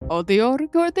audio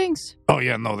recordings? Oh,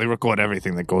 yeah, no, they record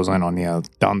everything that goes on here.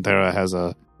 Dawn Terra has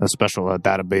a special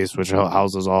database which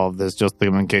houses all of this, just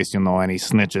in case, any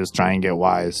snitches try and get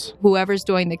wise. Whoever's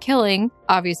doing the killing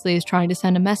obviously is trying to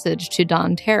send a message to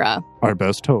Dawn Terra. Our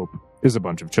best hope is a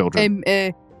bunch of children.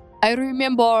 I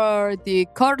remember the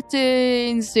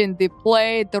curtains and the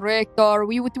play director.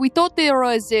 We thought there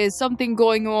was something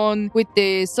going on with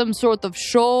some sort of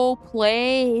show,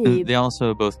 play. They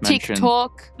also both mentioned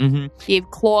TikTok,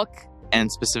 clock.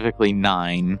 And specifically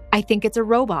 9. I think it's a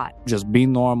robot. Just be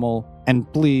normal, and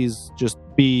please just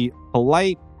be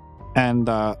polite and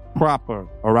proper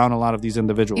around a lot of these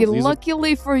individuals.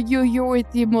 Luckily for you, you're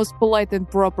the most polite and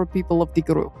proper people of the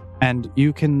group. And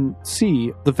you can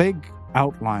see the vague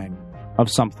outline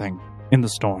of something in the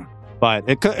storm, but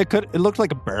it looked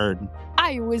like a bird.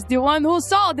 I was the one who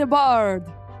saw the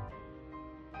bird.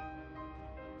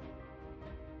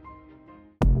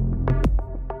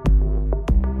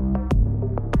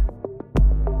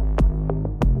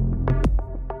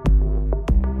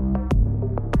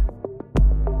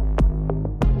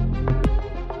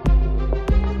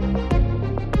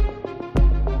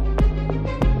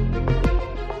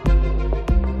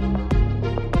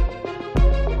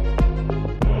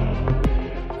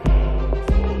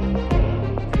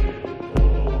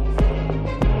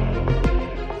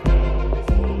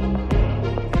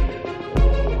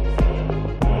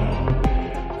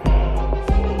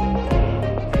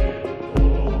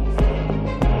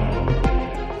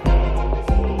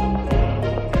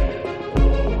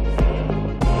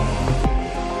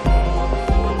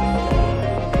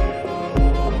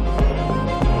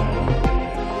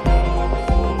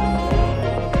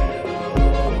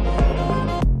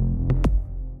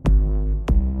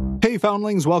 Hey,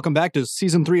 Foundlings, welcome back to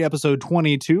Season 3, Episode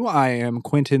 22. I am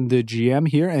Quentin, the GM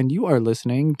here, and you are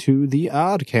listening to The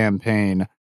Odd Campaign.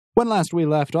 When last we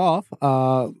left off,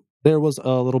 there was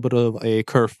a little bit of a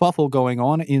kerfuffle going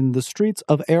on in the streets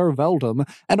of Airveldum,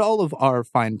 and all of our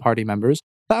fine party members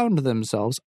found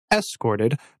themselves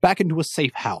escorted back into a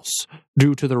safe house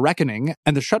due to the reckoning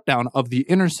and the shutdown of the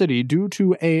inner city due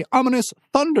to a ominous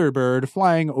thunderbird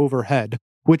flying overhead,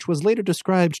 which was later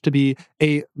described to be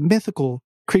a mythical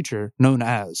creature known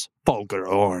as Fulgur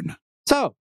Orn.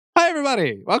 So, hi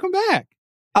everybody, welcome back.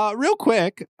 Real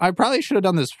quick, I probably should have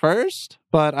done this first,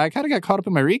 but I kind of got caught up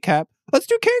in my recap. Let's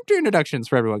do character introductions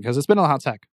for everyone, because it's been a hot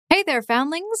sec. Hey there,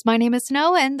 Foundlings. My name is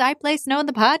Snow, and I play Snow in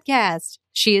the podcast.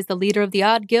 She is the leader of the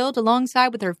Odd Guild, alongside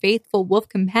with her faithful wolf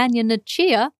companion,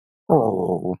 Nachia,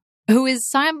 who is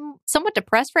somewhat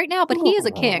depressed right now, but he is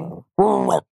a king.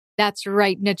 That's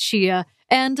right, Nachia.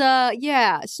 And,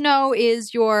 Snow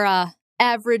is your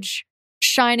average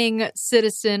shining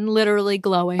citizen, literally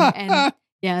glowing. And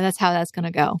yeah, that's how that's going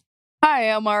to go. Hi,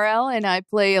 I'm RL, and I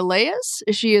play Elias.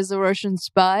 She is a Russian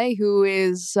spy who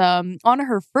is on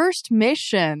her first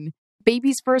mission,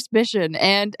 baby's first mission.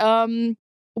 And,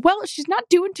 she's not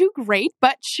doing too great,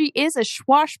 but she is a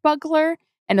swashbuckler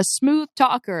and a smooth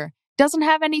talker. Doesn't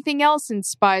have anything else in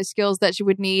spy skills that she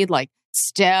would need, like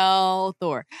stealth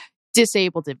or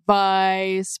disable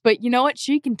device. But you know what?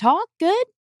 She can talk good.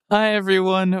 Hi,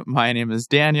 everyone. My name is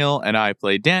Daniel, and I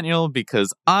play Daniel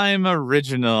because I'm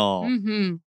original.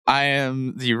 Mm-hmm. I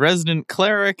am the resident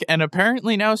cleric and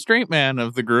apparently now straight man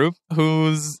of the group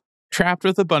who's trapped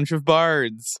with a bunch of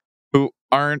bards who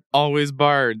aren't always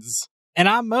bards. And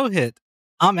I'm Mohit.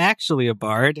 I'm actually a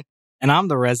bard, and I'm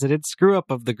the resident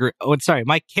screw-up of the group. Oh, sorry,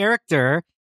 my character,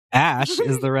 Ash,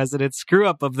 is the resident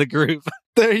screw-up of the group.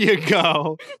 There you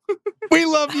go. We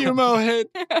love you, Mohit.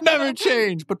 Never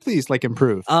change, but please,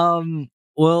 improve.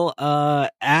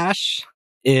 Ash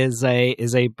is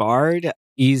a bard.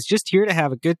 He's just here to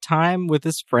have a good time with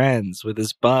his friends, with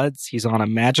his buds. He's on a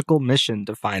magical mission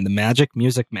to find the magic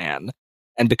music man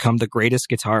and become the greatest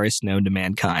guitarist known to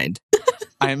mankind.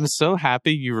 I'm so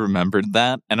happy you remembered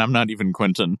that, and I'm not even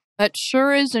Quentin. That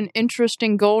sure is an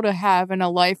interesting goal to have in a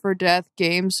life or death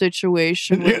game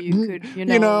situation where you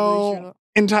could,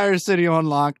 entire city on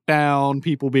lockdown,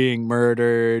 people being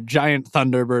murdered, giant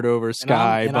thunderbird over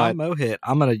sky. I'm Mohit.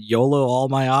 I'm going to YOLO all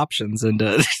my options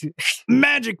into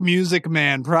magic music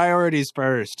man, priorities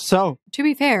first. So, to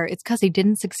be fair, it's because he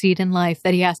didn't succeed in life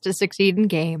that he has to succeed in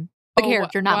game. The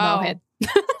character, not Mohit.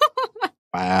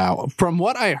 Wow. From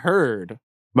what I heard,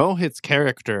 Mohit's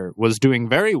character was doing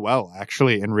very well,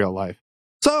 actually, in real life.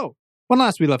 So, when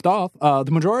last we left off,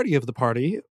 the majority of the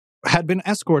party had been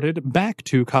escorted back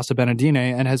to Casa Benedine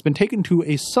and has been taken to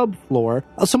a subfloor,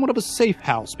 somewhat of a safe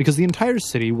house, because the entire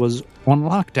city was on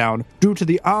lockdown due to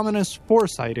the ominous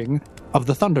foresighting of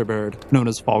the Thunderbird known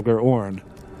as Fulgur Orn.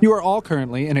 You are all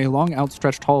currently in a long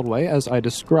outstretched hallway, as I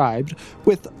described,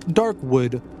 with dark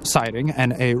wood siding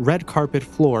and a red carpet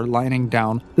floor lining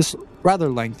down this rather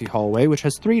lengthy hallway, which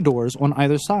has 3 doors on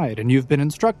either side, and you've been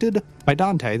instructed by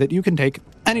Dante that you can take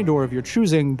any door of your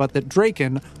choosing, but that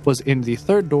Draken was in the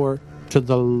 3rd door to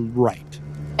the right.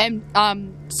 And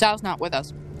Sal's not with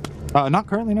us. Not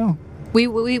currently, no. We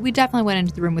definitely went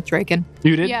into the room with Draken.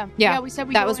 You did? Yeah, we said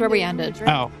that was where we ended.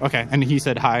 Oh, okay. And he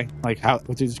said hi. Like, how?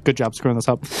 Good job screwing this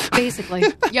up. Basically.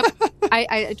 Yep.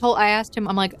 I asked him,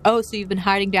 I'm like, oh, so you've been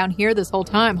hiding down here this whole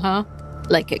time, huh?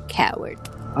 Like a coward.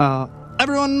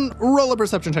 Everyone, roll a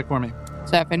perception check for me.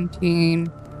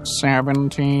 17.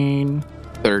 17.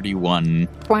 31.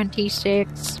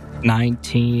 26.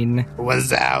 19.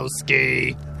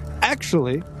 Wazowski.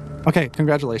 Actually, okay,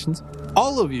 congratulations.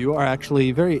 All of you are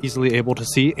actually very easily able to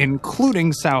see,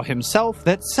 including Sao himself,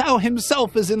 that Sao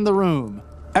himself is in the room.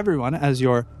 Everyone, as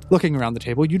you're looking around the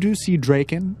table, you do see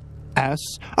Draken, S,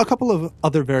 a couple of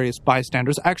other various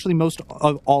bystanders, actually most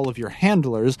of all of your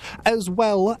handlers, as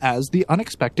well as the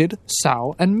unexpected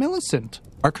Sao and Millicent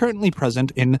are currently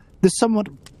present in the somewhat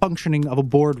functioning of a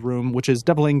boardroom, which is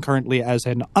doubling currently as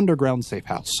an underground safe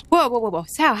house. Whoa.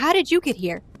 Sal, how did you get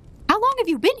here? How long have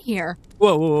you been here?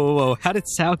 Whoa. How did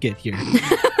Sal get here?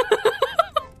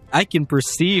 I can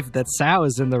perceive that Sal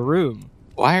is in the room.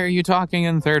 Why are you talking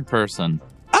in 3rd person?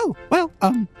 Oh, well,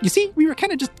 you see, we were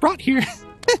kind of just brought here.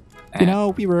 You know,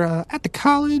 we were at the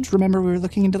college. Remember, we were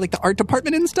looking into, like, the art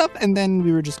department and stuff, and then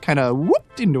we were just kind of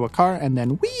whooped into a car, and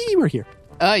then we were here.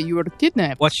 You were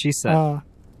kidnapped. What she said.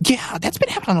 Yeah, that's been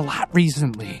happening a lot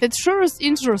recently. It sure is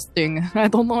interesting. I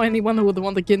don't know anyone who would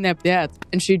want to kidnap that.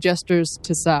 And she gestures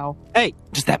to Sal. Hey,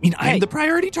 does that mean I'm Hey. the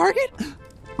priority target?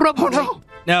 Probably. Oh,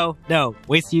 no. No.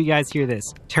 Wait till you guys hear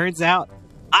this. Turns out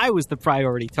I was the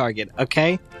priority target,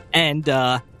 okay? And,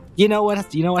 you know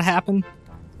what happened?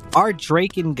 Our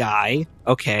Draken guy,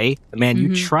 okay, the man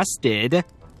you trusted, all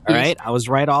right? I was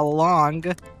right all along,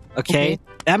 okay?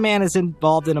 That man is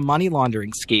involved in a money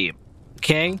laundering scheme,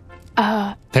 okay?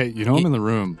 Hey, you know I'm in the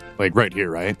room, like right here,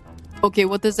 right? Okay,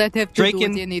 what does that have to do with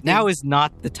Draken, anything? now is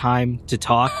not the time to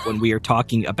talk when we are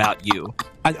talking about you.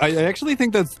 I actually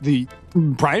think that's the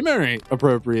primary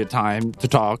appropriate time to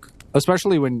talk,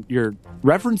 especially when you're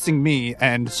referencing me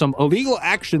and some illegal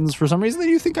actions for some reason that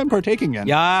you think I'm partaking in.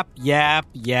 Yap.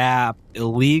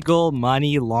 Illegal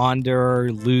money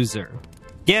launderer loser.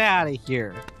 Get out of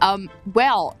here.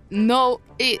 Well, no,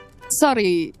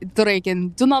 sorry, Draken,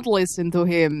 do not listen to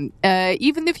him.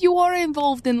 Even if you are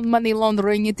involved in money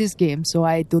laundering, it is game, so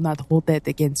I do not hold that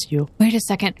against you. Wait a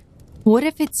second. What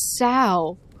if it's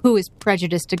Sal who is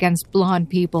prejudiced against blonde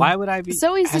people? Why would I be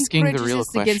So he's asking the real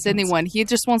prejudiced against questions? anyone. He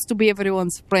just wants to be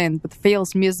everyone's friend, but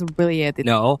fails miserably at it.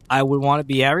 No, I would want to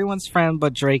be everyone's friend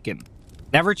but Draken.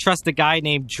 Never trust a guy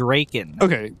named Draken.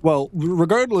 Okay, well,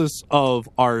 regardless of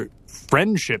our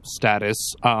friendship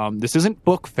status, this isn't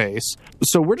Bookface,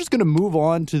 so we're just going to move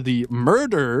on to the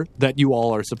murder that you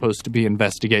all are supposed to be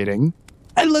investigating.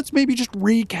 And let's maybe just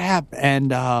recap and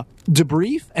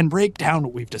debrief and break down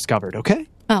what we've discovered, okay?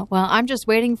 Oh, well, I'm just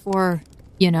waiting for,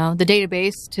 the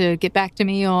database to get back to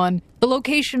me on the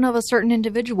location of a certain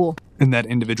individual. And that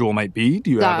individual might be?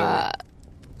 Do you have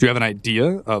an idea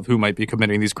of who might be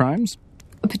committing these crimes?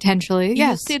 Potentially,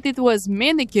 yes. You said it was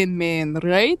Mannequin Man,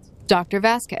 right? Dr.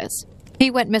 Vasquez.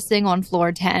 He went missing on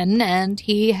floor 10, and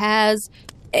he has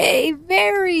a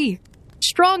very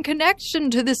strong connection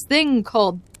to this thing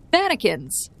called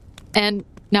mannequins. And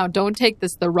now, don't take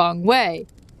this the wrong way.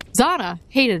 Zana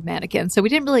hated mannequins, so we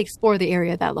didn't really explore the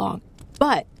area that long.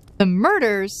 But the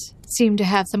murders seem to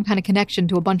have some kind of connection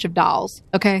to a bunch of dolls,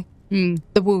 okay?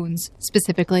 The wounds,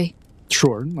 specifically.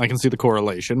 Sure, I can see the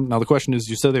correlation. Now, the question is,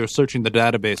 you said they were searching the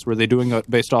database. Were they doing it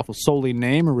based off of solely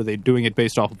name, or were they doing it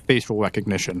based off of facial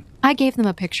recognition? I gave them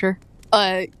a picture.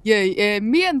 Me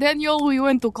and Daniel, we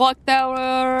went to Clock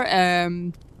Tower.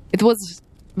 It was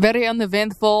very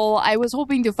uneventful. I was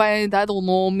hoping to find, I don't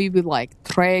know, maybe like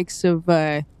tracks of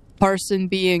a person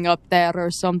being up there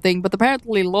or something. But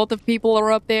apparently a lot of people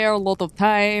are up there, a lot of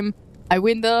time. I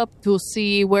went up to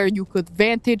see where you could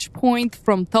vantage point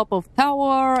from top of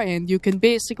tower, and you can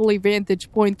basically vantage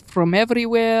point from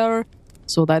everywhere.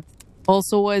 So that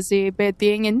also was a bad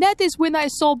thing. And that is when I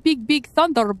saw big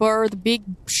Thunderbird, big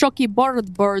shocky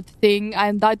bird thing,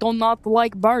 and I do not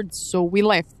like birds, so we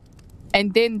left.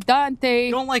 And then Dante...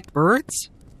 You don't like birds?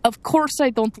 Of course I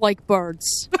don't like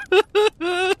birds.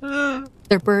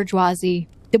 They're bourgeoisie.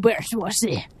 The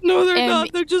bourgeoisie. No, they're And-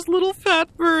 not. They're just little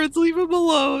fat birds. Leave them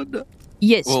alone.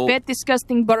 Yes, Well- fat,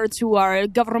 disgusting birds who are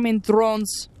government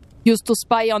drones. used to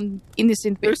spy on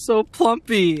innocent They're people. so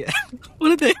plumpy. What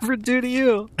did they ever do to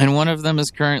you? And one of them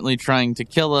is currently trying to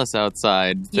kill us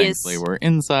outside. Yes. Thankfully, we're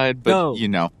inside, but No. you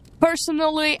know.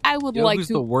 Personally, I would You know like who's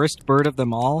to... the worst bird of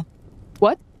them all?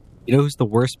 What? You know who's the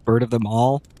worst bird of them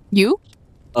all? You?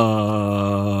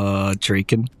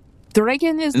 Draken.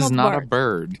 Dragon is This is not a bird.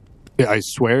 bird. I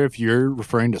swear if you're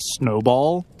referring to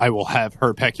Snowball, I will have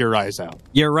her peck your eyes out.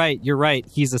 You're right.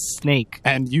 He's a snake.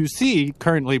 And you see,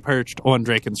 currently perched on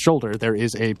Draken's shoulder, there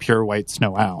is a pure white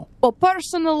snow owl. Well,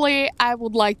 personally, I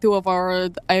would like to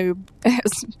avoid...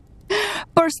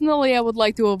 Personally, I would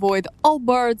like to avoid all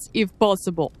birds if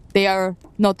possible. They are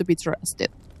not to be trusted.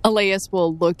 Elias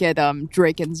will look at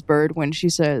Draken's bird when she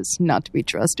says not to be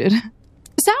trusted.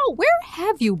 Sal, where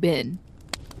have you been?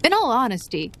 In all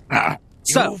honesty.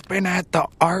 So- You've been at the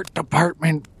art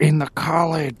department in the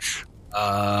college. Who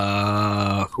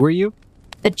are you?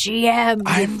 The GM.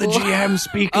 I'm the GM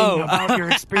speaking Oh. about your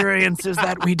experiences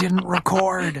that we didn't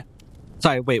record.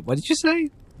 Sorry, wait, what did you say?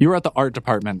 You were at the art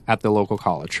department at the local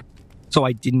college. So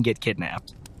I didn't get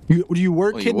kidnapped. You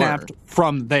were Well, you kidnapped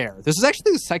from there. This is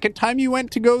actually the second time you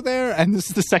went to go there, and this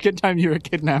is the second time you were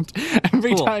kidnapped.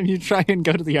 Every Cool. time you try and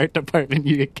go to the art department,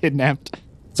 you get kidnapped.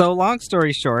 So long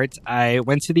story short, I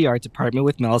went to the art department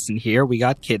with Melson here. We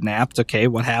got kidnapped. Okay,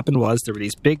 what happened was there were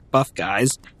these big buff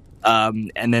guys,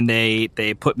 and then they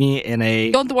put me in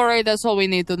a Don't worry, that's all we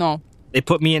need to know. they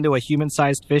put me into a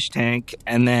human-sized fish tank,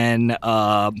 and then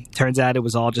turns out it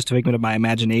was all just a figment of my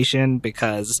imagination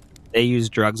because they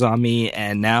used drugs on me,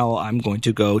 and now I'm going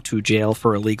to go to jail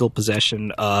for illegal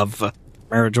possession of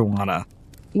marijuana.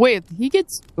 Wait, he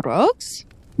gets drugs?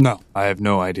 No, I have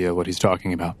no idea what he's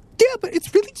talking about. Yeah, but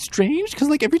it's really strange because,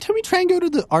 like, every time we try and go to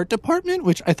the art department,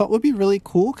 which I thought would be really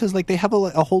cool because, like, they have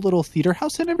a whole little theater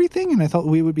house and everything, and I thought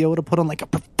we would be able to put on, like, a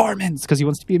performance because he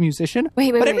wants to be a musician.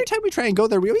 Wait, But every time we try and go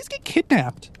there, we always get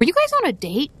kidnapped. Were you guys on a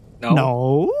date?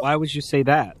 No. Why would you say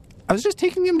that? I was just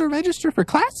taking him to register for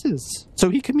classes so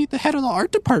he could meet the head of the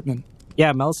art department.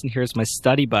 Yeah, Melson here's my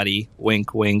study buddy.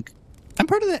 Wink, wink. I'm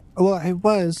part of the... Well, I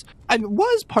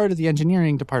was part of the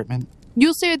engineering department.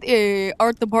 You said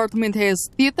art department has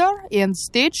theater and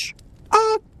stage?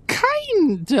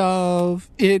 Kind of.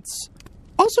 It's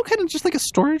also kind of just like a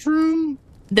storage room.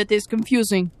 That is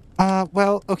confusing.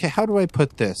 Well, okay, how do I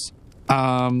put this?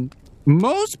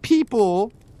 Most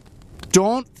people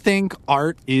don't think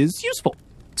art is useful.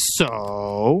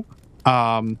 So,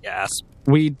 Yes.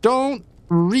 we don't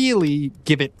really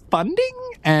give it funding,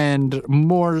 and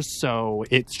more so,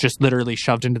 it's just literally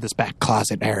shoved into this back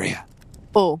closet area.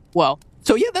 Oh, well.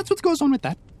 So, yeah, that's what goes on with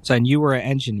that. So, and you were an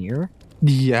engineer?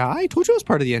 Yeah, I told you I was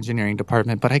part of the engineering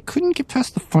department, but I couldn't get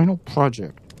past the final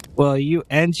project. Well, you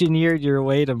engineered your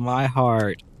way to my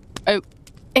heart.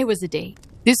 It was a date.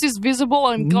 This is visible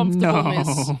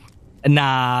uncomfortableness. No.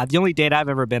 Nah, the only date I've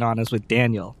ever been on is with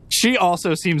Daniel. She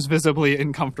also seems visibly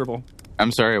uncomfortable.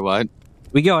 I'm sorry, what?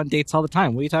 We go on dates all the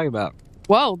time. What are you talking about?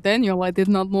 Wow, Daniel, I did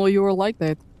not know you were like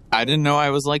that. I didn't know I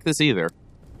was like this either.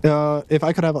 If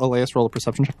I could have Elias roll a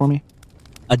perception check for me.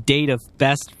 A date of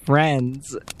best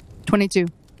friends. 22.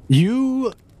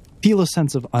 You feel a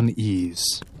sense of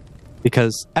unease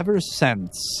because ever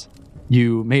since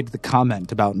you made the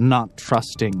comment about not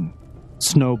trusting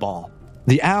Snowball,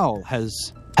 the owl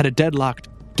has had a deadlocked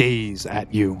gaze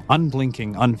at you,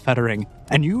 unblinking, unfettering,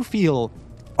 and you feel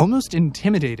almost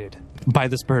intimidated by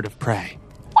this bird of prey.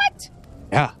 What?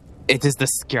 Yeah. It is the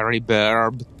scary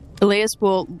bird. Elias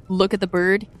will look at the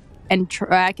bird and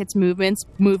track its movements,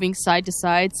 moving side to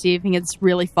side, seeing if it's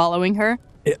really following her.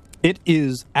 It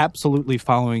is absolutely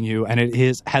following you, and it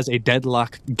has a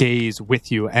deadlock gaze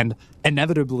with you, and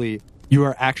inevitably, you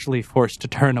are actually forced to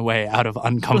turn away out of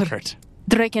uncomfort.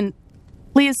 Draken,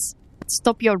 please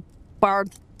stop your bird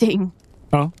thing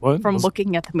Oh, what? from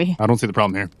looking at me. I don't see the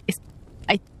problem here.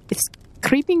 It's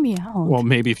creeping me out. Well,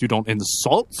 maybe if you don't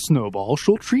insult Snowball,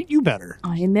 she'll treat you better.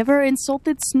 I never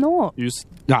insulted Snow.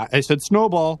 I said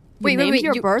Snowball. You named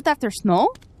your you- bird after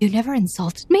Snow? You never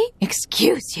insulted me?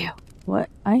 Excuse you. What?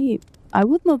 I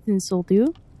would not insult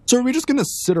you. So are we just going to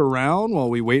sit around while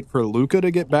we wait for Luca to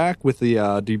get back with the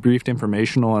debriefed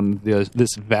information on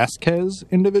this Vasquez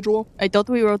individual? I thought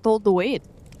we were told to wait.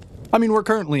 I mean, we're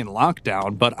currently in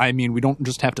lockdown, but I mean, we don't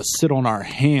just have to sit on our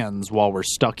hands while we're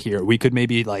stuck here. We could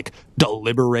maybe,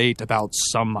 deliberate about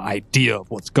some idea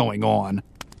of what's going on.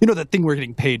 You know, that thing we're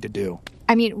getting paid to do.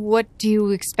 I mean, what do you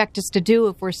expect us to do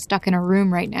if we're stuck in a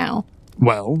room right now?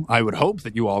 Well, I would hope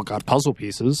that you all got puzzle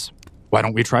pieces. Why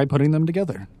don't we try putting them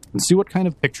together and see what kind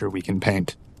of picture we can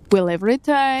paint? Well, every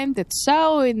time that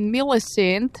Sao and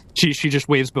Millicent, She just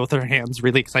waves both her hands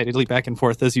really excitedly back and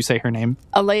forth as you say her name.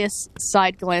 Elias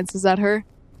side glances at her.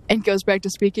 and goes back to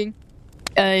speaking.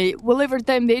 Well, every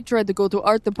time they try to go to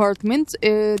art department,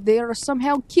 they are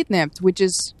somehow kidnapped, which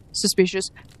is suspicious.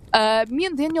 Me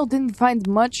and Daniel didn't find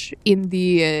much in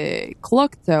the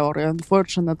clock tower,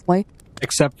 unfortunately.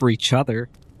 Except for each other.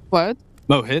 What?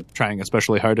 Mohit, trying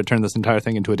especially hard to turn this entire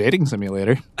thing into a dating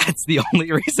simulator. That's the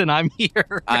only reason I'm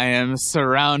here. I am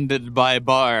surrounded by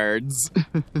bards.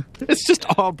 It's just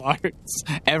all bards.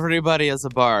 Everybody is a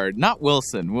bard. Not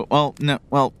Wilson.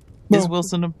 Is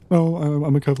Wilson a... Oh,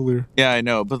 I'm a cavalier. Yeah, I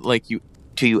know, but like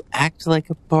do you act like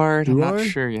a bard? I'm not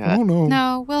sure yet. Oh, no.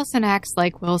 No, Wilson acts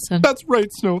like Wilson. That's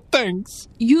right, Snow. Thanks.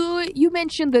 You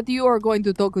mentioned that you are going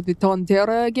to talk with the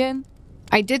Tontera again?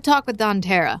 I did talk with Don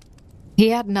Terra. He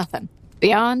had nothing.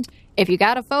 Beyond, if you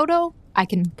got a photo, I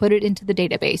can put it into the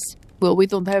database. Well, we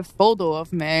don't have photo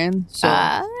of man, so...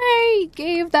 I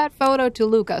gave that photo to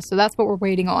Luca, so that's what we're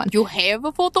waiting on. You have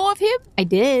a photo of him? I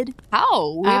did.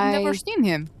 How? We have I- never seen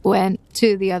him. Went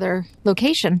to the other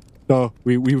location.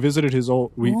 We visited his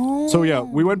old... So, yeah,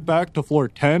 we went back to floor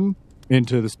 10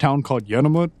 into this town called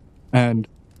Yenamut, and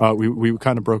we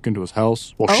kind of broke into his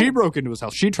house. Well, she broke into his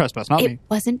house. She trespassed, not me. It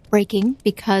wasn't breaking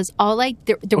because there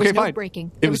was Okay, no fine.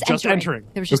 breaking. It was just entering.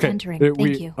 There was just entering.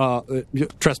 Thank you.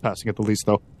 Trespassing at the least,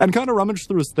 though. And kind of rummaged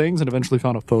through his things and eventually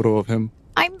found a photo of him.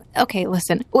 Okay,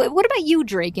 listen. What about you,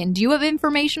 Draken? Do you have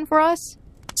information for us?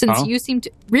 Since you seem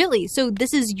to... Really? So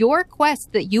this is your quest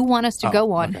that you want us to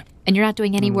go on, okay. and you're not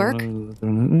doing any work?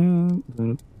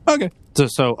 Okay.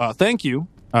 So thank you.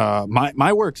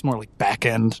 My work's more like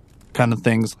back-end kind of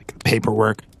things, like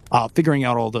paperwork, figuring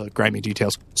out all the grimy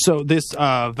details. So this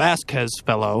Vasquez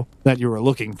fellow that you were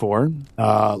looking for,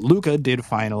 Luca did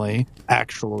finally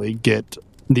actually get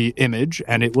the image,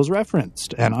 and it was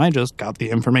referenced, and I just got the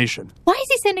information. Why is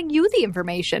he sending you the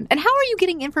information? And how are you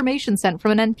getting information sent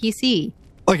from an NPC?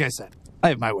 Like I said, I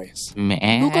have my ways.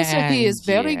 Luca said he is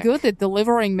very good at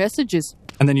delivering messages.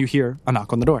 And then you hear a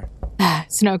knock on the door.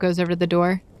 Snow goes over to the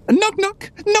door. Knock,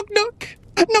 knock, knock, knock.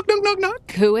 Knock, knock, knock,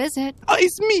 knock. Who is it? Oh,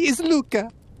 it's me, it's Luca.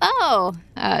 Oh,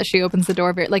 she opens the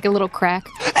door like a little crack.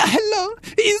 Hello,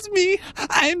 it's me.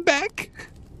 I'm back.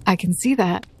 I can see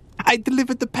that. I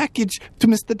delivered the package to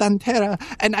Mr. Dantera,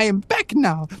 and I am back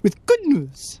now with good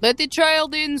news. Let the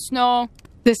child in, Snow.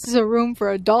 This is a room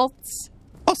for adults.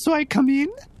 Oh, so I come in?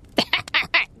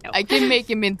 I can make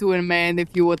him into a man if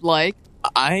you would like.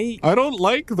 I don't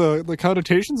like the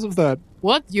connotations of that.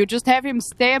 What? You just have him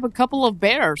stab a couple of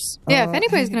bears. Yeah, if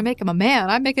anybody's going to make him a man,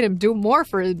 I'm making him do more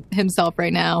for himself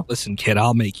right now. Listen, kid,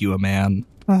 I'll make you a man.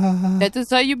 That is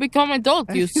how you become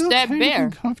adult. You stab bear.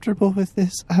 uncomfortable with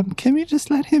this. Can we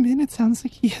just let him in? It sounds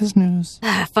like he has news.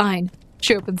 Fine.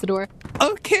 She opens the door.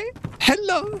 Okay.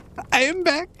 Hello. I am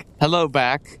back. Hello,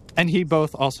 back. And he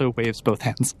also waves both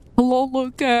hands. Hello,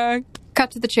 Luca.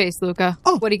 Cut to the chase, Luca.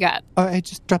 Oh. What do you got? I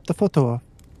just dropped the photo off.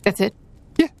 That's it?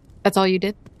 Yeah. That's all you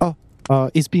did?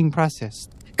 It's being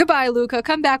processed. Goodbye, Luca.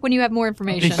 Come back when you have more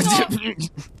information.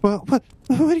 Well, what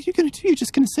are you going to do? You're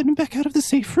just going to send him back out of the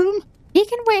safe room? He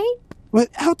can wait. What,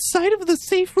 outside of the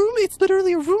safe room? It's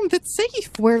literally a room that's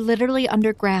safe. We're literally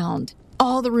underground.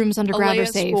 All the rooms underground are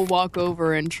Elias safe. will walk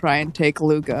over and try and take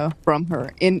Luca from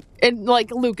her. In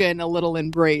like Luca in a little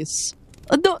embrace.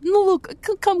 No, Luca,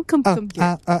 come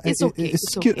here. It's okay.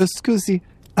 It's okay. Excuse me.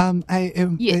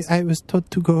 Yes. I was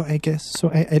told to go, I guess, so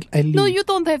I leave. No, you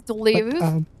don't have to leave.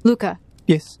 But, Luca,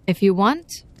 yes. if you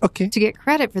want Okay. to get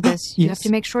credit for this, you Yes. have to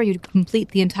make sure you complete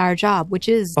the entire job, which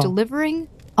is delivering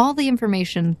all the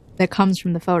information that comes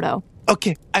from the photo.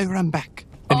 Okay, I run back.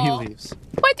 And he Oh. leaves.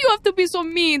 Why do you have to be so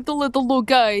mean to little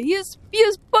Luca? He is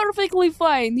perfectly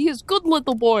fine. He is good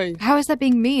little boy. How is that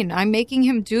being mean? I'm making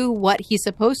him do what he's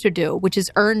supposed to do, which is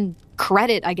earn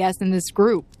credit, I guess, in this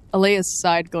group. Elias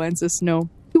side glances Snow.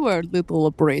 You are a little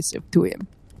abrasive to him.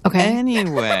 Okay.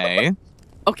 Anyway,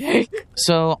 Okay.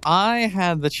 so I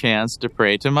had the chance to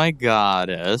pray to my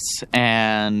goddess,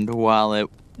 and while it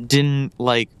didn't,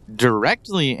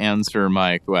 directly answer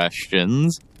my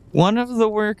questions, one of the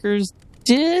workers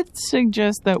did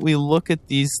suggest that we look at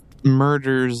these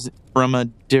murders from a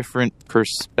different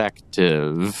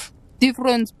perspective.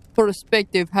 Different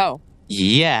perspective, how?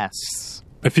 Yes.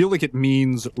 I feel like it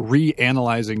means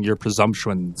reanalyzing your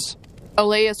presumptions.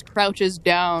 Elias crouches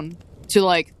down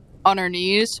to, on her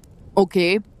knees.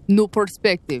 Okay, new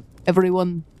perspective.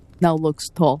 Everyone now looks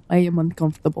tall. I am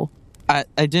uncomfortable.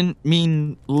 I didn't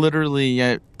mean literally.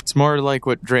 It's more like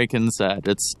what Draken said.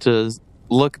 It's to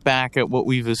look back at what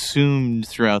we've assumed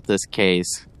throughout this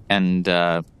case and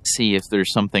see if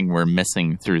there's something we're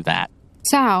missing through that.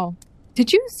 Sal,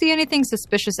 Did you see anything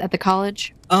suspicious at the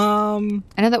college? I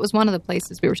know that was one of the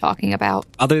places we were talking about.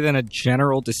 Other than a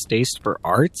general distaste for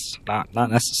arts? Not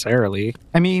necessarily.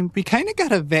 I mean, we kind of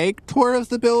got a vague tour of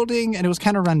the building, and it was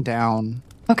kind of run down.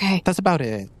 Okay. That's about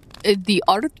it. The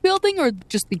art building or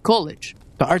just the college?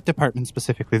 The art department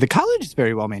specifically. The college is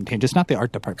very well maintained, just not the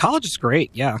art department. College is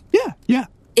great, yeah. Yeah.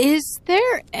 Is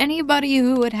there anybody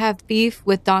who would have beef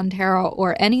with Don Terra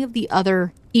or any of the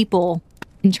other people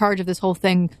in charge of this whole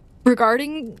thing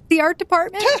regarding the art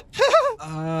department?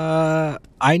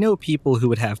 I know people who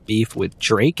would have beef with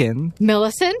Draken.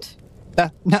 Millicent?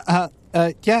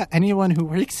 Yeah, anyone who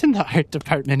works in the art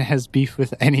department has beef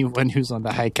with anyone who's on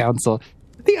the High Council.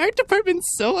 The art department's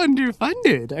so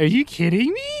underfunded. Are you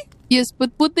kidding me? Yes,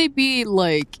 but would they be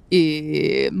so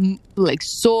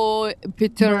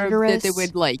perturbed that they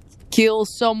would kill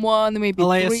someone, maybe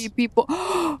Elias. 3 people?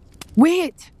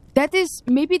 Wait, that is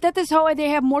how they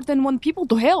have more than 1 people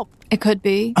to help. It could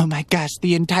be. Oh my gosh,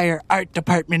 the entire art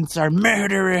departments are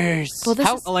murderers. Well, this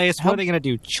How, is Elias, what are they going to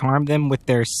do? Charm them with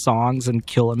their songs and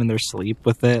kill them in their sleep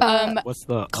with it? What's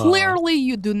the... Clearly,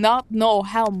 you do not know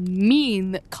how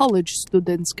mean college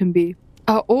students can be.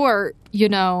 or,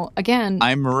 again,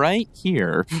 I'm right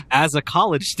here. As a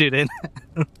college student...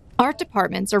 art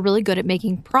departments are really good at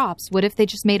making props. What if they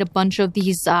just made a bunch of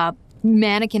these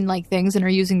mannequin-like things and are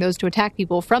using those to attack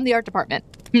people from the art department?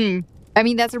 I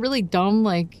mean, that's a really dumb,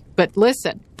 but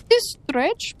listen. It's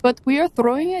stretch, but we are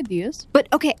throwing ideas. But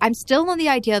okay, I'm still on the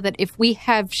idea that if we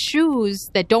have shoes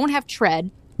that don't have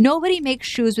tread, nobody makes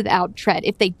shoes without tread.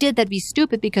 If they did, that'd be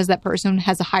stupid because that person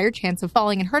has a higher chance of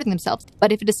falling and hurting themselves.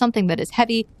 But if it is something that is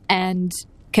heavy and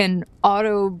can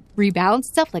auto-rebalance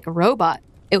stuff like a robot,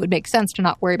 it would make sense to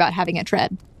not worry about having a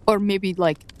tread. Or maybe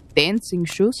dancing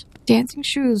shoes. Dancing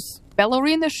shoes.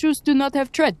 Ballerina shoes do not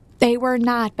have tread. They were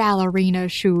not ballerina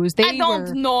shoes. I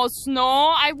don't know,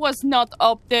 Snow. I was not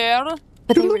up there.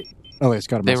 But they were... Elias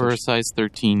got a They message. were a size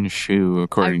 13 shoe,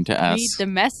 according to Read S. the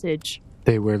message.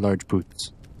 They wear large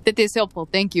boots. That is helpful.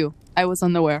 Thank you. I was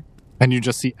unaware. And you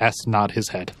just see S nod his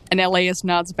head. And Elias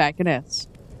nods back at S.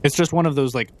 It's just one of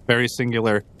those very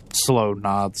singular, slow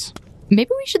nods.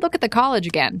 Maybe we should look at the college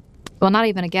again. Well, not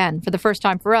even again. For the first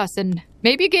time for us. And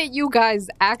maybe get you guys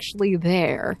actually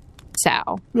there.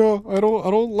 Sal. Yeah, I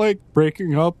don't like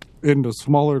breaking up into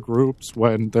smaller groups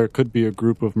when there could be a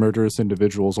group of murderous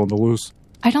individuals on the loose.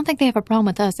 I don't think they have a problem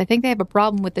with us. I think they have a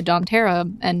problem with the Don Terra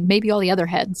and maybe all the other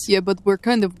heads. Yeah, but we're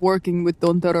kind of working with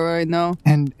Don Terra right now.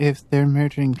 And if they're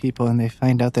murdering people and they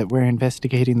find out that we're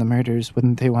investigating the murders,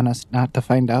 wouldn't they want us not to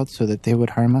find out so that they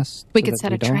would harm us? We so could that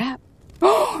set a don't? trap.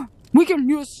 We can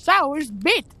use Sour's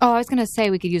bait. Oh, I was going to say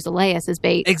we could use Elias as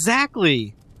bait.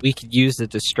 Exactly! We could use the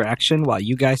distraction while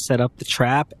you guys set up the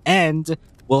trap, and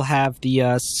we'll have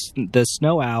the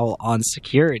snow owl on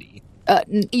security.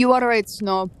 You are right,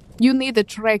 Snow. You need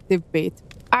attractive bait.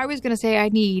 I was going to say I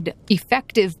need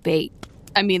effective bait.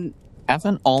 I mean,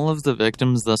 Haven't all of the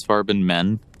victims thus far been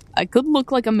men? I could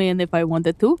look like a man if I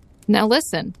wanted to. Now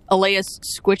listen. Elias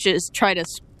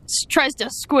tries to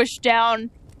squish down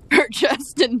her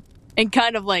chest and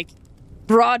kind of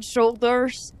broad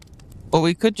shoulders. Well,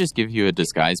 we could just give you a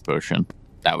disguise potion.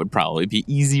 That would probably be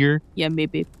easier, Yeah,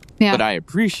 maybe. Yeah. but I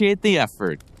appreciate the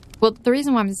effort. Well, the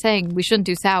reason why I'm saying we shouldn't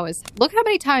do Sal is look how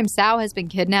many times Sal has been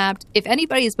kidnapped. If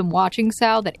anybody has been watching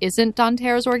Sal that isn't Don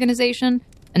Terra's organization,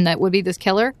 and that would be this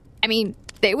killer, I mean,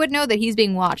 they would know that he's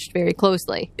being watched very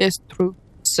closely. It's true.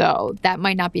 So that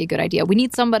might not be a good idea. We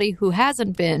need somebody who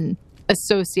hasn't been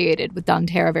associated with Don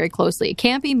Terra very closely. It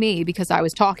can't be me because I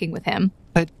was talking with him.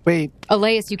 But wait,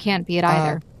 Elias, you can't be it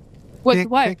either. What?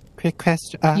 What? quick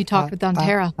question. You talked with Don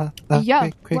Terra. Yeah.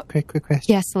 Quick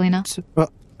question. Yes, Selena.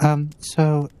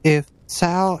 So if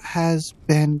Sal has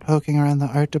been poking around the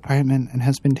art department and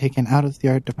has been taken out of the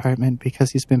art department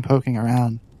because he's been poking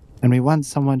around, and we want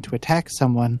someone to attack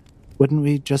someone, wouldn't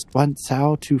we just want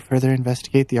Sal to further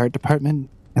investigate the art department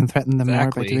and threaten them more by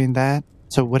Exactly. doing that?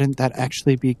 So wouldn't that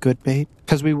actually be good bait?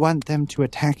 Because we want them to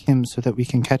attack him so that we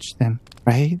can catch them,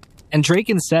 right? And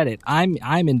Draken said it. I'm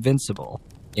invincible.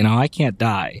 I can't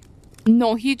die.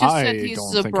 No, he just I said he's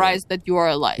don't think surprised that you are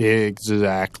alive.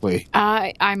 Exactly.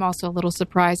 I'm also a little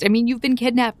surprised. I mean, you've been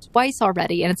kidnapped twice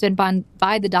already, and it's been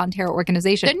by the Don Terra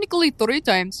organization. Technically 3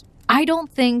 times. I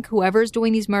don't think whoever's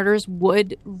doing these murders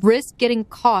would risk getting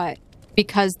caught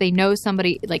because they know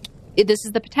somebody, this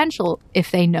is the potential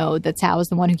if they know that Sal is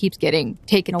the one who keeps getting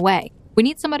taken away. We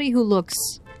need somebody who looks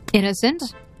innocent,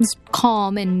 is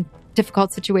calm in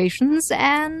difficult situations,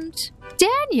 and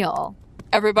Daniel.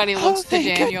 Everybody looks to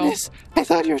Daniel. Goodness. I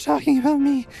thought you were talking about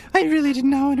me. I really did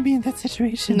not want to be in that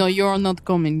situation. No, you're not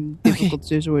coming in difficult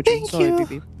situations. Thank Sorry, you.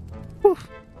 baby.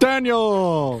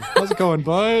 Daniel! How's it going,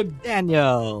 bud?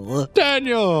 Daniel.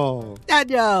 Daniel!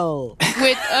 Daniel.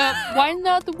 Wait, why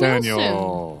not Wilson?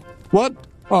 Daniel. What?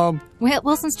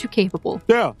 Wilson's too capable.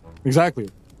 Yeah, exactly.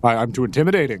 I'm too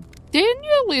intimidating.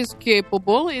 Daniel is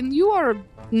capable, and you are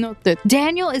not that.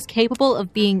 Daniel is capable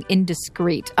of being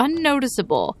indiscreet,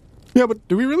 unnoticeable. Yeah, but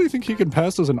do we really think he can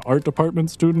pass as an art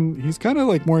department student? He's kind of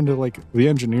like more into like the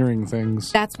engineering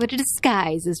things. That's what a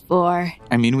disguise is for.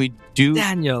 I mean, we do.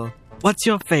 Daniel, what's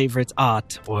your favorite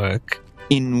artwork?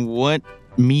 In what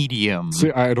medium?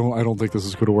 See, I don't think this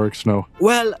is going to work, Snow.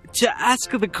 Well, to ask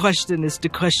the question is to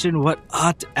question what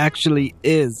art actually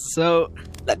is. So,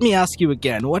 let me ask you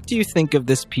again. What do you think of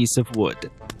this piece of wood?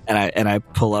 And I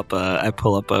pull up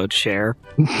a chair.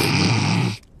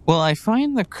 Well, I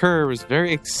find the curves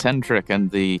very eccentric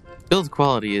and the build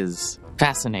quality is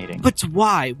fascinating. But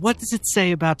why? What does it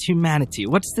say about humanity?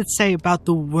 What does it say about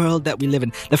the world that we live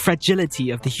in? The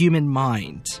fragility of the human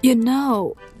mind? You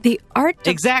know, the art...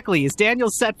 Exactly. Is Daniel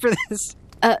set for this?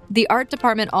 The art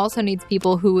department also needs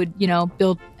people who would,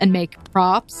 build and make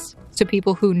props. So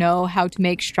people who know how to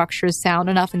make structures sound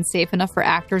enough and safe enough for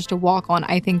actors to walk on.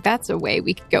 I think that's a way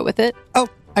we could go with it. Oh,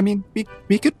 I mean,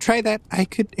 we could try that. I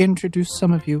could introduce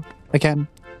some of you again.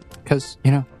 Because,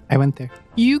 I went there.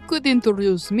 You could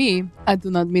introduce me. I do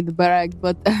not mean to brag,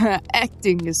 but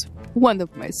acting is one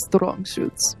of my strong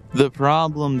suits. The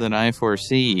problem that I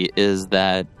foresee is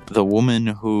that the woman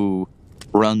who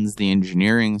runs the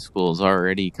engineering schools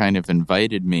already kind of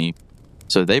invited me.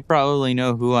 So they probably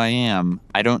know who I am.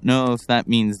 I don't know if that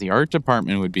means the art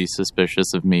department would be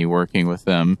suspicious of me working with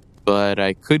them, but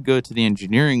I could go to the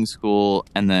engineering school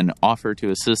and then offer to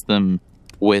assist them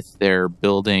with their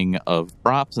building of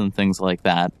props and things like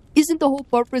that. Isn't the whole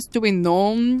purpose to be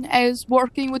known as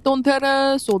working with Don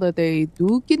Terra so that they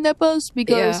do kidnap us?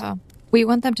 Because we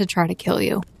want them to try to kill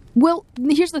you. Well,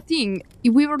 here's the thing.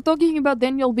 We were talking about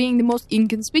Daniel being the most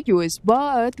inconspicuous,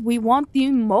 but we want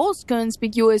the most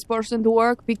conspicuous person to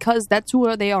work because that's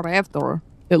who they are after,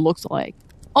 it looks like.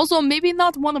 Also, maybe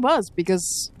not one of us,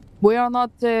 because we are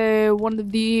not one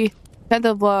of the kind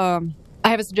of... I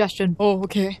have a suggestion. Oh,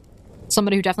 okay.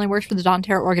 Somebody who definitely works for the Don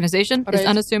Terra organization, is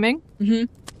unassuming, and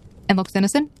looks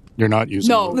innocent. You're not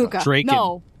using Luca. Draken.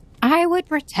 No. I would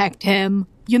protect him.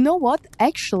 You know what?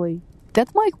 Actually,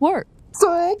 that might work. So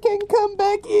I can come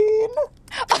back in.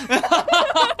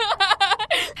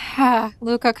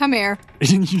 Luca, come here.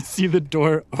 And you see the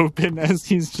door open as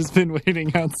he's just been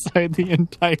waiting outside the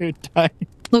entire time.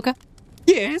 Luca?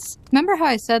 Yes. Remember how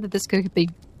I said that this could be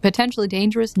potentially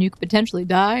dangerous and you could potentially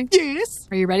die? Yes.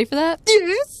 Are you ready for that?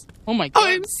 Yes. Oh my god.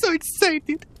 I'm so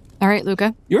excited. All right,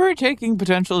 Luca. You're taking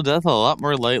potential death a lot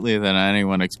more lightly than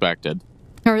anyone expected.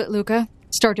 All right, Luca.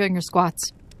 Start doing your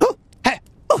squats.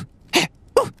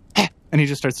 And he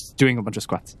just starts doing a bunch of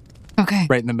squats Okay.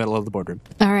 right in the middle of the boardroom.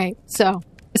 All right. So,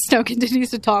 Snow continues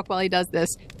to talk while he does this.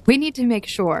 We need to make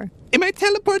sure. Am I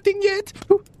teleporting yet?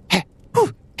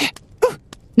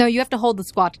 No, you have to hold the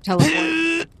squat to teleport.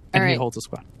 And All he right. holds a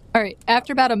squat. All right.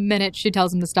 After about a minute, she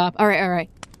tells him to stop. All right.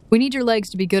 We need your legs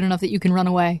to be good enough that you can run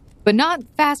away, but not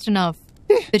fast enough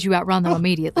that you outrun them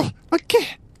immediately. Okay.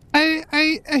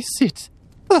 I sit.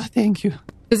 Oh, thank you.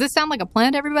 Does this sound like a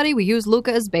plan to everybody? We use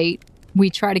Luca as bait. We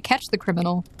try to catch the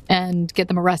criminal and get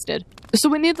them arrested. So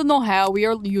we need to know how we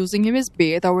are using him as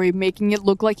bait. Are we making it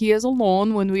look like he is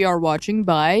alone when we are watching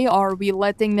by? Are we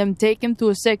letting them take him to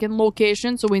a second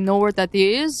location so we know where that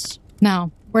is?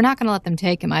 No, we're not going to let them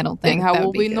take him, I don't think. Then how That will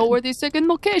would be we know good. where the second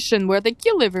location, where they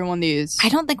kill everyone is? I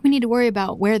don't think we need to worry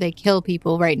about where they kill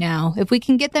people right now. If we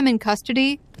can get them in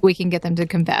custody, we can get them to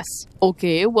confess.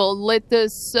 Okay, well, let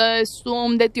us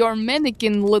assume that your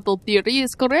mannequin little theory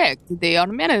is correct. They are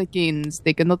mannequins.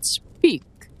 They cannot speak.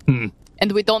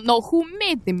 And we don't know who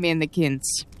made the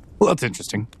mannequins. Well, that's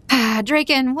interesting.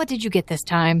 Draken, what did you get this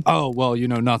time? Oh, well,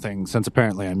 nothing, since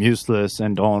apparently I'm useless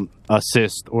and don't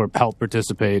assist or help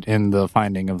participate in the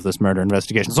finding of this murder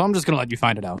investigation. So I'm just going to let you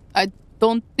find it out. I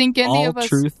don't think any All of us...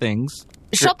 true things.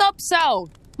 Shut up, Sal!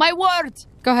 My word!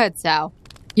 Go ahead, Sal.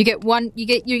 You get one. You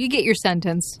get your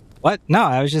sentence. What? No,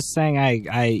 I was just saying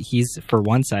he's, for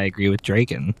once, I agree with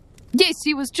Draken. Yes,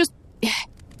 he was just...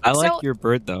 I like So- your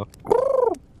bird, though.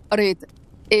 Alright,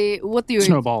 what do you...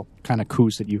 Snowball kind of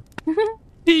coos at you.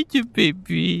 Hey, you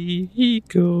baby. Here you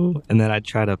go. And then I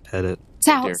try to pet it.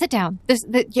 Sal, Dear. sit down.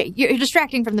 You're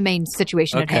distracting from the main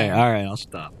situation at Okay, hand. all right, I'll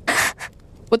stop.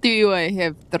 What do you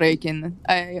have, Draken?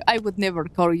 I would never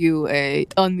call you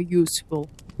unuseful.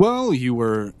 Well, you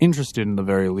were interested in the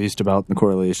very least about the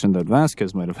correlation that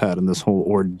Vasquez might have had in this whole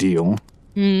ordeal.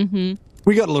 Mm-hmm.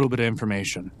 We got a little bit of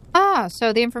information.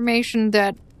 So the information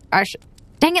that I should...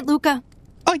 Dang it, Luca.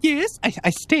 Oh, yes, I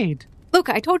stayed.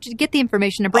 Luca, I told you to get the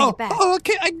information and bring it back. Oh,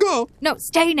 okay, I go. No,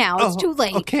 stay now. It's too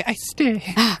late. Okay, I stay.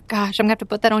 Ah, gosh, I'm going to have to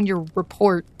put that on your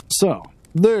report. So,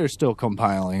 they're still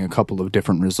compiling a couple of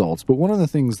different results, but one of the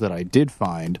things that I did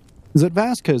find is that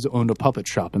Vasquez owned a puppet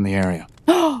shop in the area.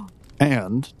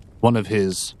 And one of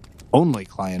his only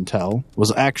clientele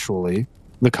was actually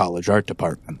the college art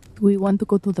department. Do we want to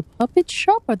go to the puppet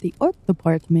shop or the art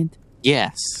department?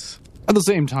 Yes. At the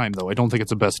same time, though, I don't think it's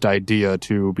the best idea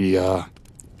to be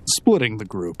splitting the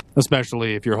group,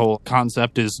 especially if your whole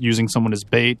concept is using someone as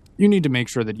bait. You need to make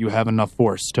sure that you have enough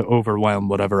force to overwhelm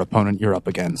whatever opponent you're up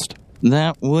against.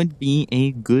 That would be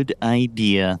a good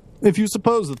idea. If you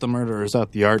suppose that the murderer is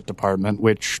at the art department,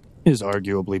 which is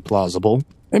arguably plausible,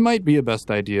 it might be a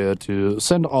best idea to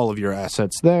send all of your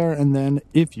assets there, and then,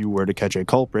 if you were to catch a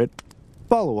culprit,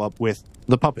 follow up with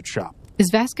the puppet shop. Is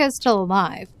Vasquez still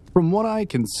alive? From what I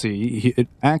can see, it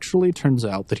actually turns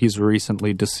out that he's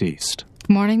recently deceased.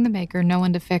 Morning the Maker, no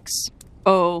one to fix.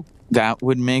 Oh. That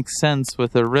would make sense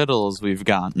with the riddles we've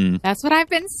gotten. That's what I've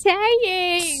been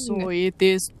saying. So it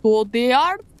is to the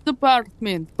art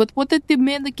department. But what if the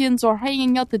mannequins are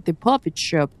hanging out at the puppet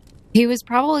shop? He was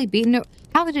probably beaten.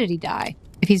 How did he die?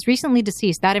 If he's recently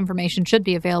deceased, that information should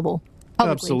be available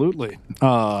publicly. Absolutely.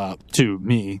 To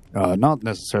me, not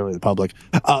necessarily the public.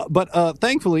 But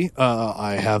thankfully,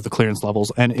 I have the clearance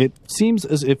levels, and it seems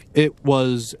as if it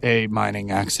was a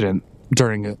mining accident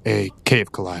during a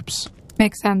cave collapse.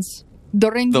 Makes sense.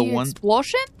 During The the one-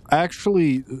 explosion?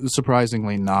 Actually,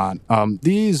 surprisingly not.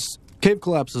 These cave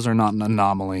collapses are not an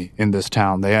anomaly in this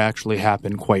town. They actually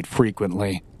happen quite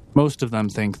frequently. Most of them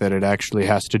think that it actually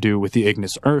has to do with the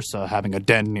Ignis Ursa having a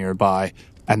den nearby,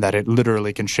 and that it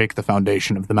literally can shake the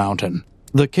foundation of the mountain.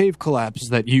 The cave collapse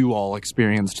that you all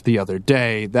experienced the other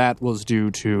day, that was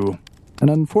due to an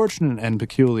unfortunate and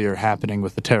peculiar happening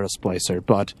with the Terra Splicer,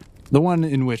 but the one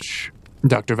in which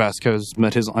Dr. Vasquez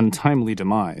met his untimely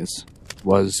demise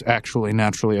was actually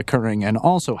naturally occurring and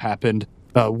also happened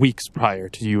weeks prior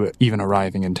to you even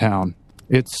arriving in town.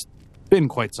 It's been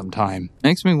quite some time.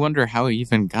 Makes me wonder how he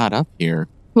even got up here.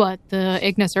 What, the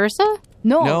Ignis Ursa?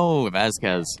 No. No,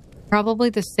 Vasquez. Probably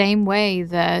the same way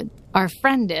that our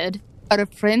friend did. Our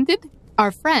friend did?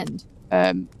 Our friend.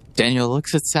 Daniel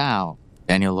looks at Sal.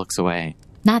 Daniel looks away.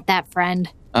 Not that friend.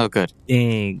 Oh, good.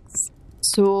 Thanks.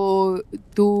 So,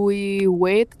 do we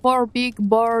wait for Big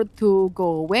Bird to go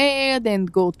away, then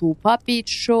go to puppet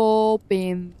shop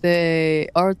in the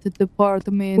art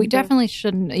department? We definitely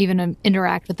shouldn't even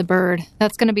interact with the bird.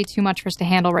 That's going to be too much for us to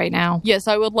handle right now. Yes,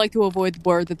 I would like to avoid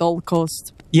Bird at all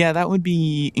costs. Yeah, that would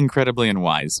be incredibly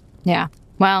unwise. Yeah.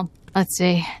 Well, let's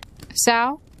see.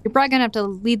 Sal, you're probably going to have to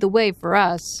lead the way for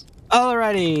us.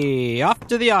 Alrighty, off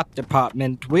to the art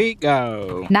department we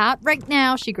go. Not right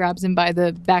now. She grabs him by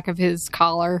the back of his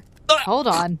collar. Hold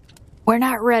on. We're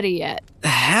not ready yet. The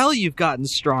hell you've gotten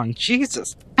strong,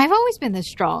 Jesus. I've always been this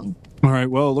strong. All right,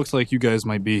 well, it looks like you guys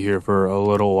might be here for a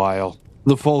little while.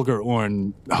 The Fulgur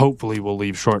Orn hopefully will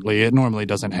leave shortly. It normally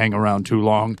doesn't hang around too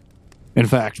long. In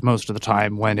fact, most of the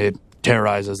time when it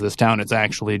terrorizes this town, it's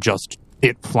actually just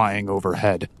it flying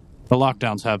overhead. The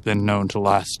lockdowns have been known to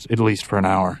last at least for an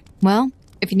hour. Well,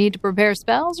 if you need to prepare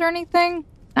spells or anything,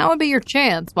 that would be your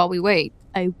chance while we wait.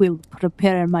 I will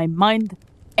prepare my mind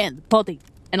and body,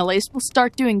 and Elias will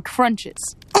start doing crunches.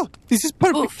 Oh, this is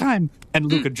perfect time!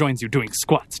 And Luca joins you doing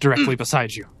squats directly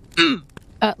beside you.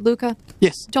 Luca,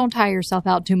 Yes. don't tire yourself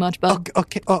out too much, bud.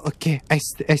 Okay. I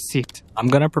see it. I'm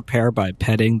gonna prepare by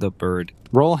petting the bird.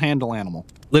 Roll handle animal.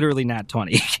 Literally nat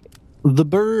 20. The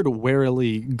bird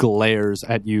warily glares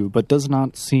at you, but does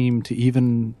not seem to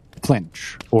even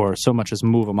flinch or so much as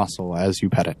move a muscle as you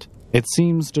pet it. It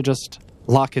seems to just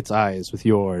lock its eyes with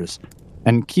yours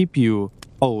and keep you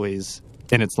always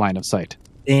in its line of sight.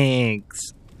 Thanks.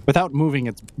 Without moving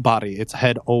its body, its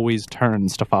head always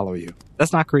turns to follow you.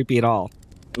 That's not creepy at all.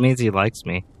 It means he likes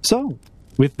me. So,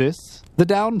 with this, the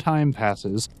downtime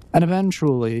passes, and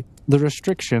eventually the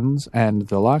restrictions and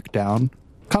the lockdown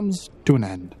comes to an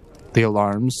end. The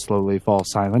alarms slowly fall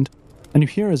silent, and you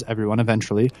hear as everyone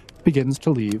eventually begins to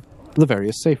leave the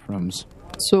various safe rooms.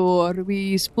 So, are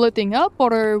we splitting up,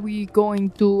 or are we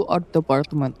going to our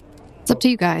department? It's up to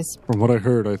you guys. From what I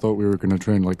heard, I thought we were going to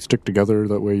try and stick together.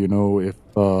 That way, if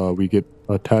we get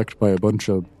attacked by a bunch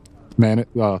of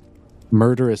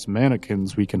murderous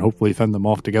mannequins, we can hopefully fend them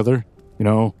off together.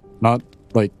 Not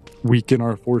weaken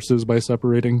our forces by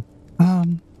separating.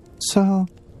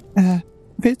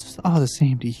 If it's all the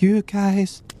same to you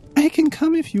guys, I can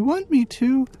come if you want me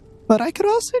to, but I could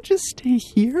also just stay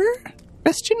here? ?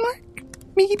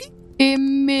 Maybe?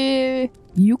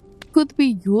 You could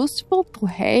be useful to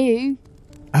have.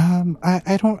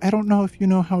 I don't know if you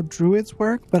know how druids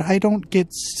work, but I don't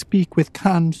get speak with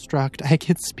construct. I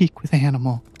get speak with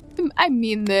animal. I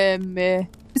mean,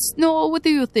 Snow, what do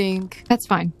you think? That's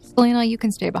fine. Selena, you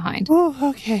can stay behind. Oh,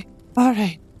 okay. All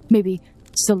right. Maybe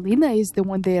Selena is the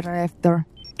one they're after.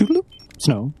 Doodle.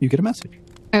 Snow, you get a message.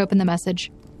 I open the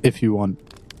message. If you want,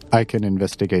 I can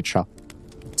investigate shop.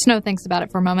 Snow thinks about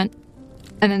it for a moment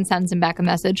and then sends him back a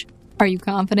message. Are you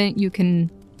confident you can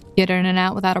get in and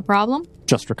out without a problem?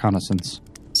 Just reconnaissance.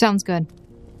 Sounds good.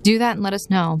 Do that and let us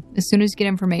know as soon as you get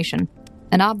information.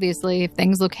 And obviously, if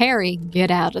things look hairy,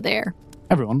 get out of there.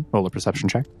 Everyone, roll a perception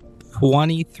check.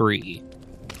 23.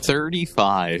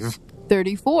 35.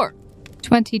 34.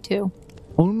 22.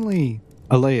 Only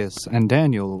Elias and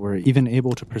Daniel were even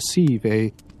able to perceive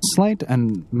a slight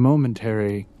and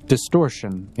momentary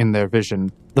distortion in their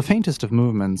vision, the faintest of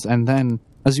movements, and then,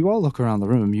 as you all look around the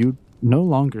room, you no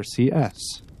longer see S.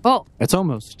 Oh, It's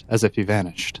almost as if he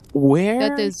vanished. Where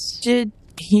that is did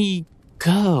he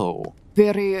go?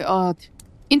 very odd.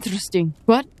 Interesting.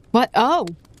 What? Oh,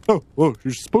 Oh, whoa,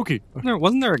 you're spooky.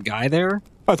 Wasn't there a guy there?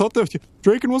 I thought that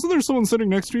Draken, wasn't there someone sitting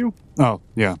next to you? Oh,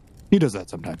 yeah. He does that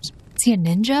sometimes. is he a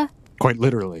ninja? Quite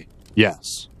literally.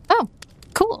 Yes. Oh,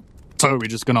 cool. So are we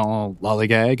just gonna all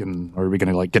lollygag, and or are we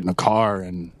gonna, get in a car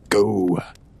and go?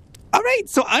 All right,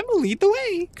 so I'm gonna lead the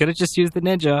way. Could have just used the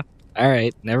ninja. All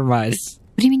right, never mind.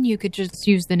 What do you mean you could just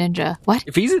use the ninja? What?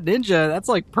 If he's a ninja, that's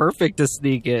perfect to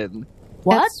sneak in.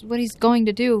 What? That's what he's going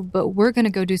to do, but we're going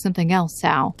to go do something else,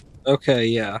 Sal. Okay,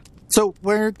 yeah. So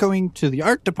we're going to the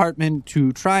art department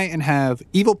to try and have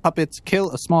evil puppets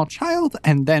kill a small child,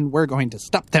 and then we're going to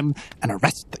stop them and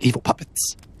arrest the evil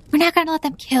puppets. We're not going to let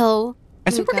them kill I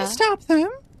said we're going to stop them.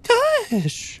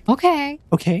 Gosh. Okay.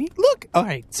 Okay, look. All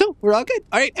right, so we're all good.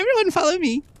 All right, everyone follow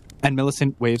me. And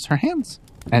Millicent waves her hands,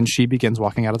 and she begins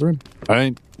walking out of the room. All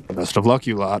right, best of luck,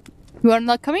 you lot. You are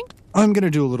not coming? I'm going to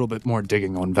do a little bit more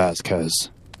digging on Vasquez.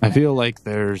 I feel like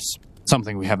there's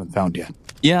something we haven't found yet.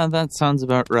 Yeah, that sounds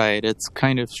about right. It's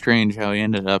kind of strange how he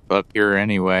ended up here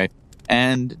anyway.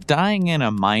 And dying in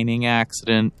a mining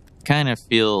accident kind of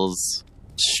feels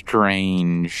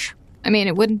strange. I mean,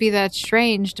 it wouldn't be that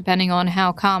strange depending on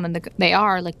how common they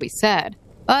are, like we said.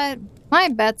 But my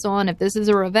bet's on if this is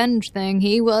a revenge thing,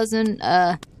 he wasn't,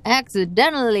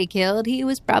 accidentally killed. He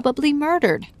was probably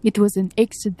murdered. It was an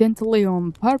accidentally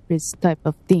on purpose type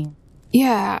of thing.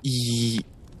 Yeah.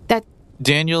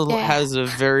 Daniel Yeah. has a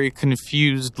very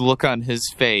confused look on his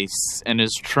face and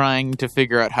is trying to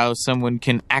figure out how someone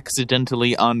can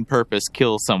accidentally on purpose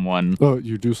kill someone.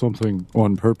 You do something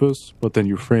on purpose, but then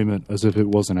you frame it as if it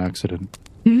was an accident.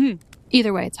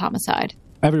 Either way, it's homicide.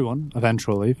 Everyone,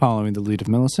 eventually, following the lead of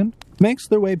Millicent, makes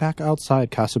their way back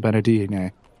outside Casa Benedine,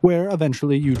 where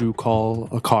eventually you do call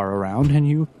a car around and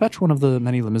you fetch one of the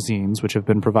many limousines which have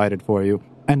been provided for you,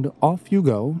 and off you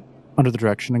go, under the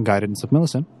direction and guidance of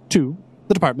Millicent, to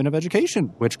the Department of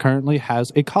Education, which currently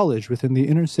has a college within the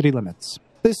inner city limits.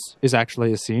 This is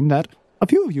actually a scene that a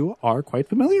few of you are quite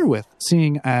familiar with,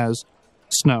 seeing as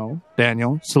Snow,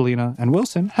 Daniel, Selena, and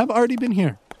Wilson have already been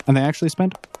here, and they actually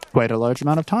spent quite a large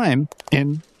amount of time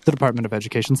in the Department of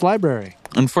Education's library.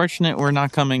 Unfortunate we're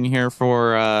not coming here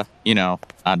for,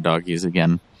 odd doggies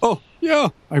again. Oh, yeah,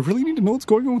 I really need to know what's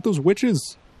going on with those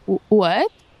witches. What?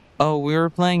 Oh, we were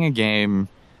playing a game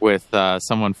with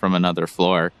someone from another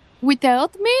floor.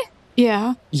 Without me?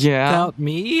 Yeah. Yeah. Without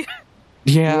me?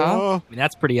 Yeah. I mean,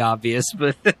 that's pretty obvious,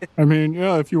 but... I mean,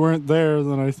 yeah, if you weren't there,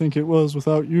 then I think it was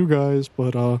without you guys,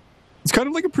 but it's kind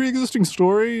of like a pre-existing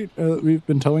story that we've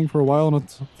been telling for a while, and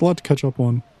it's a lot to catch up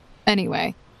on.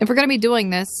 Anyway, if we're going to be doing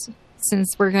this,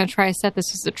 since we're going to try to set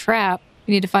this as a trap,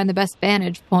 we need to find the best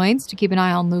vantage points to keep an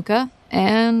eye on Luca,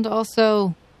 and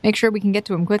also make sure we can get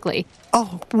to him quickly.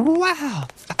 Oh, wow!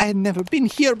 I had never been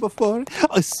here before.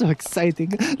 Oh, so exciting.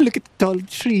 Look at the tall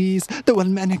trees, the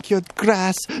well-manicured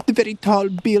grass, the very tall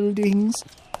buildings.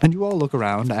 And you all look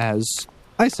around as,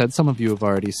 I said, some of you have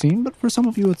already seen, but for some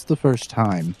of you it's the first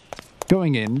time.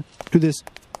 Going in to this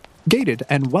gated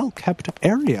and well-kept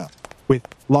area with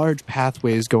large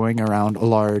pathways going around a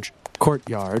large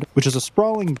courtyard, which is a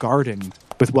sprawling garden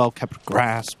with well-kept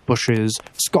grass, bushes,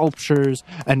 sculptures,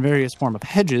 and various form of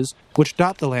hedges, which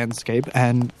dot the landscape,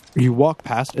 and you walk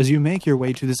past as you make your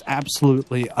way to this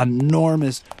absolutely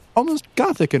enormous, almost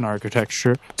Gothic in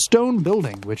architecture, stone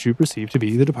building, which you perceive to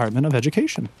be the Department of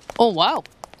Education. Oh, wow.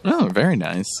 Oh, very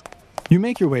nice. You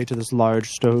make your way to this large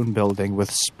stone building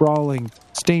with sprawling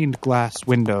stained glass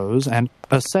windows and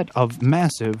a set of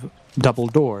massive double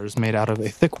doors made out of a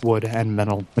thick wood and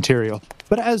metal material.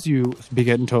 But as you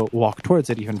begin to walk towards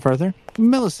it even further,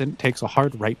 Millicent takes a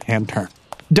hard right-hand turn.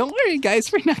 Don't worry,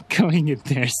 guys. We're not going in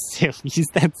there, sillies.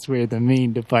 That's where the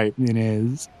main department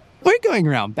is. We're going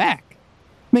around back.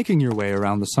 Making your way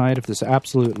around the side of this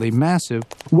absolutely massive,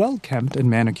 well-kept and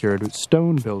manicured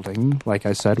stone building, like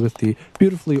I said, with the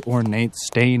beautifully ornate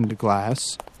stained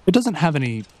glass. It doesn't have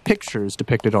any pictures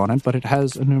depicted on it, but it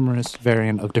has a numerous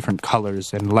variant of different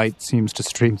colors and light seems to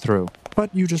stream through.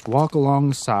 But you just walk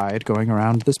alongside, going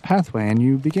around this pathway, and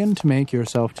you begin to make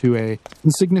yourself to a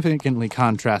significantly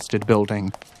contrasted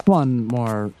building. One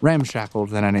more ramshackled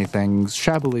than anything,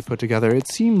 shabbily put together. It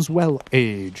seems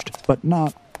well-aged, but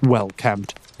not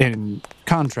well-kept, in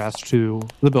contrast to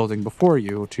the building before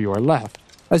you, to your left.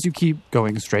 As you keep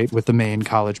going straight with the main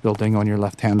college building on your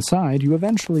left-hand side, you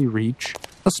eventually reach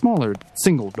a smaller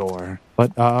single door.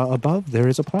 But above, there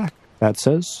is a plaque that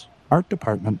says Art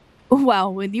Department. Wow,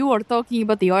 when you are talking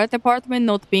about the art department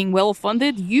not being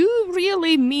well-funded, you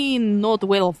really mean not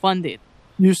well-funded.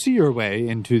 You see your way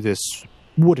into this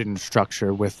wooden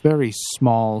structure with very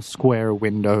small square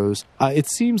windows. It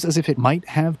seems as if it might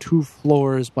have 2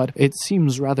 floors, but it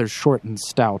seems rather short and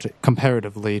stout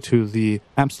comparatively to the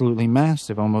absolutely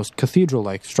massive, almost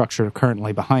cathedral-like structure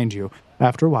currently behind you.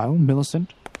 After a while,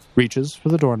 Millicent reaches for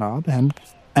the doorknob and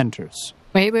enters.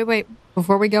 Wait.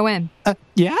 Before we go in.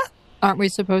 Yeah? Aren't we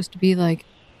supposed to be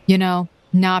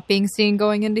not being seen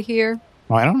going into here?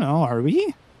 Well, I don't know, are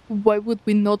we? Why would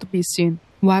we not be seen?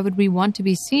 Why would we want to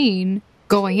be seen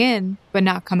going in, but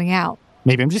not coming out?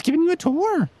 Maybe I'm just giving you a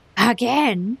tour.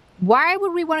 Again? Why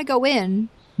would we want to go in,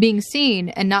 being seen,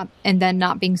 and then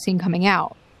not being seen coming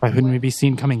out? Why wouldn't we be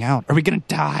seen coming out? Are we gonna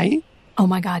die? Oh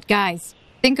my God, guys,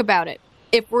 think about it.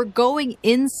 If we're going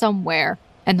in somewhere,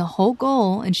 and the whole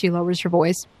goal, and she lowers her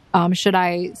voice, should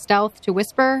I stealth to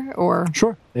whisper, or?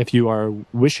 Sure, if you are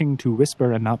wishing to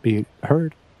whisper and not be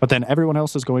heard. But then everyone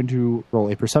else is going to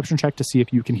roll a perception check to see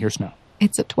if you can hear Snow.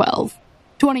 It's a 12.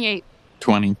 28.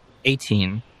 20.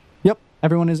 18. Yep,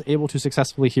 everyone is able to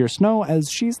successfully hear Snow as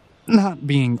she's not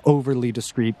being overly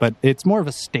discreet, but it's more of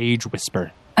a stage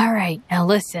whisper. All right, now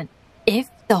listen. If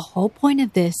the whole point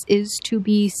of this is to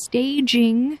be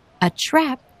staging a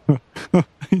trap... I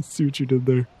see what you did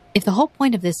there. If the whole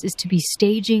point of this is to be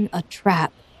staging a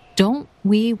trap, don't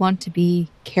we want to be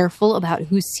careful about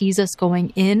who sees us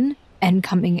going in and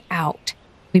coming out?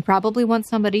 We probably want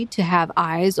somebody to have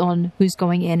eyes on who's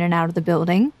going in and out of the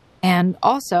building. And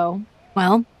also,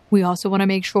 well, we also want to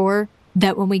make sure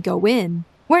that when we go in,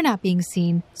 we're not being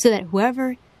seen, so that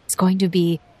whoever is going to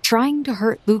be trying to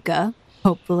hurt Luca,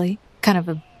 hopefully, kind of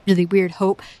a really weird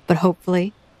hope, but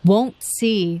hopefully, won't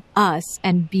see us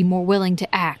and be more willing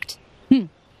to act.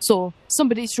 So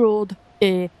somebody should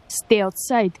stay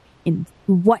outside and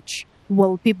watch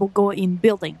while people go in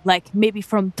building, like maybe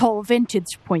from tall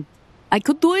vantage point. I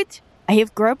could do it. I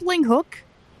have grappling hook.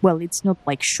 Well, it's not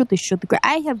like shoot.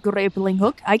 I have grappling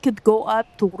hook. I could go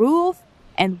up to roof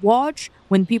and watch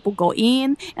when people go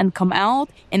in and come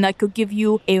out, and I could give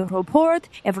you a report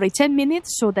every 10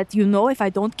 minutes so that you know if I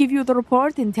don't give you the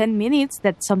report in 10 minutes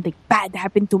that something bad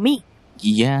happened to me.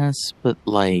 Yes, but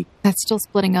That's still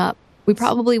splitting up. We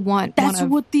probably want That's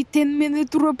what the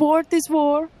 10-minute report is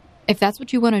for. If that's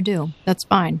what you want to do, that's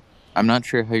fine. I'm not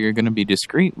sure how you're going to be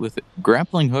discreet with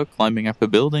grappling hook climbing up a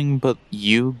building, but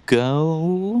you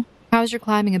go. How's your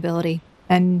climbing ability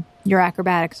and your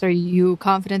acrobatics? Are you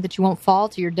confident that you won't fall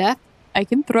to your death? I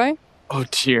can try. Oh,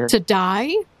 dear. To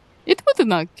die? It would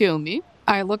not kill me.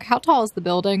 All right, look, how tall is the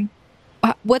building?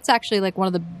 What's actually one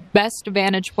of the best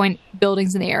vantage point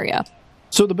buildings in the area?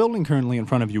 So the building currently in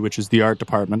front of you, which is the art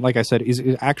department, like I said, is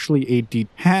actually a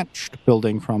detached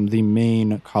building from the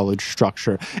main college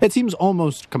structure. It seems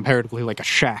almost comparatively like a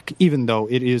shack, even though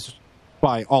it is,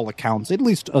 by all accounts, at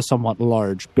least a somewhat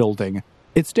large building.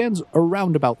 It stands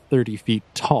around about 30 feet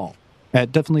tall.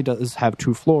 It definitely does have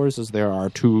 2 floors, as there are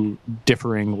 2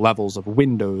 differing levels of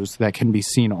windows that can be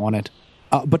seen on it.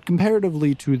 But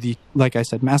comparatively to the, like I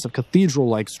said, massive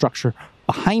cathedral-like structure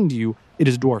behind you, it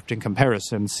is dwarfed in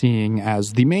comparison, seeing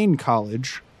as the main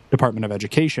college, Department of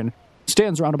Education,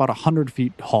 stands around about 100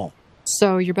 feet tall.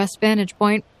 So your best vantage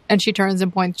point, and she turns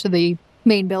and points to the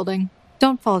main building.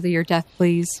 Don't fall to your death,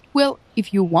 please. Well,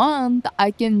 if you want,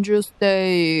 I can just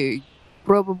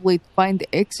probably find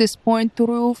the access point to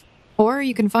roof. Or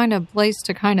you can find a place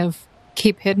to kind of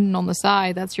keep hidden on the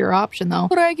side. That's your option, though.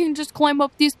 Or I can just climb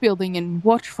up this building and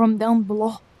watch from down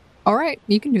below. All right,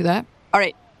 you can do that. All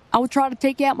right, I will try to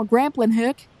take out my grappling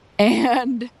hook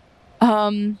and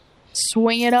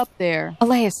swing it up there.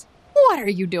 Elias, what are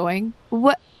you doing?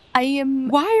 What? I am...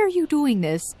 Why are you doing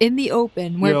this in the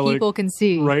open where people can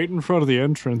see? Right in front of the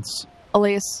entrance.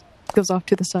 Elias goes off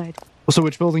to the side. So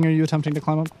which building are you attempting to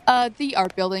climb up? The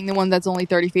art building, the one that's only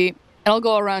 30 feet. And I'll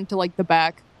go around to like the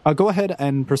back. Go ahead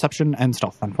and perception and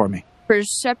stealth then for me.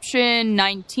 Perception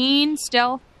 19,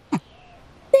 stealth.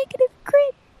 Negative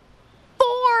crit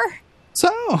 4.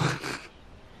 So,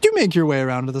 you make your way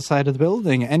around to the side of the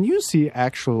building, and you see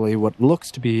actually what looks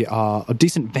to be a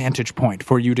decent vantage point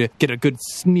for you to get a good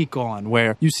sneak on,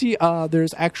 where you see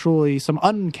there's actually some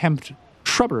unkempt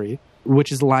shrubbery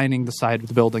which is lining the side of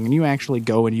the building, and you actually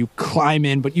go and you climb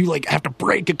in, but you like have to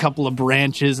break a couple of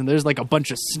branches, and there's like a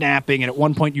bunch of snapping, and at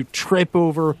one point you trip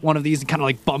over one of these and kind of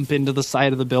like bump into the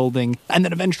side of the building, and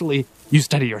then eventually you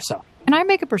steady yourself. Can I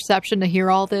make a perception to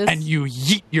hear all this? And you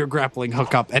yeet your grappling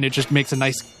hook up, and it just makes a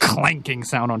nice clanking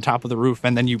sound on top of the roof,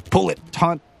 and then you pull it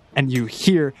taut, and you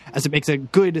hear as it makes a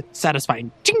good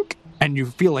satisfying chink, and you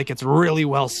feel like it's really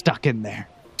well stuck in there.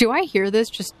 Do I hear this?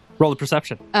 Just roll a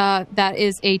perception. That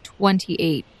is a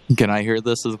 28. Can I hear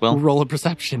this as well? Roll a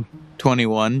perception.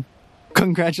 21.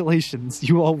 Congratulations.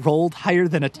 You all rolled higher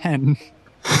than a 10.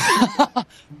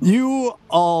 You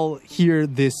all hear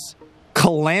this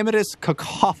calamitous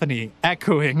cacophony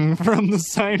echoing from the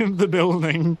side of the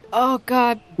building. Oh,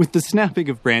 God. With the snapping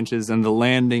of branches and the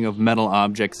landing of metal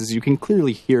objects, as you can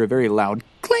clearly hear a very loud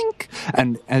clink,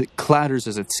 and it clatters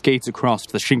as it skates across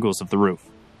the shingles of the roof.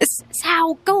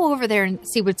 Sal, go over there and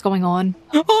see what's going on.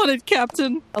 On it,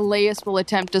 Captain. Elias will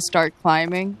attempt to start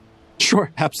climbing.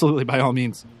 Sure, absolutely, by all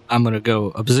means. I'm going to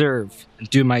go observe and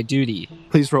do my duty.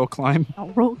 Please roll climb. I'll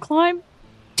roll climb.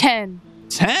 10.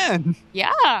 10?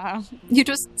 Yeah. You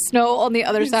just Snow on the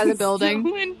other side of the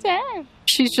building. 10.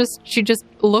 She just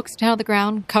looks down at the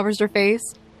ground, covers her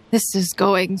face. This is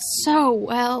going so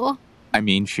well. I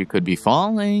mean, she could be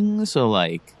falling, so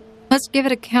like... Let's give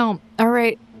it a count. All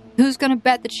right. Who's going to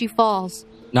bet that she falls?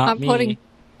 Not me.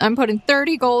 I'm putting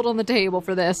 30 gold on the table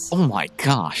for this. Oh my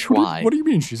gosh, why? What do you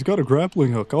mean? She's got a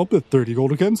grappling hook. I'll bet 30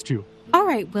 gold against you. All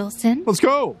right, Wilson. Let's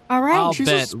go. All right. I'll She's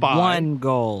a bet spy. 1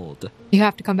 gold. You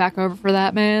have to come back over for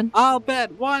that, man. I'll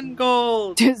bet 1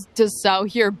 gold. Does Sal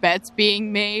hear bets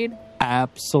being made?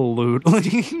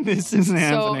 Absolutely. This is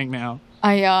happening now.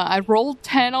 I rolled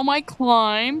 10 on my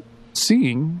climb.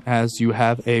 Seeing as you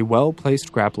have a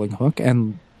well-placed grappling hook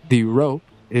and the rope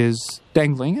is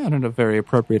dangling at a very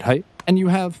appropriate height, and you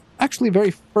have actually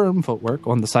very firm footwork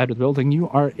on the side of the building, you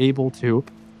are able to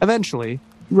eventually,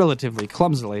 relatively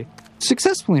clumsily,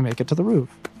 successfully make it to the roof.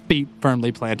 Feet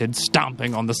firmly planted,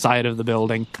 stomping on the side of the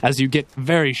building as you get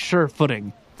very sure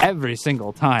footing every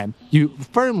single time. You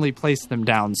firmly place them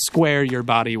down, square your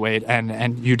body weight,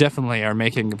 and you definitely are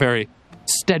making very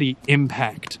steady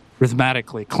impact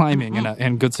rhythmically, climbing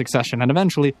in good succession, and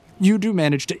eventually you do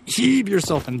manage to heave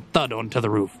yourself and thud onto the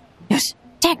roof. Yes.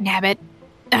 Dagnabbit.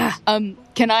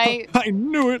 Can I, I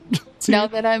knew it. See? now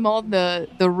that I'm on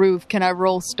the roof, can I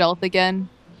roll stealth again?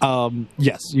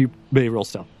 Yes, you may roll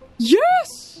stealth.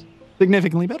 Yes!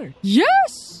 Significantly better.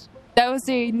 Yes! That was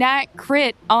a nat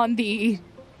crit on the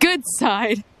good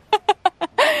side.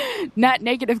 Not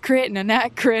negative crit and a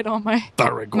nat crit on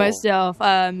myself.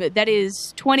 That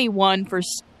is 21 for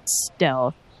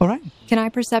stealth. All right. Can I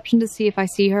perception to see if I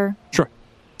see her? Sure.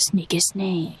 Sneaky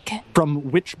snake.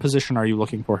 From which position are you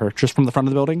looking for her? Just from the front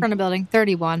of the building? Front of building,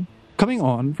 31. Coming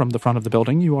on from the front of the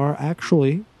building, you are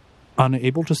actually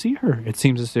unable to see her. It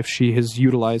seems as if she has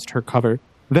utilized her cover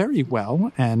very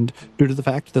well, and due to the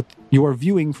fact that you are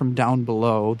viewing from down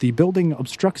below, the building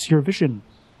obstructs your vision.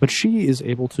 But she is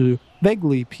able to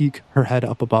vaguely peek her head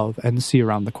up above and see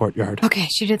around the courtyard. Okay,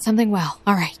 she did something well.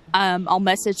 All right. I'll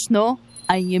message Snow.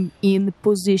 I am in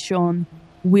position.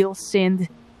 We'll send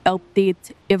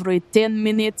update every 10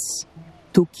 minutes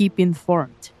to keep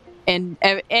informed. And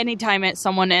anytime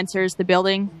someone enters the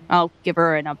building, I'll give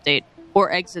her an update.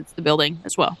 Or exits the building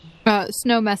as well.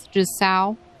 Snow messages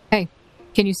Sal. Hey,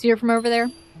 can you see her from over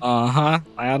there? Uh-huh.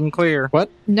 Loud and clear.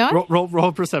 What? No?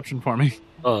 Roll perception for me.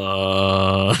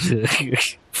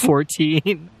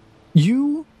 14.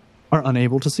 You are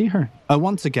unable to see her.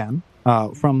 Once again,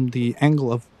 from the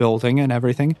angle of building and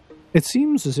everything, it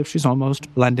seems as if she's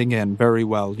almost blending in very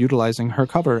well, utilizing her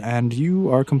cover, and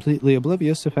you are completely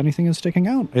oblivious if anything is sticking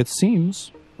out. It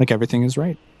seems like everything is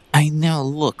right. I now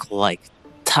look like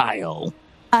tile.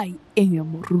 I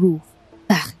am roof.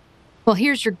 Ugh. Well,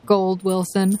 here's your gold,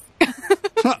 Wilson.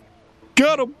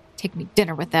 Got him! Take me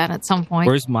dinner with that at some point.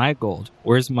 Where's my gold?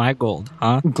 Where's my gold,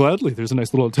 huh? Gladly, there's a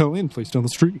nice little Italian place down the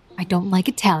street. I don't like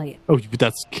Italian. Oh,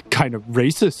 that's kind of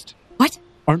racist. What?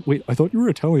 Wait, I thought you were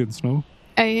Italian, Snow.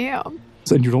 I am.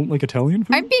 And you don't like Italian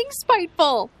food? I'm being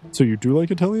spiteful. So you do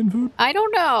like Italian food? I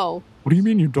don't know. What do you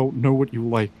mean you don't know what you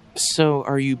like? So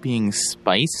are you being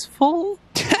spiceful?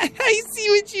 I see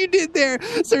what you did there.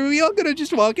 So are we all going to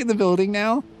just walk in the building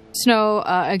now? Snow,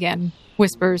 again,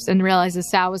 whispers and realizes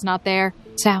Sal was not there.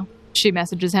 Sal, She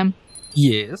messages him.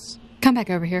 Yes. Come back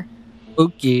over here.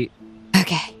 Okay.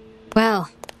 Okay. Well,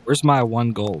 Where's my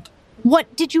 1 gold?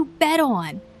 what did you bet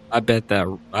on? I bet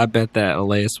that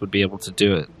Elias would be able to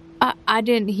do it. I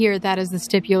didn't hear that as the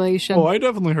stipulation. Oh, I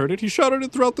definitely heard it. He shouted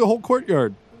it throughout the whole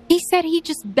courtyard. He said he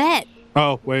just bet.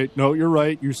 Oh, wait. No, you're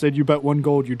right. You said you bet 1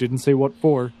 gold. You didn't say what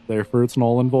for. Therefore, it's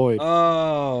null and void.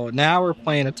 Oh, now we're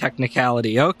playing a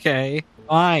technicality. Okay,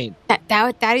 fine.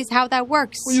 That is how that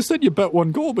works. Well, you said you bet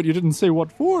 1 gold, but you didn't say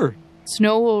what for.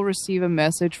 Snow will receive a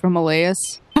message from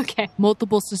Elias. Okay.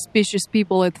 Multiple suspicious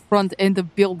people at front end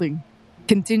of building.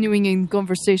 Continuing in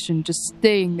conversation, just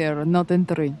staying there and not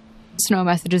entering. Snow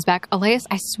messages back. Elias,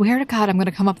 I swear to God, I'm going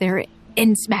to come up there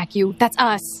and smack you. That's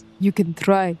us. You can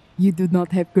try. You do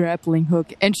not have grappling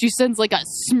hook. And she sends like a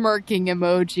smirking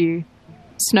emoji.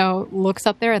 Snow looks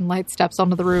up there and light steps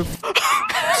onto the roof.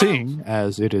 Seeing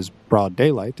as it is broad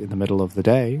daylight in the middle of the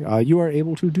day, you are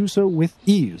able to do so with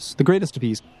ease, the greatest of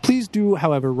ease. Please do,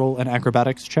 however, roll an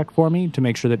acrobatics check for me to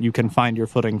make sure that you can find your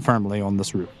footing firmly on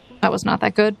this roof. That was not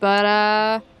that good,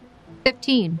 but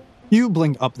 15. You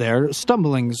blink up there,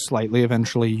 stumbling slightly.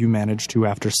 Eventually, you manage to,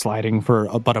 after sliding for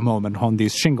but a moment on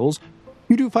these shingles,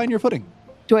 you do find your footing.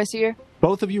 Do I see her?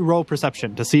 Both of you roll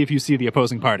perception to see if you see the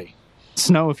opposing party.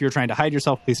 Snow, if you're trying to hide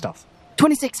yourself, please stealth.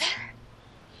 26.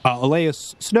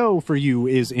 Elias, Snow for you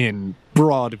is in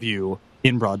broad view,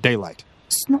 in broad daylight.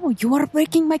 Snow, you are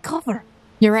breaking my cover.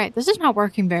 You're right. This is not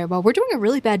working very well. We're doing a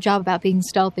really bad job about being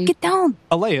stealthy. Get down.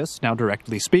 Elias, now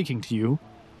directly speaking to you,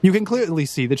 you can clearly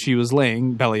see that she was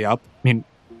laying belly up. I mean,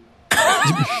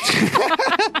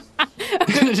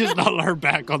 just not her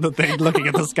back on the thing, looking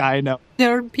at the sky now.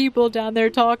 There are people down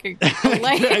there talking.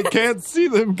 I can't see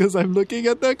them because I'm looking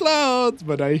at the clouds,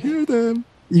 but I hear them.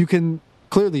 You can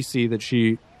clearly see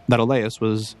that Elias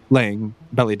was laying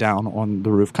belly down on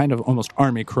the roof, kind of almost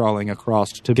army crawling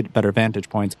across to get better vantage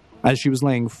points, as she was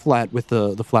laying flat with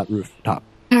the flat roof top.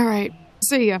 All right.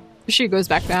 See ya. She goes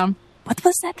back down. What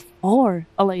was that for?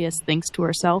 Elias thinks to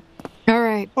herself. All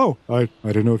right. Oh, I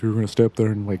didn't know if you were going to stay up there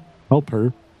and, help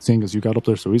her, seeing as you got up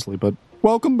there so easily, but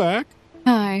welcome back.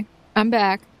 Hi. I'm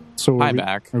back. So Hi,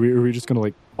 back. Are we just going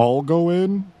to, all go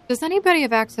in? Does anybody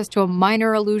have access to a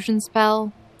minor illusion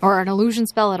spell? Or an illusion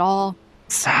spell at all?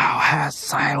 Sal has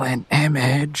silent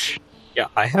image. Yeah,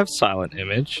 I have Silent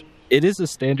Image. It is a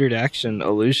standard action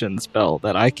illusion spell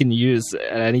that I can use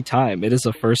at any time. It is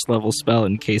a first level spell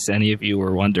in case any of you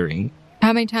were wondering.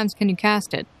 How many times can you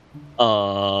cast it?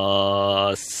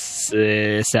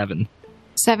 7.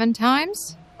 7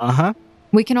 times? Uh-huh.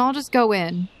 We can all just go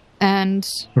in. And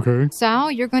Okay.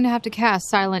 Sal, you're going to have to cast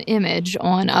Silent Image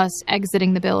on us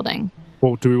exiting the building.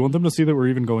 Well, do we want them to see that we're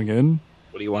even going in?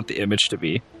 What do you want the image to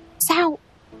be? Sal,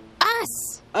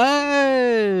 us!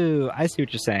 Oh, I see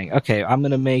what you're saying. Okay, I'm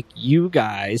going to make you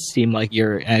guys seem like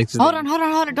you're exiting. Hold on.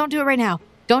 Don't do it right now.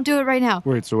 Don't do it right now.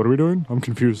 Wait, so what are we doing? I'm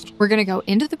confused. We're going to go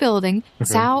into the building. Okay.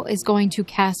 Sal is going to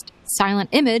cast Silent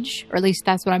Image, or at least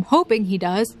that's what I'm hoping he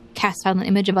does. Cast Silent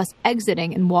Image of us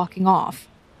exiting and walking off.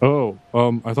 Oh,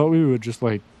 I thought we would just,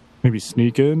 maybe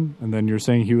sneak in, and then you're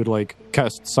saying he would,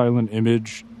 cast silent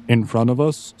image in front of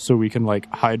us so we can,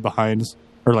 hide behind,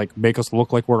 or, make us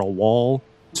look like we're a wall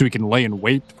so we can lay in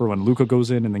wait for when Luca goes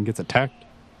in and then gets attacked.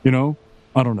 You know?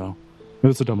 I don't know.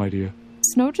 That's a dumb idea.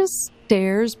 Snow just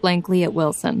stares blankly at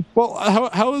Wilson. Well,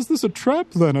 how is this a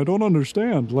trap, then? I don't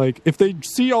understand. If they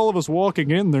see all of us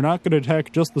walking in, they're not going to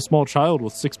attack just the small child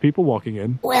with 6 people walking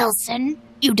in. Wilson,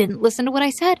 you didn't listen to what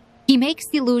I said. He makes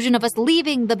the illusion of us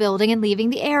leaving the building and leaving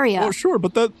the area. Oh, sure,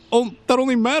 but that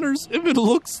only matters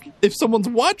if someone's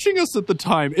watching us at the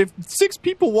time. If 6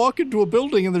 people walk into a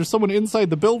building and there's someone inside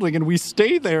the building and we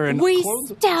stay there and we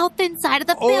close... stealth inside of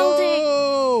the building.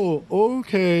 Oh,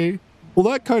 okay. Well,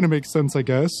 that kind of makes sense, I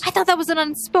guess. I thought that was an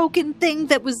unspoken thing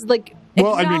that was,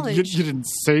 Well, I mean, acknowledged. you didn't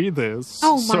say this.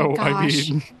 Oh, my so, gosh.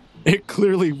 I mean, it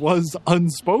clearly was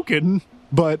unspoken,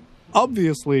 but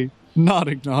obviously not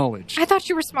acknowledged. I thought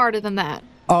you were smarter than that.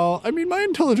 I mean, my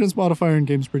intelligence modifier in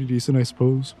game's pretty decent, I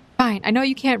suppose. Fine, I know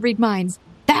you can't read minds.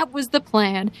 That was the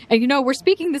plan. And we're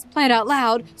speaking this plan out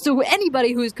loud, so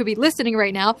anybody who could be listening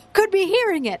right now could be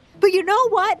hearing it. But you know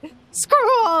what?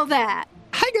 Screw all that.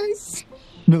 Hi, guys.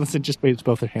 Millicent just waves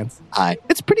both her hands. Hi.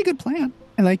 It's a pretty good plan.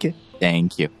 I like it.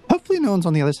 Thank you. Hopefully no one's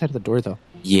on the other side of the door, though.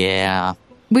 Yeah.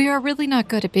 We are really not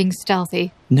good at being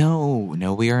stealthy. No,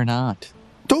 we are not.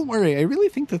 Don't worry. I really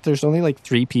think that there's only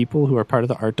 3 people who are part of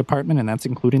the art department, and that's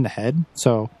including the head.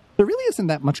 So there really isn't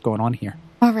that much going on here.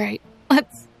 All right,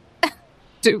 let's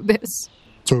do this.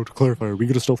 So to clarify, are we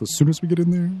going to stealth as soon as we get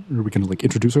in there? Or are we going to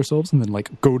introduce ourselves and then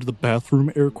go to the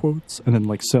bathroom, air quotes, and then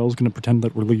Sal's going to pretend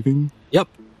that we're leaving? Yep.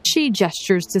 She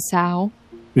gestures to Sal.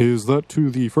 Is that to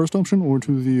the first option or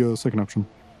to the second option?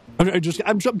 I'm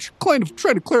kind of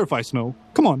trying to clarify, Snow.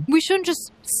 Come on. We shouldn't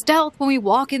just stealth when we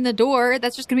walk in the door.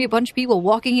 That's just going to be a bunch of people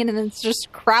walking in and then it's just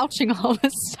crouching all of a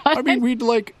sudden. I mean, we'd,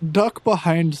 like, duck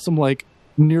behind some, like,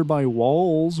 nearby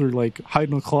walls or, like, hide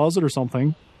in a closet or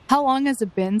something. How long has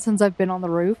it been since I've been on the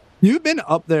roof? You've been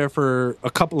up there for a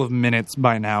couple of minutes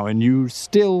by now, and you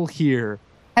still hear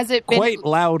Has it been quite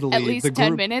loudly at least the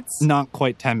 10 group, minutes? Not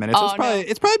quite 10 minutes. Oh,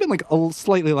 It's probably been like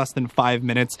slightly less than 5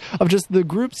 minutes of just the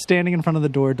group standing in front of the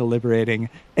door deliberating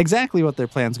exactly what their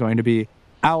plan's going to be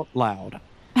out loud.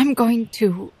 I'm going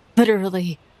to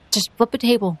literally just flip a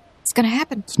table. It's going to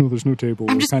happen. Snow, there's no table.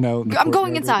 I'm Right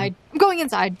going inside. I'm going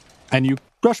inside. And you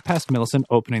brush past Millicent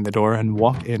opening the door and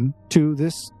walk in to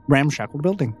this ramshackle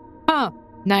building. Huh.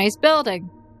 Nice building.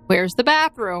 Where's the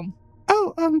bathroom?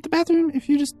 Oh, the bathroom, if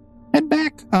you just head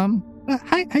back.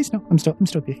 Hi, Snow. I'm still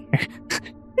here.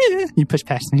 Yeah, you push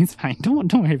past me. It's fine.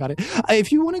 Don't worry about it.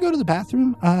 If you want to go to the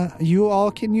bathroom, you all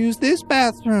can use this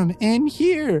bathroom in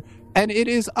here, and it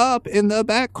is up in the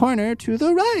back corner to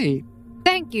the right.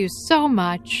 Thank you so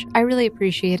much. I really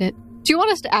appreciate it. Do you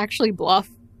want us to actually bluff?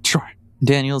 Sure.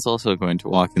 Daniel's also going to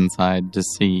walk inside to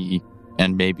see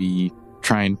and maybe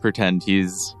try and pretend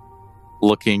he's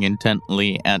looking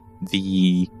intently at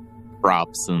the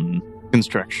props and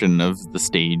construction of the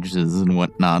stages and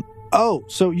whatnot. Oh,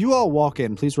 so you all walk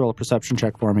in. Please roll a perception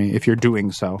check for me if you're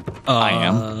doing so. I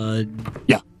am.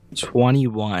 Yeah.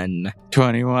 21.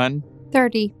 21.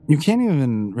 30. You can't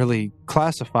even really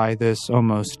classify this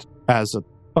almost as a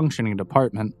functioning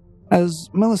department. As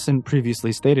Millicent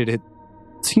previously stated, it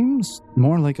seems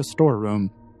more like a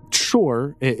storeroom.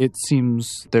 Sure, it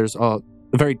seems there's a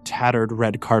very tattered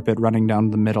red carpet running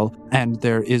down the middle, and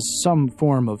there is some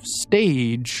form of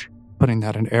stage, putting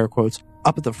that in air quotes,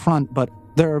 up at the front, but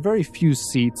there are very few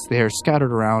seats. They are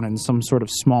scattered around in some sort of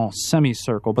small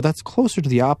semicircle, but that's closer to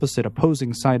the opposite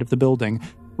opposing side of the building.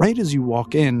 Right as you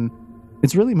walk in,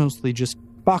 it's really mostly just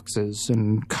boxes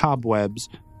and cobwebs.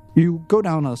 You go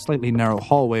down a slightly narrow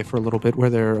hallway for a little bit where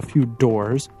there are a few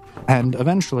doors, and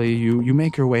eventually you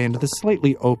make your way into this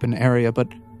slightly open area, but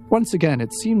once again,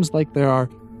 it seems like there are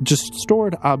just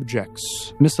stored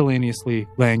objects miscellaneously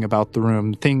laying about the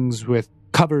room, things with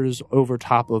covers over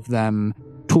top of them,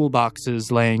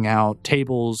 toolboxes laying out,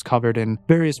 tables covered in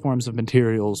various forms of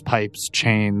materials, pipes,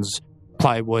 chains,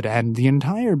 plywood, and the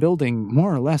entire building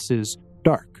more or less is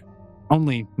dark,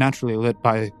 only naturally lit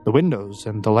by the windows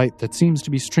and the light that seems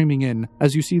to be streaming in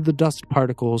as you see the dust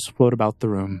particles float about the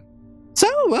room. So,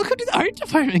 welcome to the art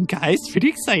department, guys. Pretty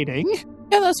exciting.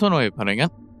 Yeah, that's one way of putting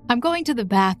it. I'm going to the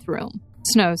bathroom,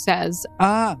 Snow says.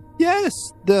 Yes,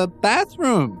 the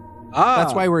bathroom.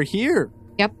 That's why we're here.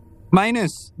 Yep.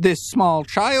 Minus this small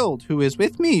child who is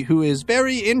with me, who is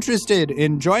very interested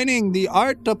in joining the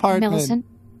art department. Millicent?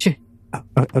 Sure.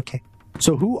 Okay.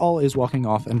 So who all is walking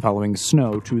off and following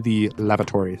Snow to the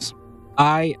lavatories?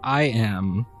 I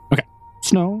am. Okay.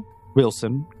 Snow,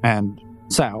 Wilson, and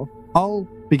Sal all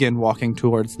begin walking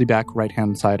towards the back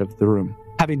right-hand side of the room,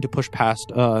 having to push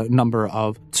past a number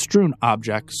of strewn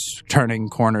objects, turning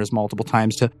corners multiple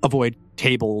times to avoid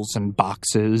tables and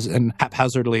boxes, and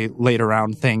haphazardly laid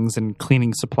around things and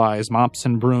cleaning supplies, mops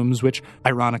and brooms, which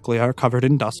ironically are covered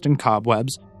in dust and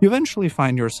cobwebs. You eventually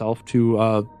find yourself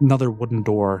to another wooden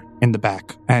door in the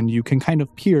back, and you can kind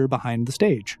of peer behind the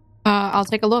stage. I'll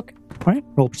take a look. All right,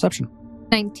 roll perception.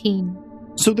 19.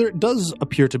 So there does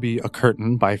appear to be a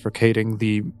curtain bifurcating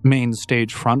the main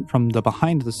stage front from the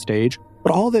behind the stage,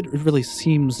 but all that really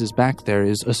seems is back there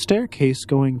is a staircase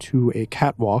going to a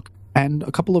catwalk and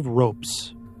a couple of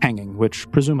ropes hanging, which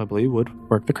presumably would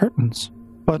work the curtains.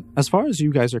 But as far as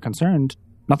you guys are concerned,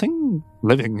 nothing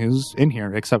living is in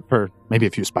here except for maybe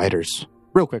a few spiders.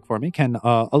 Real quick for me, can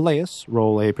Elias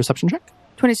roll a perception check?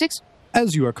 26.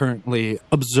 As you are currently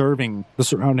observing the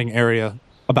surrounding area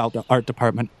about the art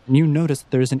department, you notice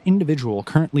there is an individual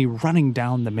currently running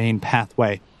down the main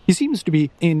pathway. He seems to be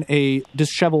in a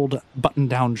disheveled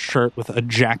button-down shirt with a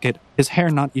jacket, his hair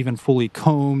not even fully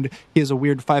combed, he has a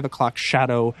weird 5 o'clock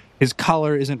shadow, his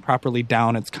collar isn't properly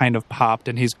down, it's kind of popped,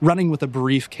 and he's running with a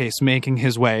briefcase making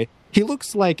his way. He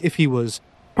looks like if he was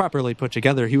properly put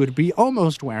together, he would be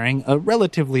almost wearing a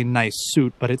relatively nice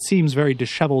suit, but it seems very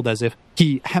disheveled as if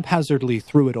he haphazardly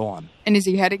threw it on. And is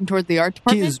he heading toward the art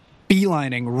department? He is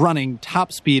beelining, running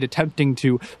top speed, attempting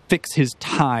to fix his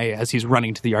tie as he's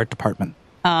running to the art department.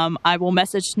 I will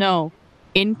message Snow.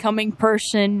 Incoming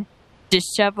person,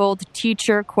 disheveled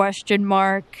teacher, ?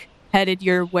 Headed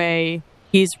your way.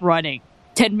 He's running.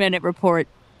 10-minute report.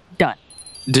 Done.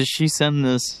 Does she send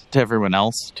this to everyone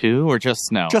else too, or just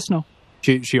Snow? Just Snow.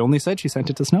 She only said she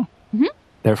sent it to Snow. Mm-hmm.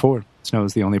 Therefore, Snow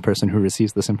is the only person who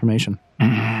receives this information.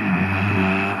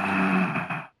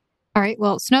 All right,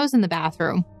 well, Snow's in the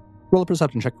bathroom. Roll a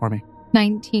perception check for me.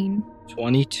 19.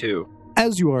 22.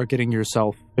 As you are getting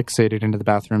yourself fixated into the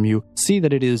bathroom, you see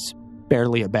that it is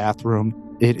barely a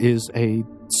bathroom. It is a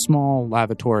small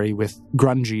lavatory with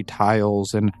grungy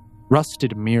tiles and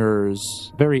rusted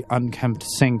mirrors, very unkempt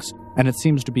sinks, and it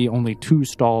seems to be only 2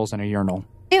 stalls and a urinal.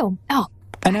 Ew. Oh.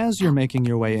 And as you're making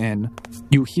your way in,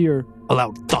 you hear a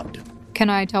loud thud. Can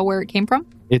I tell where it came from?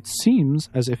 It seems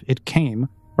as if it came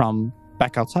from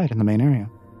back outside in the main area.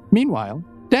 Meanwhile,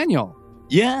 Daniel,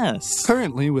 Yes.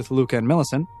 currently with Luca and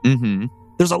Millicent, Mm-hmm.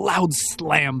 there's a loud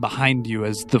slam behind you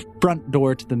as the front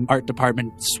door to the art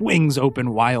department swings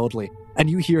open wildly, and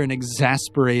you hear an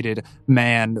exasperated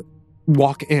man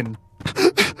walk in.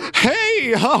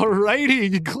 Hey,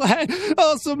 alrighty, glad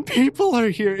some people are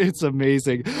here. It's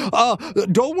amazing.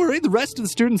 Don't worry, the rest of the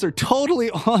students are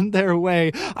totally on their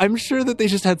way. I'm sure that they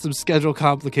just had some schedule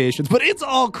complications, but it's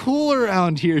all cool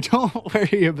around here. Don't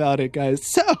worry about it, guys.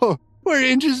 So, we're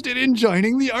interested in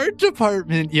joining the art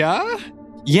department, yeah?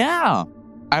 Yeah.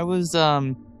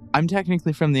 I'm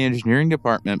technically from the engineering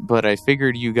department, but I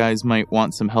figured you guys might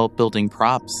want some help building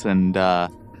props, and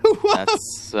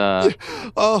that's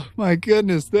Oh my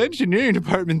goodness, the engineering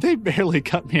department, they barely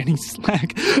cut me any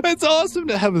slack. It's awesome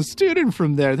to have a student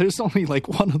from there. There's only like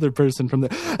one other person from there.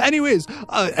 Anyways,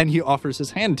 and he offers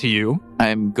his hand to you.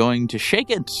 I'm going to shake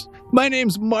it. My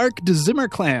name's Mark de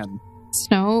Zimmerclan.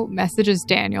 Snow messages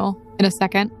Daniel in a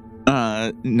second.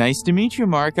 Nice to meet you,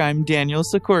 Mark. I'm Daniel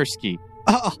Sikorsky.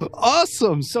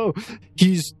 Awesome. So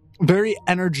he's very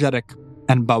energetic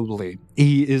and bubbly.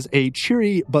 He is a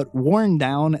cheery but worn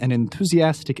down and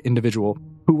enthusiastic individual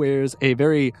who wears a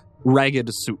very ragged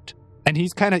suit. And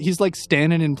he's like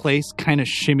standing in place, kind of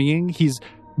shimmying. He's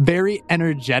very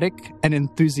energetic and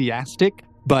enthusiastic,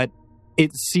 but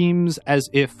it seems as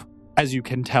if, as you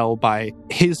can tell by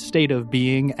his state of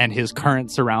being and his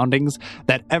current surroundings,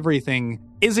 that everything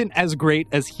isn't as great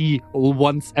as he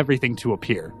wants everything to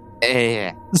appear.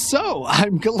 So,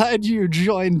 I'm glad you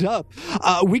joined up.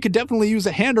 We could definitely use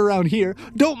a hand around here.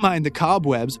 Don't mind the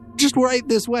cobwebs. Just right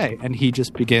this way. And he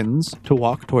just begins to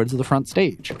walk towards the front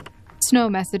stage. Snow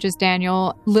messages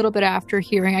Daniel a little bit after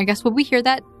hearing, I guess, would we hear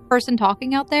that person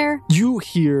talking out there? You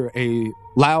hear a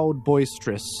loud,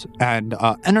 boisterous, and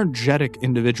energetic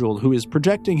individual who is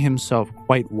projecting himself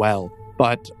quite well.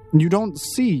 But you don't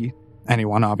see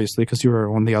anyone, obviously, because you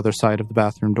are on the other side of the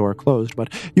bathroom door closed, but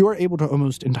you are able to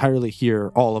almost entirely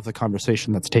hear all of the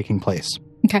conversation that's taking place.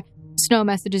 Okay. Snow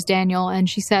messages Daniel, and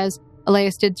she says,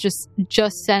 Elias did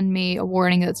just send me a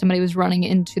warning that somebody was running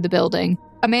into the building.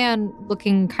 A man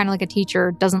looking kind of like a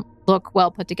teacher, doesn't look well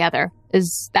put together.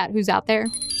 Is that who's out there?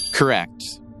 Correct.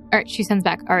 All right, she sends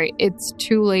back, all right, it's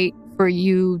too late for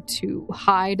you to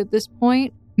hide at this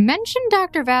point. Mention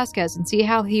Dr. Vasquez and see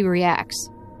how he reacts.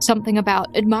 Something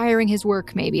about admiring his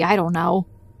work, maybe. I don't know.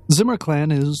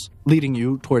 Zimmerclan is leading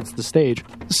you towards the stage.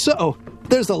 So,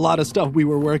 there's a lot of stuff we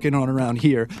were working on around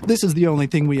here. This is the only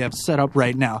thing we have set up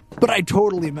right now. But I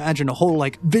totally imagine a whole,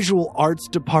 visual arts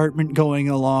department going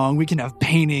along. We can have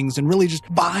paintings and really just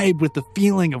vibe with the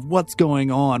feeling of what's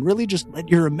going on. Really just let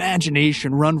your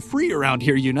imagination run free around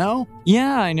here, you know?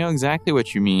 Yeah, I know exactly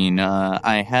what you mean.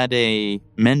 I had a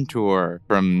mentor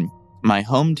from my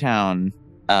hometown,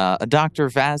 a Dr.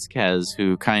 Vasquez,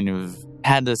 who kind of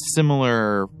had a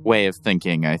similar way of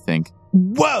thinking, I think.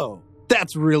 Whoa!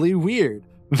 That's really weird.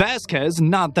 Vasquez,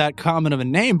 not that common of a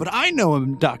name, but I know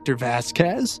him, Dr.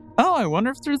 Vasquez. Oh, I wonder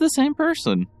if they're the same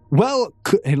person. Well,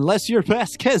 unless your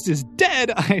Vasquez is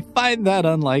dead, I find that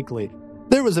unlikely.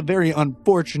 There was a very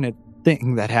unfortunate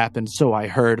thing that happened, so I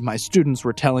heard. My students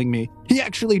were telling me. He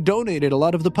actually donated a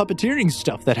lot of the puppeteering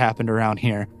stuff that happened around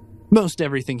here. Most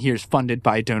everything here is funded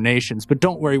by donations, but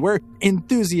don't worry, we're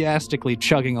enthusiastically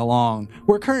chugging along.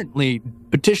 We're currently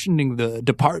petitioning the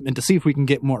department to see if we can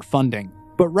get more funding.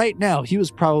 But right now, he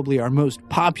was probably our most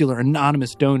popular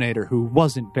anonymous donator who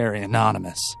wasn't very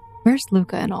anonymous. Where's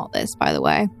Luca in all this, by the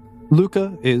way?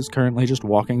 Luca is currently just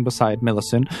walking beside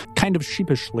Millicent, kind of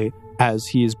sheepishly, as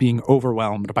he is being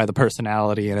overwhelmed by the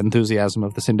personality and enthusiasm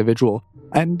of this individual.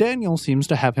 And Daniel seems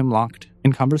to have him locked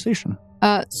in conversation.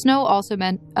 Snow also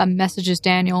messages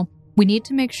Daniel, we need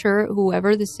to make sure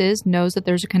whoever this is knows that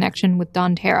there's a connection with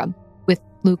Don Terra, with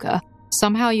Luca.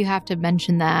 Somehow you have to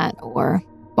mention that or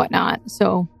whatnot,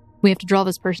 so we have to draw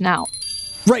this person out.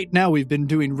 Right now we've been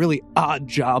doing really odd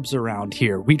jobs around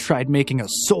here. We tried making a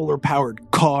solar-powered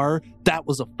car. That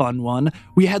was a fun one.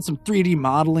 We had some 3D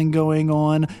modeling going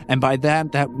on, and by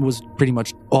that was pretty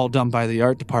much all done by the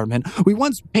art department. We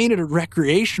once painted a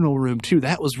recreational room, too.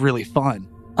 That was really fun.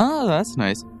 Oh, that's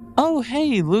nice. Oh,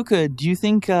 hey, Luca, do you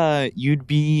think you'd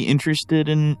be interested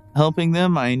in helping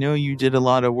them? I know you did a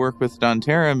lot of work with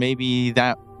Dontera.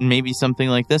 Maybe something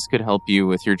like this could help you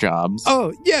with your jobs.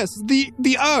 Oh, yes,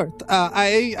 the art.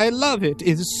 I love it.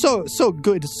 It is so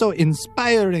good, so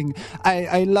inspiring.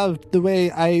 I loved the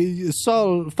way I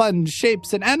saw fun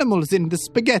shapes and animals in the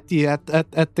spaghetti at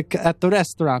the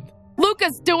restaurant.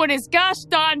 Luca's doing his gosh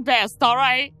darn best, all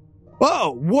right?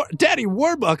 Oh, Daddy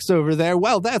Warbucks over there.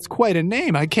 Well, that's quite a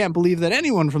name. I can't believe that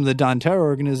anyone from the Dontera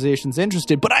organization's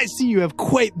interested, but I see you have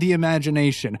quite the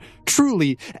imagination.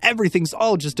 Truly, everything's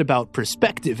all just about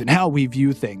perspective and how we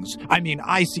view things. I mean,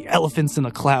 I see elephants in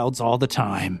the clouds all the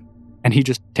time. And he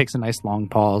just takes a nice long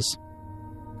pause.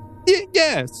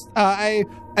 Yes, I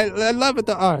love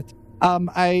the art.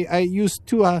 I used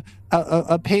to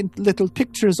paint little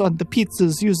pictures on the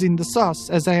pizzas using the sauce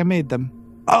as I made them.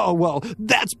 Oh, well,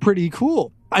 that's pretty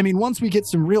cool. I mean, once we get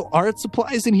some real art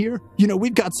supplies in here,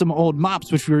 we've got some old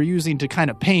mops which we were using to kind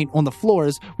of paint on the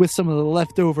floors with some of the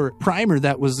leftover primer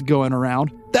that was going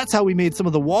around. That's how we made some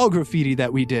of the wall graffiti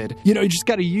that we did. You just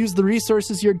got to use the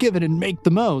resources you're given and make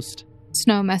the most.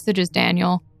 Snow messages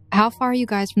Daniel. How far are you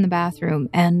guys from the bathroom?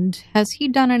 And has he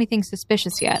done anything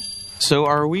suspicious yet? So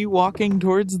are we walking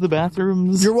towards the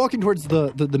bathrooms? You're walking towards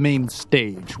the main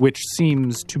stage, which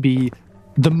seems to be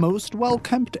the most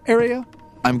well-kept area.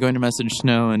 I'm going to message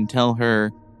Snow and tell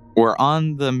her we're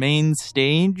on the main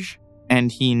stage and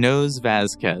he knows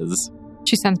Vasquez.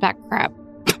 She sends back crap.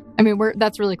 I mean,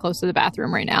 that's really close to the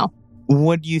bathroom right now.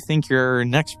 What do you think your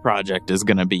next project is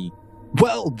going to be?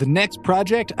 Well, the next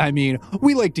project, I mean,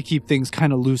 we like to keep things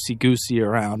kind of loosey-goosey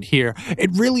around here. It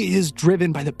really is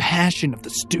driven by the passion of the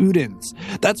students.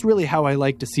 That's really how I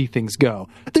like to see things go.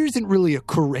 There isn't really a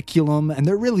curriculum, and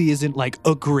there really isn't like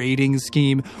a grading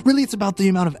scheme. Really, it's about the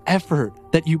amount of effort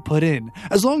that you put in.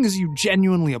 As long as you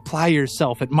genuinely apply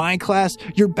yourself at my class,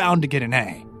 you're bound to get an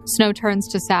A. Snow turns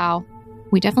to Sal.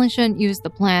 We definitely shouldn't use the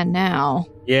plan now.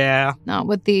 Yeah. Not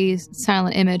with the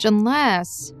silent image, unless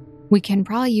we can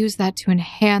probably use that to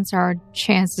enhance our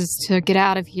chances to get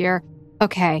out of here.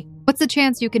 Okay, what's the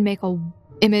chance you can make a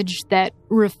image that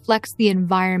reflects the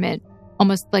environment,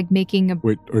 almost like making a...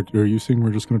 Wait, are you saying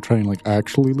we're just going to try and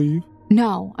actually leave?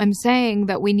 No, I'm saying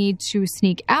that we need to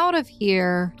sneak out of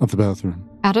here. Of the bathroom.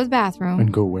 Out of the bathroom.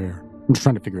 And go where? I'm just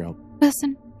trying to figure out.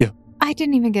 Listen. Yeah. I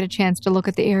didn't even get a chance to look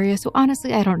at the area, so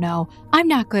honestly, I don't know. I'm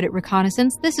not good at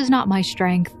reconnaissance. This is not my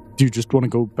strength. Do you just want to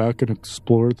go back and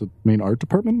explore the main art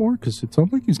department more? Because it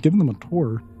sounds like he's giving them a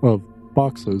tour of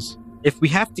boxes. If we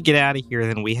have to get out of here,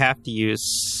 then we have to use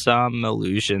some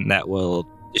illusion that will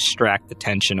distract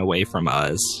attention away from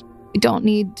us. We don't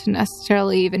need to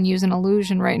necessarily even use an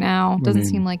illusion right now. Doesn't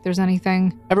seem like there's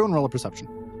anything. Everyone roll a perception.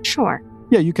 Sure.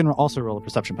 Yeah, you can also roll a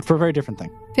perception, but for a very different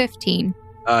thing. 15.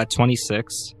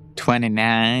 26.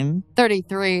 29.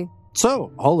 33.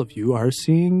 So, all of you are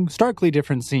seeing starkly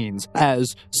different scenes,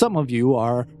 as some of you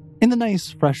are in the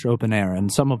nice, fresh open air,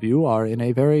 and some of you are in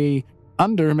a very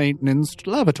under-maintenance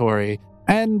lavatory,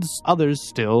 and others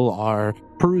still are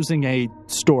perusing a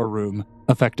storeroom,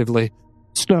 effectively.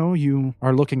 Snow, you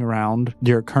are looking around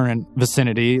your current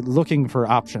vicinity, looking for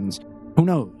options. Who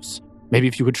knows? Maybe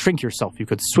if you could shrink yourself, you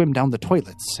could swim down the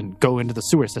toilets and go into the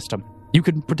sewer system. You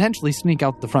could potentially sneak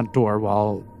out the front door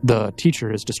while the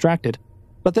teacher is distracted.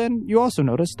 But then you also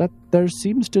notice that there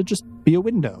seems to just be a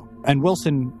window. And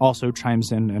Wilson also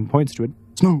chimes in and points to it.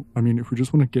 Snow, I mean, if we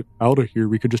just want to get out of here,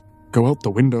 we could just go out the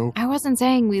window. I wasn't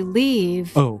saying we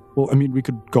leave. Oh, well, I mean, we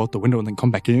could go out the window and then come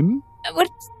back in?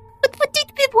 What's the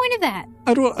point of that?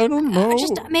 I don't know.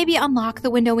 Just maybe unlock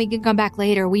the window and we can come back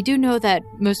later. We do know that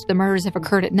most of the murders have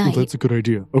occurred at night. Well, that's a good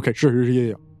idea. Okay, sure,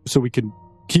 yeah. So we can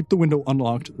keep the window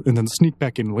unlocked and then sneak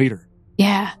back in later.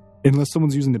 Yeah. Unless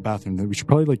someone's using the bathroom, then we should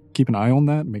probably keep an eye on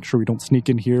that and make sure we don't sneak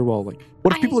in here while what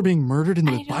if people are being murdered in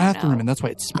the bathroom and that's why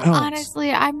it smells?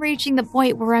 Honestly, I'm reaching the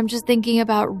point where I'm just thinking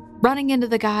about running into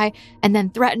the guy and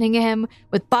then threatening him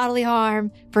with bodily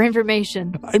harm for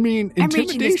information. I mean,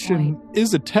 intimidation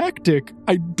is a tactic.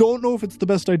 I don't know if it's the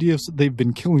best idea if they've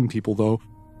been killing people, though.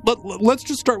 But let's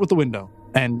just start with the window.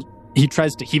 And he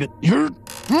tries to heave it.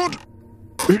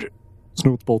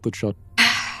 Snow with bolted shut.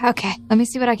 Okay, let me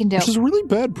see what I can do. Which is really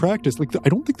bad practice. I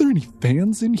don't think there are any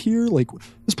fans in here.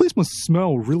 This place must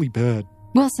smell really bad.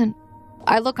 Wilson,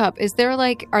 I look up.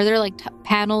 Are there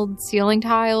paneled ceiling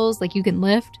tiles you can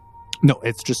lift? No,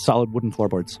 it's just solid wooden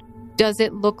floorboards. Does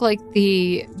it look like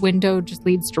the window just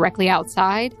leads directly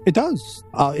outside? It does.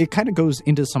 It kind of goes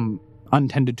into some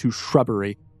untended to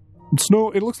shrubbery.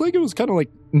 Snow, it looks like it was kind of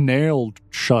nailed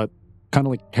shut, kind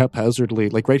of haphazardly.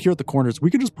 Right here at the corners. We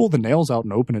could just pull the nails out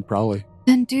and open it probably.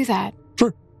 Then do that.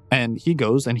 Sure. And he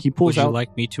goes and he pulls out... Would you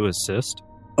like me to assist?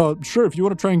 Sure, if you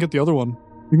want to try and get the other one,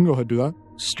 you can go ahead and do that.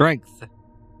 Strength.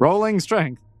 Rolling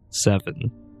strength.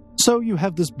 7. So you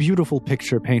have this beautiful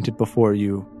picture painted before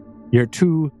you. You're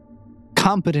two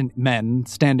competent men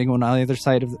standing on either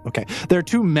side of there are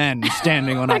two men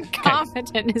standing on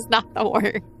Competent is not the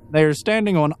word. They're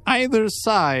standing on either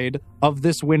side of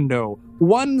this window.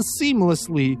 One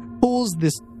seamlessly pulls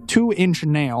this 2-inch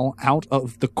nail out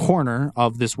of the corner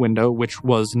of this window, which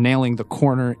was nailing the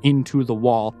corner into the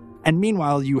wall. And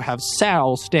meanwhile, you have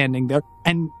Sal standing there,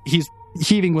 and he's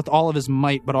heaving with all of his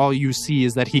might, but all you see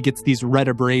is that he gets these red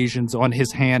abrasions on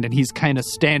his hand, and he's kind of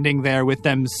standing there with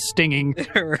them stinging. It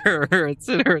hurts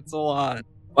a lot.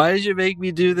 Why did you make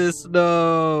me do this?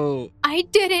 No. I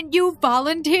didn't. You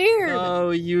volunteered.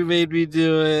 No, you made me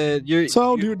do it.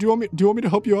 Sal, do you want me to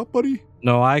help you up, buddy?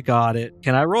 No, I got it.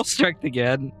 Can I roll strength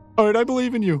again? All right, I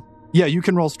believe in you. Yeah, you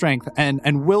can roll strength,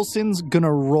 and Wilson's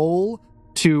gonna roll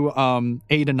to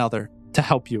aid another to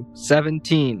help you.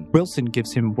 17. Wilson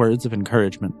gives him words of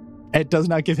encouragement. It does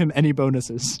not give him any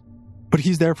bonuses, but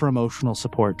he's there for emotional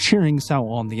support, cheering Sal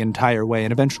on the entire way,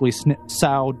 and eventually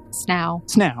Sal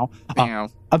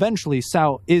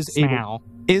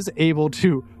is able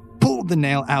to pull the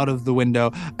nail out of the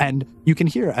window, and you can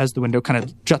hear as the window kind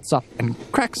of juts up and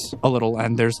cracks a little,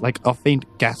 and there's like a faint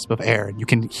gasp of air, and you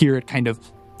can hear it kind of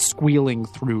squealing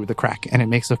through the crack, and it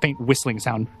makes a faint whistling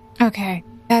sound. Okay,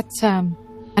 that's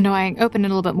annoying. Open it a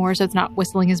little bit more so it's not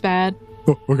whistling as bad.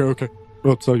 Oh, okay.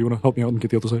 Well, so you want to help me out and get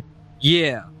the other side?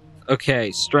 Yeah. Okay,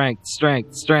 strength. 16.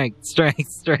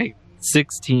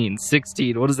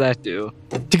 What does that do?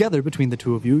 Together, between the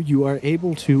two of you, you are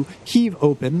able to heave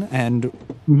open and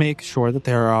make sure that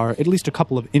there are at least a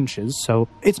couple of inches. So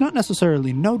it's not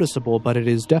necessarily noticeable, but it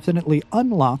is definitely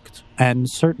unlocked and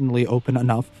certainly open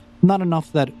enough. Not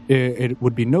enough that it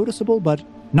would be noticeable, but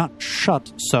not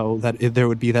shut so that there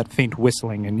would be that faint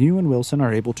whistling. And you and Wilson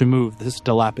are able to move this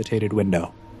dilapidated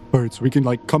window. All right, so we can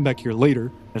come back here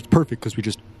later. That's perfect because we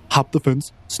just hop the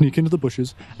fence, sneak into the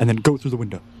bushes, and then go through the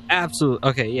window. Absolutely.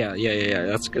 Okay, yeah.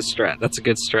 That's a good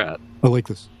strat. I like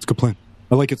this. It's a good plan.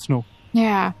 I like it, Snow.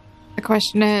 Yeah. The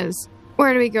question is,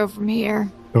 where do we go from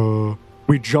here?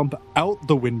 We jump out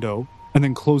the window and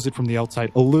then close it from the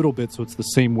outside a little bit so it's the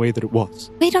same way that it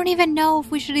was. We don't even know if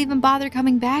we should even bother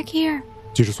coming back here.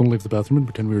 So you just want to leave the bathroom and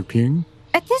pretend we were peeing?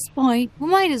 At this point, we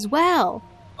might as well.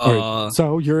 All right.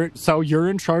 So you're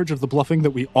in charge of the bluffing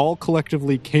that we all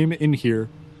collectively came in here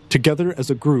together as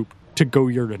a group to go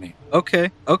urinate.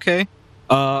 Okay. I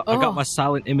got my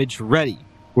silent image ready.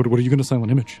 What are you going to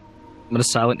silent image? I'm going to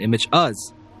silent image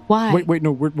us. Why? Wait,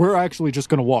 no, we're actually just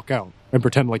going to walk out and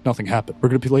pretend like nothing happened. We're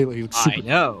going to be like super... I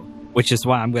know. Which is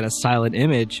why I'm going to silent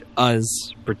image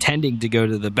us pretending to go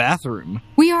to the bathroom.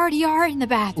 We already are in the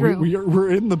bathroom.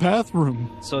 We're in the bathroom.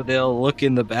 So they'll look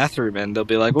in the bathroom and they'll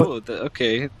be like,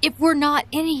 okay. If we're not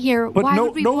in here, why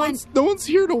would we want... No one's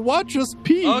here to watch us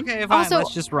pee. Okay, fine. Also,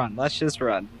 let's just run.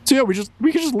 So yeah, we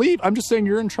can just leave. I'm just saying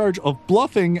you're in charge of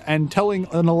bluffing and telling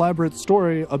an elaborate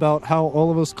story about how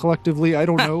all of us collectively, I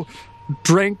don't know,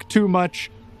 drank too much,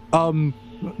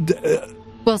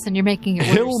 Wilson, you're making it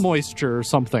worse. Hill moisture or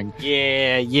something.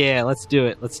 Yeah, let's do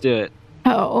it.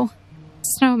 Oh.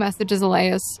 Snow messages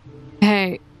Elias.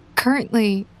 Hey,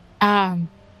 currently,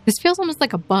 this feels almost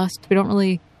like a bust. We don't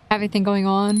really have anything going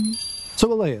on.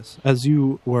 So Elias, as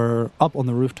you were up on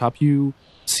the rooftop, you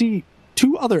see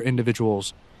two other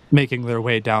individuals making their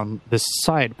way down this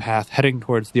side path heading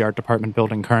towards the art department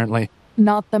building currently.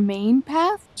 Not the main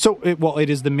path? So,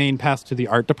 it is the main path to the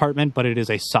art department, but it is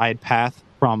a side path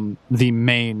from the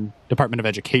main Department of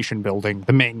Education building,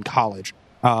 the main college.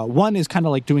 One is kind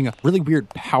of like doing a really weird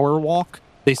power walk.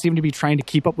 They seem to be trying to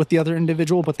keep up with the other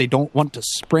individual, but they don't want to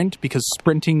sprint because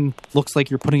sprinting looks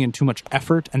like you're putting in too much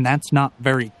effort, and that's not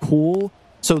very cool.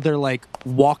 So they're like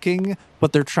walking,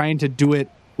 but they're trying to do it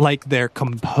like they're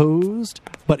composed,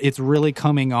 but it's really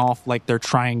coming off like they're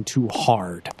trying too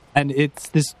hard. And it's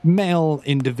this male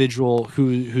individual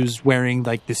who's wearing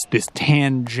like this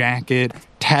tan jacket,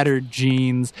 tattered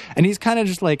jeans, and he's kind of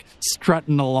just like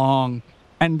strutting along.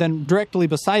 And then directly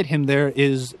beside him there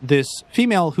is this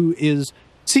female who is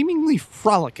seemingly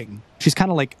frolicking. She's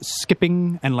kind of like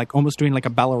skipping and like almost doing like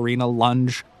a ballerina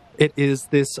lunge. It is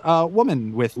this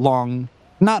woman with long,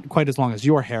 not quite as long as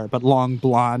your hair, but long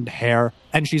blonde hair.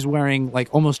 And she's wearing like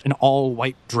almost an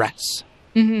all-white dress.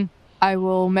 Mm-hmm. I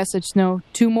will message Snow.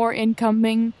 2 more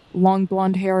incoming, long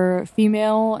blonde hair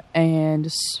female and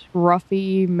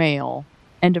scruffy male.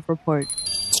 End of report.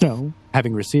 Snow,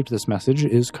 having received this message,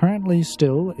 is currently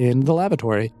still in the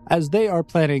lavatory as they are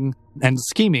planning and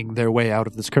scheming their way out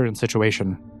of this current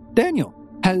situation. Daniel,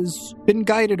 has been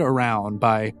guided around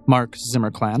by Mark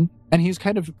Zimmerclan, and he's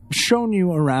kind of shown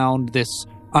you around this,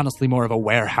 honestly, more of a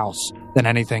warehouse than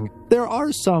anything. There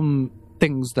are some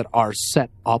things that are set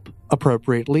up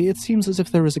appropriately. It seems as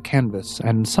if there was a canvas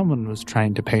and someone was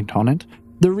trying to paint on it.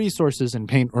 The resources in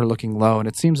paint were looking low, and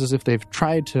it seems as if they've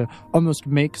tried to almost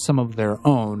make some of their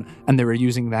own, and they were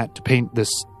using that to paint this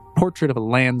portrait of a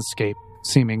landscape,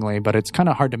 seemingly, but it's kind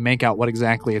of hard to make out what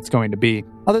exactly it's going to be.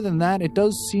 Other than that, it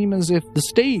does seem as if the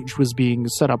stage was being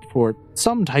set up for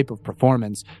some type of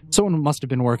performance. Someone must have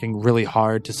been working really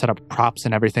hard to set up props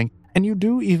and everything, and you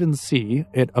do even see,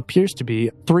 it appears to be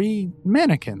 3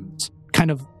 mannequins, kind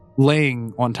of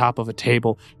laying on top of a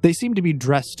table. They seem to be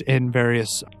dressed in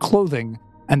various clothing,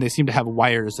 and they seem to have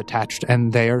wires attached,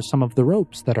 and they are some of the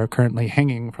ropes that are currently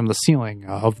hanging from the ceiling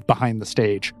of behind the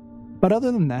stage. But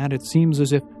other than that, it seems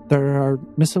as if there are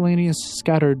miscellaneous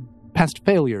scattered past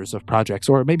failures of projects,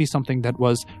 or maybe something that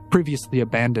was previously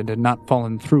abandoned and not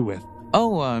fallen through with.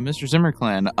 Oh, Mr.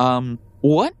 Zimmerclan,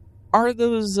 what are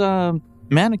those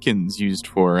mannequins used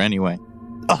for anyway?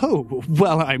 Oh,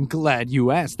 well, I'm glad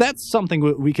you asked. That's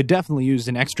something we could definitely use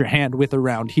an extra hand with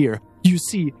around here. You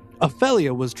see,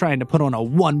 Ophelia was trying to put on a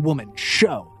one-woman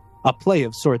show, a play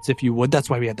of sorts, if you would. That's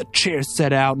why we had the chairs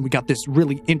set out, and we got this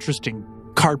really interesting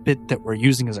carpet that we're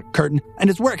using as a curtain, and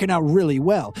it's working out really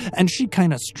well. And she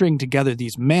kind of stringed together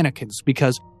these mannequins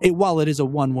because while it is a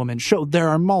one-woman show, there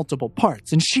are multiple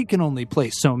parts, and she can only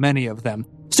play so many of them.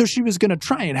 So she was going to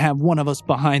try and have one of us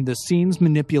behind the scenes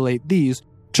manipulate these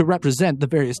to represent the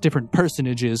various different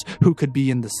personages who could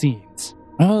be in the scenes.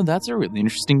 Oh, that's a really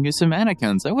interesting use of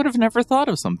mannequins. I would have never thought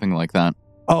of something like that.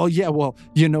 Oh, yeah, well,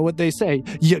 you know what they say.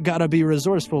 You gotta be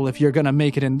resourceful if you're gonna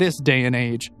make it in this day and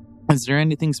age. Is there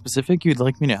anything specific you'd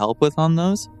like me to help with on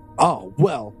those? Oh,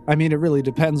 well, I mean, it really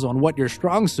depends on what your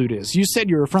strong suit is. You said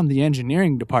you were from the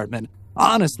engineering department.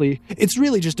 Honestly, it's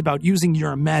really just about using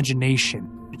your imagination.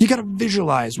 You gotta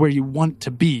visualize where you want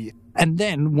to be, and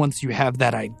then once you have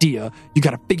that idea, you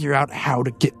gotta figure out how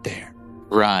to get there.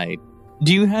 Right.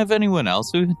 Do you have anyone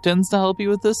else who tends to help you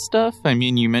with this stuff? I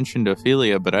mean, you mentioned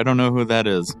Ophelia, but I don't know who that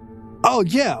is. Oh,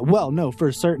 yeah. Well, no,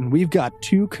 for certain. We've got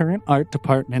 2 current art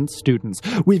department students.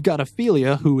 We've got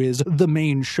Ophelia, who is the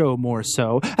main show more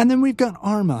so, and then we've got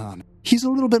Armand. He's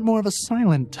a little bit more of a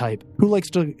silent type who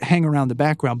likes to hang around the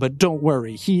background, but don't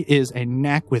worry, he is a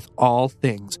knack with all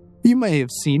things. You may have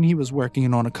seen he was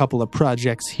working on a couple of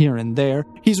projects here and there.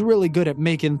 He's really good at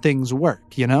making things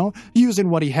work, you know? Using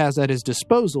what he has at his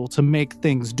disposal to make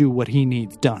things do what he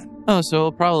needs done. Oh, so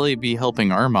he'll probably be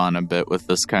helping Armand a bit with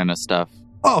this kind of stuff.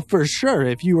 Oh, for sure,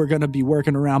 if you were going to be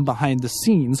working around behind the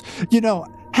scenes. You know,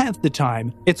 half the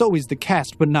time, it's always the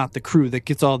cast but not the crew that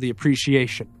gets all the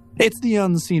appreciation. It's the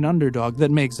unseen underdog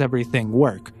that makes everything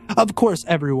work. Of course,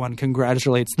 everyone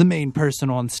congratulates the main person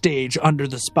on stage under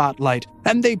the spotlight,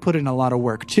 and they put in a lot of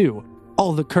work too.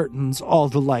 All the curtains, all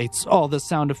the lights, all the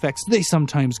sound effects, they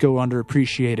sometimes go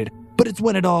underappreciated. But it's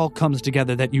when it all comes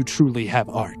together that you truly have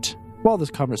art. While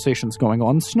this conversation's going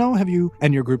on, Snow, have you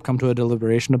and your group come to a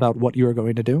deliberation about what you are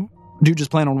going to do? Do you just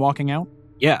plan on walking out?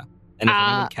 Yeah. And if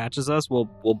anyone catches us, we'll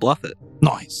bluff it.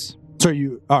 Nice. So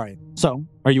alright. So,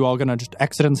 are you all gonna just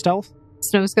exit in stealth?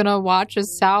 Snow's gonna watch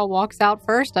as Sal walks out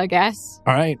first, I guess.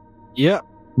 Alright. Yeah.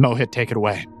 Mohit, take it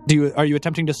away. Are you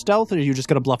attempting to stealth, or are you just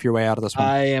gonna bluff your way out of this one?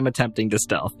 I am attempting to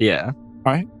stealth, yeah.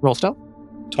 Alright, roll stealth.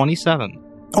 27.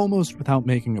 Almost without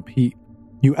making a peep,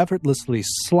 you effortlessly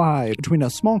slide between a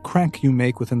small crack you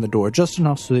make within the door, just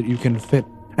enough so that you can fit,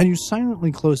 and you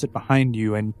silently close it behind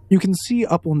you, and you can see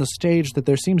up on the stage that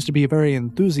there seems to be a very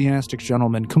enthusiastic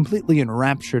gentleman completely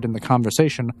enraptured in the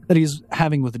conversation that he's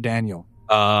having with Daniel.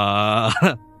 I'm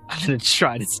gonna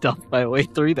try to stealth my way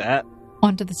through that.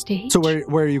 Onto the stage? So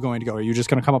where are you going to go? Are you just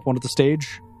going to come up onto the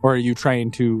stage? Or are you trying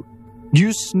to...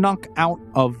 You snuck out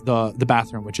of the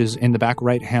bathroom, which is in the back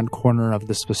right-hand corner of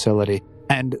this facility.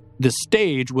 And the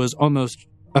stage was almost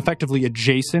effectively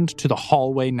adjacent to the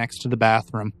hallway next to the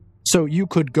bathroom. So you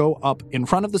could go up in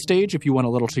front of the stage if you went a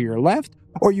little to your left,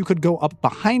 or you could go up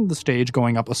behind the stage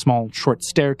going up a small short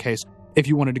staircase if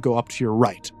you wanted to go up to your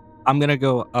right. I'm gonna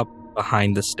go up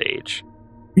behind the stage.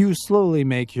 You slowly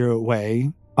make your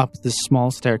way up this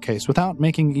small staircase without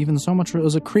making even so much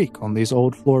as a creak on these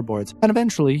old floorboards, and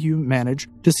eventually you manage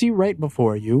to see right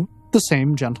before you the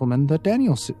same gentleman that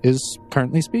Daniel is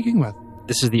currently speaking with.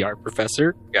 This is the art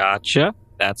professor. Gotcha.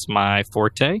 That's my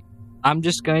forte. I'm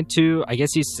just going to, I guess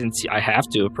since I have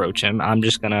to approach him, I'm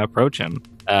just going to approach him.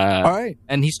 All right.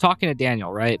 And he's talking to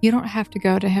Daniel, right? You don't have to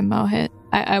go to him, Mohit.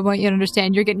 I want you to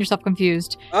understand. You're getting yourself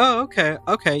confused. Oh, okay.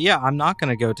 Okay, yeah, I'm not going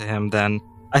to go to him then.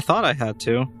 I thought I had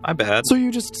to. My bad. So you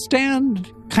just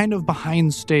stand kind of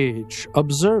behind stage,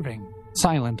 observing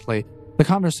silently the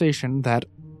conversation that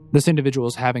this individual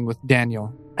is having with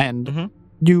Daniel, and Mhm.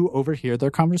 you overhear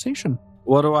their conversation.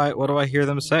 What do I hear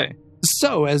them say?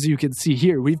 So, as you can see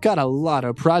here, we've got a lot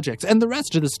of projects, and the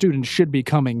rest of the students should be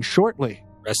coming shortly.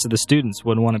 Rest of the students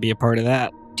wouldn't want to be a part of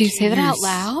that. Do you say that out Jeez.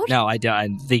 loud? No,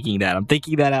 I'm thinking that. I'm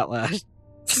thinking that out loud.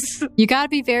 You gotta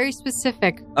be very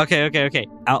specific. Okay.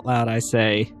 Out loud, I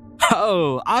say,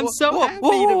 "Oh, I'm so whoa, happy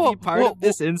whoa, to be part whoa, of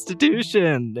this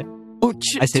institution." Oh,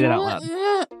 I say that out loud.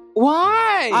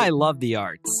 Why? I love the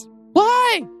arts.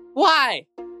 Why?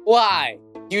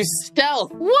 You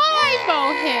stealth. Why,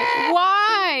 Mohit?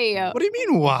 Why? What do you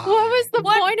mean, why? What was the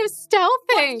What? point of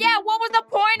stealthing? Yeah, what was the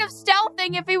point of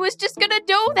stealthing if he was just gonna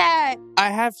do that?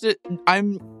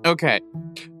 I'm okay.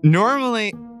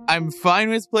 Normally, I'm fine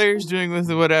with players doing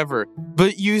with whatever,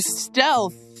 but you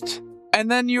stealthed, and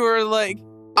then you were like,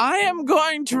 I am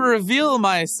going to reveal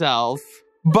myself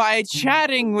by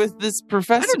chatting with this I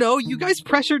professor. don't know. You guys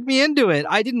pressured me into it.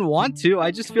 I didn't want to.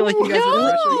 I just feel like you guys were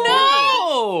pressuring me.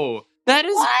 No! That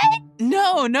is What?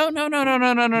 No. I'm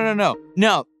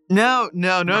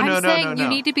saying you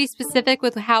need to be specific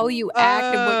with how you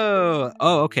act and what.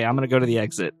 Okay. I'm gonna go to the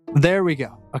exit. There we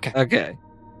go. Okay. Okay.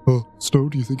 Snow,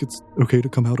 do you think it's okay to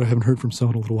come out? I haven't heard from Sal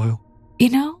in a little while. You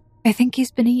know, I think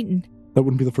he's been eaten. That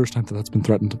wouldn't be the first time that's been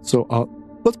threatened. So,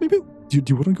 let's maybe... Do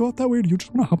you want to go out that way, or do you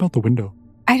just want to hop out the window?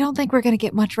 I don't think we're gonna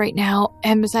get much right now.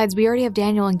 And besides, we already have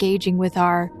Daniel engaging with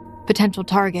our potential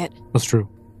target. That's true.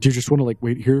 Do you just want to,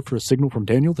 wait here for a signal from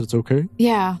Daniel that it's okay?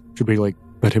 Yeah, Should we,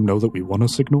 let him know that we want a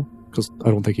signal? Because I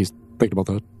don't think he's thinking about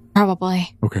that.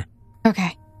 probably. Okay.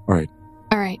 Okay. All right.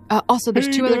 All right. Also, there's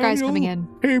Hey, 2 other guys Daniel. coming in.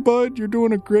 Hey, bud, you're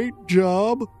doing a great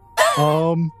job.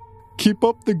 Keep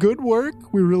up the good work.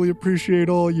 We really appreciate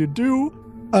all you do.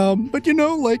 But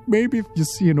maybe if you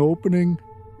see an opening,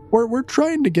 we're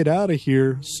trying to get out of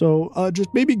here. So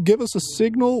just maybe give us a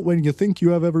signal when you think you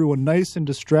have everyone nice and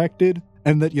distracted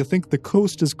and that you think the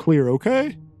coast is clear,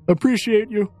 okay?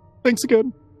 Appreciate you. Thanks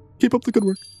again. Keep up the good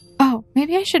work. Oh,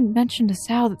 maybe I should mention to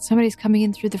Sal that somebody's coming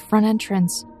in through the front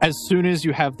entrance. As soon as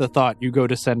you have the thought, you go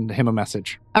to send him a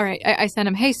message. All right, I sent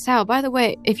him, hey, Sal, by the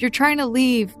way, if you're trying to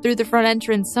leave through the front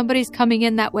entrance, somebody's coming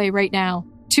in that way right now.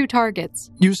 2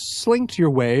 targets. You slinked your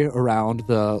way around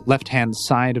the left-hand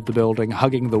side of the building,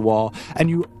 hugging the wall, and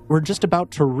you were just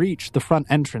about to reach the front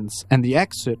entrance and the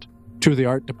exit to the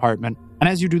art department. And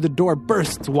as you do, the door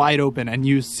bursts wide open, and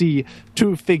you see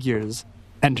 2 figures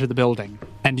enter the building,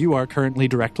 and you are currently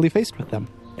directly faced with them.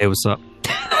 Hey, what's up?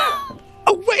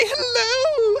 Oh, wait,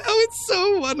 hello! Oh, it's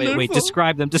so wonderful. Wait.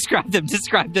 Describe them.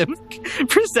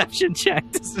 Perception check.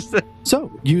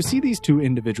 So, you see these 2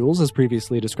 individuals as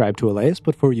previously described to Elias,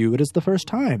 but for you it is the first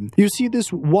time. You see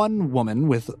this one woman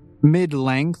with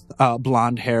mid-length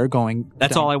blonde hair going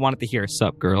That's down. all I wanted to hear.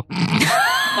 Sup, girl.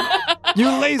 You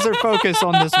laser focus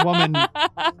on this woman.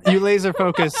 You laser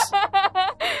focus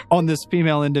on this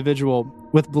female individual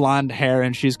with blonde hair,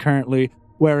 and she's currently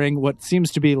wearing what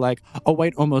seems to be like a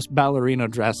white, almost ballerina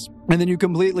dress. And then you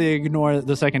completely ignore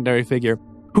the secondary figure,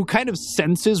 who kind of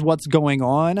senses what's going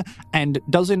on and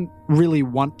doesn't really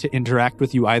want to interact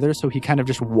with you either, so he kind of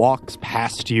just walks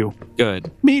past you.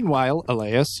 Good. Meanwhile,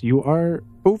 Elias, you are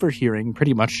overhearing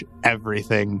pretty much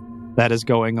everything that is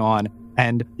going on.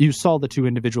 And you saw the 2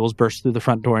 individuals burst through the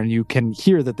front door, and you can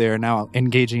hear that they are now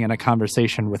engaging in a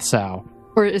conversation with Sal.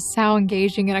 Or is Sal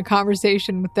engaging in a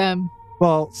conversation with them?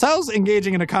 Well, Sal's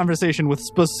engaging in a conversation with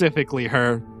specifically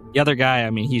her. The other guy,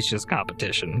 he's just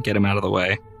competition. Get him out of the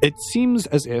way. It seems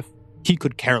as if he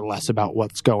could care less about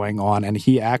what's going on, and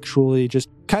he actually just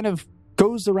kind of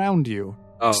goes around you,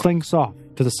 slinks off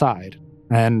to the side,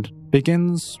 and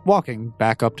begins walking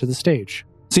back up to the stage,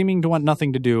 seeming to want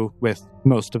nothing to do with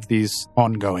most of these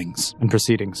ongoings and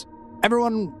proceedings.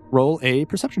 Everyone roll a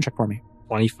perception check for me.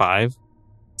 25.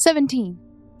 17.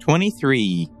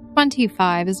 23.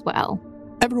 25 as well.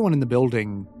 Everyone in the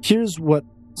building hears what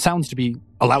sounds to be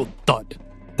a loud thud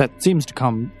that seems to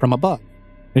come from above.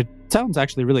 It sounds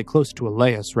actually really close to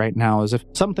Elias right now, as if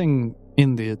something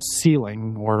in the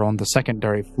ceiling or on the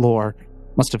secondary floor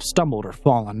must have stumbled or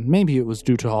fallen. Maybe it was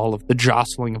due to all of the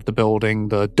jostling of the building,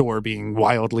 the door being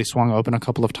wildly swung open a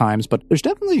couple of times, but there's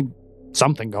definitely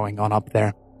something going on up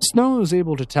there. Snow is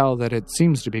able to tell that it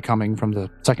seems to be coming from the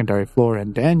secondary floor,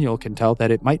 and Daniel can tell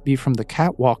that it might be from the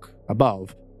catwalk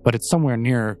above, but it's somewhere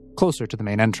near, closer to the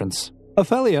main entrance.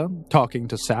 Ophelia, talking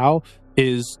to Sal,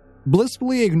 is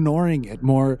blissfully ignoring it,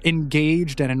 more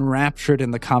engaged and enraptured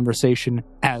in the conversation,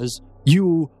 as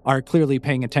you are clearly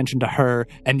paying attention to her,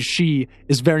 and she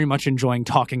is very much enjoying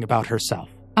talking about herself.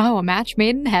 Oh, a match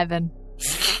made in heaven.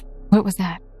 What was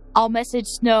that? I'll message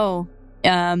Snow.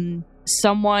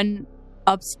 Someone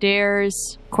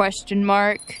Upstairs, ?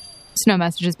 Snow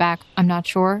messages back. I'm not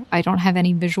sure. I don't have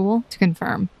any visual to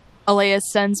confirm. Alea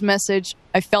sends message.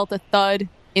 I felt a thud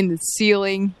in the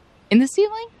ceiling. In the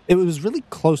ceiling? It was really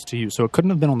close to you, so it couldn't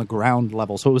have been on the ground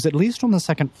level, so it was at least on the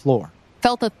second floor.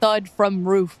 Felt a thud from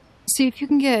roof. See if you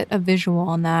can get a visual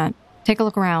on that. Take a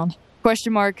look around. ?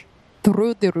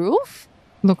 Through the roof?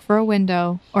 Look for a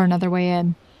window or another way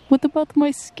in. What about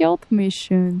my stealth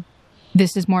mission?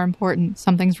 This is more important.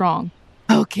 Something's wrong.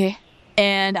 Okay.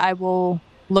 And I will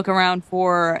look around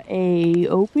for a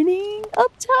opening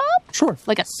up top? Sure.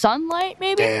 Like a sunlight,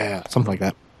 maybe? Yeah, something like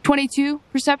that. 22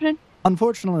 perception?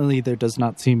 Unfortunately, there does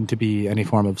not seem to be any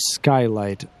form of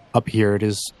skylight up here. It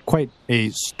is quite a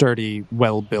sturdy,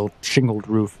 well-built, shingled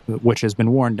roof, which has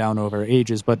been worn down over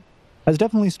ages, but has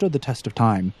definitely stood the test of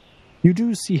time. You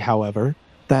do see, however,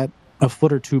 that a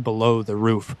foot or two below the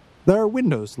roof, there are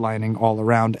windows lining all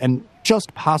around, and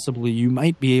just possibly you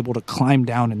might be able to climb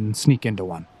down and sneak into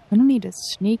one. I don't need to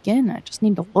sneak in. I just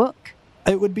need to look.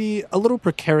 It would be a little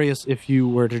precarious if you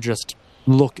were to just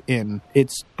look in.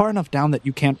 It's far enough down that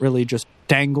you can't really just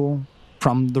dangle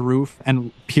from the roof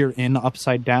and peer in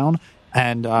upside down.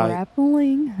 And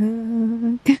Grappling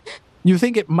hook. You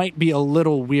think it might be a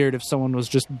little weird if someone was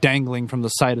just dangling from the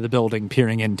side of the building,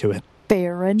 peering into it.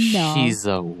 Fair enough. She's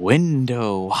a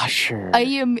window washer. I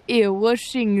am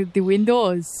washing the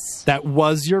windows. That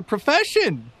was your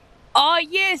profession! Oh,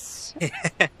 yes!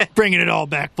 Bringing it all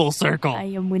back full circle. I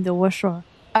am window washer.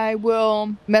 I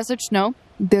will message Snow.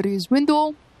 There is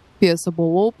window,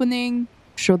 possible opening.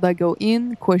 Should I go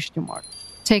in? ?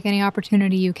 Take any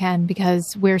opportunity you can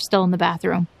because we're still in the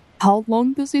bathroom. How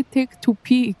long does it take to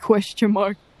pee? ?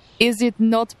 Is it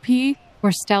not pee?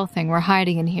 We're stealthing. We're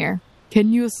hiding in here.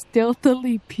 Can you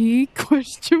stealthily pee? ?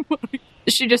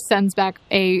 She just sends back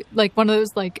one of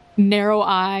those narrow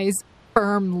eyes,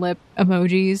 firm lip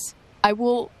emojis. I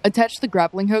will attach the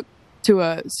grappling hook to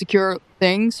a secure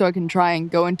thing so I can try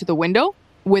and go into the window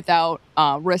without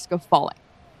risk of falling.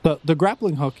 The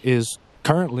grappling hook is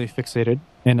currently fixated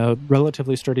in a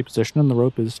relatively sturdy position, and the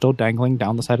rope is still dangling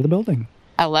down the side of the building.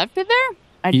 I left it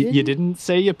there? You didn't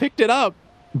say you picked it up,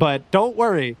 but don't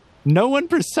worry. No one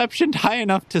perceptioned high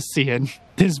enough to see it.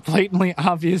 There's blatantly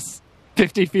obvious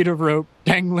 50 feet of rope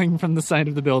dangling from the side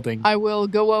of the building. I will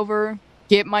go over,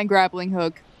 get my grappling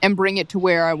hook, and bring it to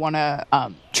where I want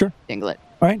to Sure. dangle it.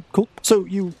 All right, cool. So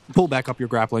you pull back up your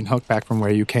grappling hook back from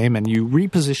where you came, and you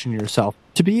reposition yourself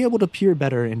to be able to peer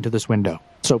better into this window.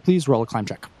 So please roll a climb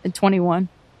check. At 21.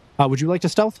 Would you like to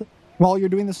stealth while you're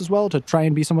doing this as well to try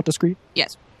and be somewhat discreet?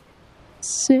 Yes.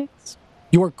 6.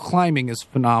 Your climbing is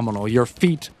phenomenal. Your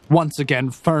feet, once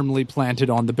again, firmly planted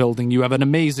on the building. You have an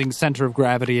amazing center of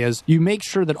gravity as you make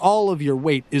sure that all of your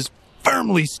weight is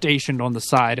firmly stationed on the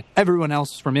side. Everyone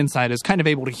else from inside is kind of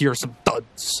able to hear some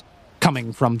thuds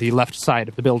coming from the left side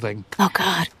of the building. Oh,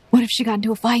 God. What if she got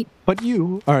into a fight? But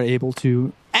you are able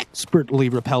to expertly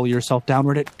rappel yourself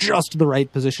downward at just the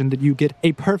right position that you get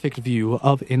a perfect view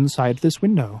of inside this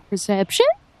window. Perception?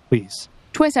 Please.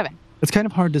 27. It's kind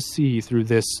of hard to see through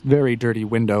this very dirty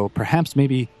window. Perhaps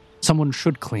maybe someone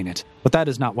should clean it, but that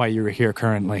is not why you're here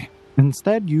currently.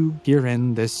 Instead, you gear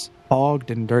in this fogged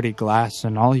and dirty glass,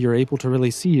 and all you're able to really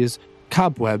see is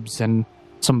cobwebs and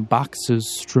some boxes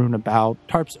strewn about,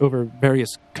 tarps over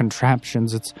various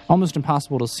contraptions. It's almost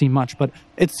impossible to see much, but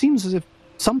it seems as if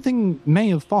something may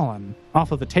have fallen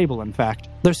off of a table, in fact.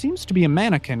 There seems to be a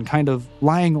mannequin kind of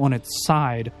lying on its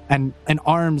side and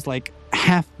arms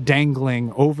half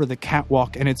dangling over the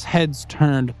catwalk, and its head's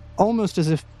turned almost as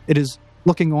if it is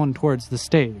looking on towards the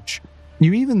stage.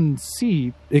 You even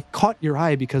see it caught your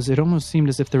eye because it almost seemed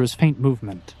as if there was faint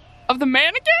movement. Of the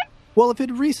mannequin? Well, if it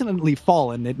had recently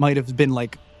fallen, it might have been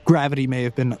gravity may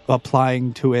have been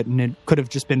applying to it, and it could have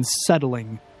just been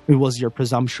settling. It was your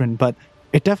presumption, but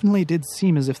it definitely did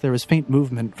seem as if there was faint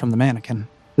movement from the mannequin.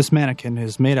 This mannequin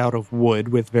is made out of wood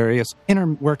with various inner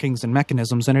workings and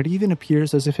mechanisms, and it even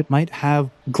appears as if it might have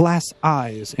glass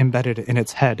eyes embedded in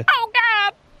its head. Oh,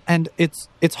 God! And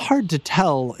it's hard to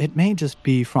tell. It may just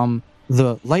be from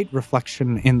the light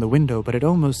reflection in the window, but it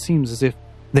almost seems as if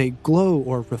they glow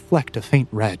or reflect a faint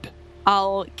red.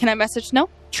 Can I message Snow?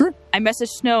 Sure. I message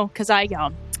Snow because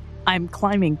I'm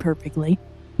climbing perfectly.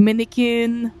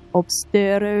 Mannequin,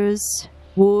 upstairs,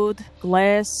 wood,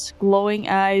 glass, glowing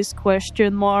eyes, ?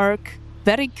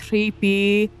 Very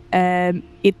creepy.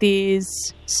 It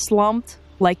is slumped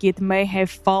like it may have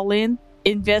fallen.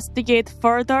 Investigate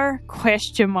further? ?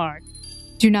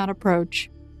 Do not approach.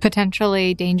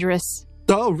 Potentially dangerous.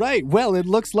 Oh, right. Well, it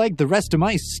looks like the rest of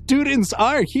my students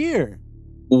are here.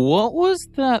 What was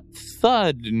that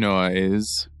thud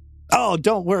noise? Oh,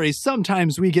 don't worry.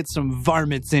 Sometimes we get some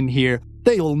varmints in here.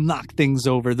 They'll knock things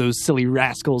over, those silly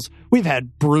rascals. We've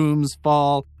had brooms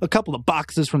fall. A couple of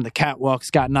boxes from the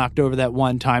catwalks got knocked over that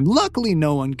one time. Luckily,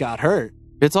 no one got hurt.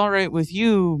 If it's all right with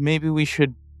you, maybe we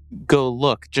should go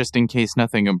look just in case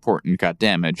nothing important got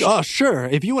damaged. Oh, sure.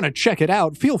 If you want to check it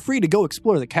out, feel free to go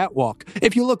explore the catwalk.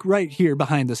 If you look right here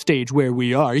behind the stage where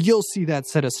we are, you'll see that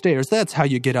set of stairs. That's how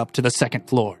you get up to the second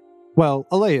floor. Well,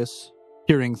 Elias,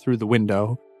 peering through the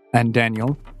window, and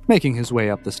Daniel, making his way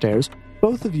up the stairs,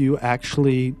 both of you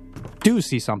actually do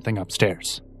see something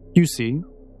upstairs. You see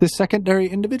the secondary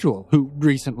individual who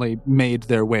recently made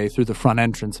their way through the front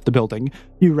entrance of the building.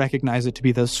 You recognize it to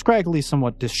be the scraggly,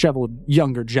 somewhat disheveled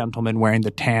younger gentleman wearing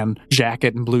the tan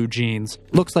jacket and blue jeans.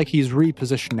 Looks like he's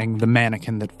repositioning the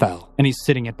mannequin that fell, and he's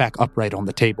sitting it back upright on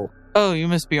the table. Oh, you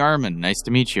must be Armin. Nice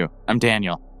to meet you. I'm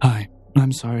Daniel. Hi.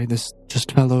 I'm sorry, this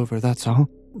just fell over, that's all.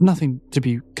 Nothing to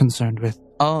be concerned with.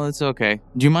 Oh, it's okay.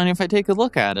 Do you mind if I take a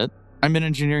look at it? I'm an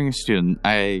engineering student.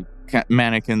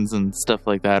 Mannequins and stuff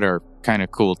like that are kind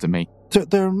of cool to me.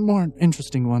 There are more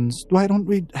interesting ones. Why don't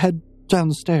we head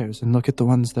downstairs and look at the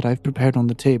ones that I've prepared on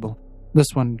the table? This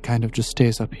one kind of just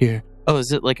stays up here. Oh,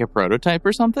 is it like a prototype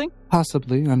or something?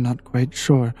 Possibly, I'm not quite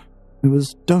sure. It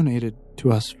was donated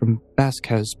to us from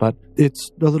Vasquez, but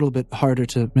it's a little bit harder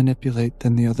to manipulate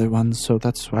than the other ones, so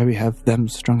that's why we have them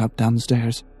strung up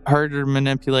downstairs. Harder to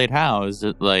manipulate how? Is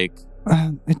it like...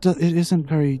 It isn't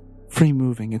very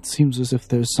free-moving. It seems as if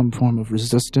there's some form of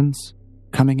resistance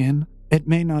coming in. It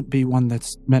may not be one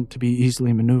that's meant to be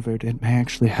easily maneuvered. It may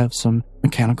actually have some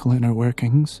mechanical inner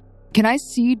workings. Can I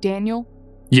see Daniel?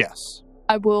 Yes.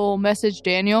 I will message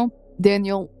Daniel.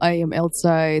 Daniel, I am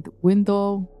outside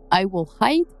window. I will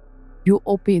hide. You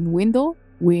open window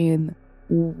when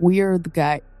weird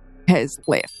guy has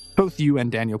left. Both you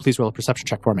and Daniel, please roll a perception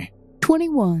check for me.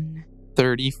 21.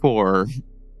 34.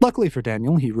 Luckily for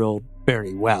Daniel, he rolled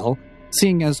very well,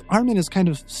 seeing as Armin is kind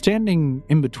of standing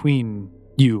in between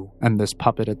you and this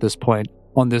puppet at this point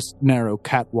on this narrow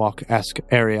catwalk-esque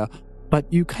area,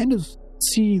 but you kind of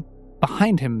see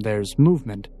behind him there's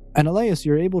movement. And Elias,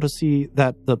 you're able to see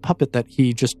that the puppet that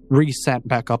he just resat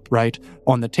back upright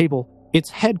on the table, its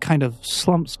head kind of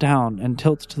slumps down and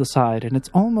tilts to the side, and it's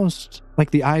almost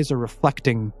like the eyes are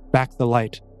reflecting back the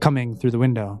light coming through the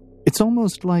window. It's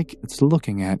almost like it's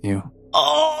looking at you.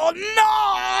 Oh, no!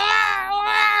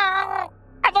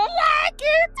 I don't like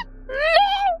it! No!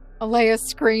 Elias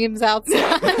screams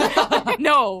outside.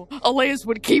 No, Elias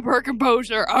would keep her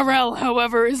composure. Arel,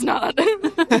 however, is not.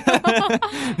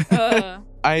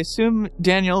 I assume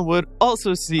Daniel would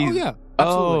also see... Oh, yeah.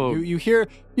 Absolutely. Oh.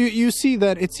 You see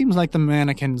that it seems like the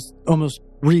mannequin's almost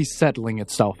resettling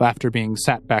itself after being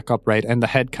sat back upright, and the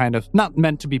head kind of, not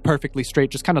meant to be perfectly straight,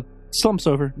 just kind of slumps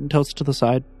over and tilts to the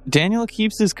side. Daniel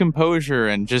keeps his composure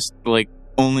and just,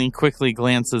 only quickly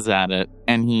glances at it,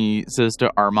 and he says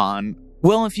to Armand,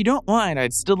 well, if you don't mind,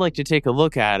 I'd still like to take a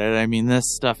look at it. I mean, this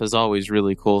stuff is always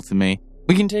really cool to me.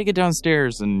 We can take it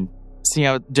downstairs and see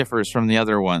how it differs from the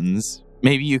other ones.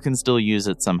 Maybe you can still use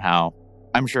it somehow.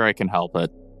 I'm sure I can help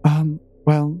it.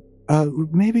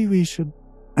 Maybe we should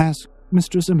ask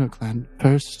Mr. Zimmerclan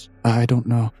first. I don't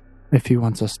know if he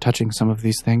wants us touching some of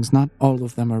these things. Not all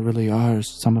of them are really ours.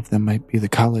 Some of them might be the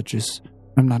college's.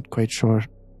 I'm not quite sure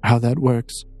how that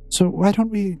works. So why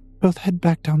don't we both head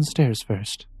back downstairs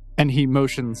first? And he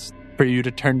motions for you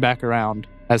to turn back around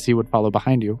as he would follow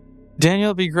behind you.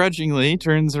 Daniel begrudgingly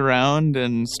turns around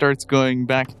and starts going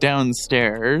back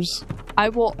downstairs. I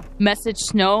will message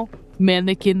Snow.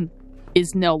 Mannequin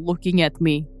is now looking at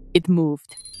me. It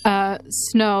moved.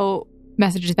 Snow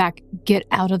messages back, get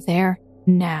out of there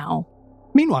now.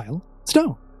 Meanwhile,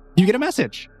 Snow, you get a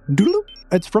message. Doodle.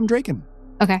 It's from Draken.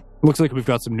 Okay. Looks like we've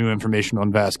got some new information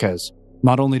on Vasquez.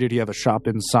 Not only did he have a shop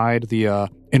inside the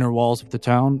inner walls of the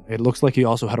town, it looks like he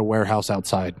also had a warehouse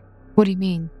outside. What do you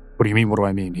mean? What do you mean, what do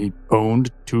I mean? He owned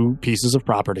 2 pieces of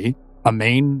property, a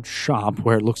main shop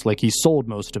where it looks like he sold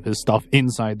most of his stuff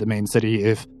inside the main city,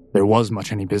 if there was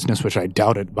much any business, which I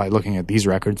doubt it by looking at these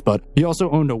records, but he also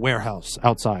owned a warehouse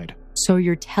outside. So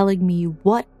you're telling me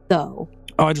what, though?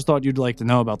 Oh, I just thought you'd like to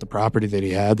know about the property that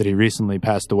he had, that he recently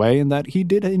passed away, and that he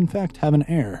did, in fact, have an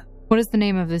heir. What is the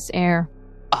name of this heir?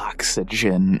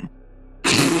 Oxygen.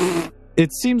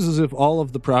 It seems as if all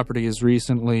of the property has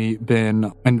recently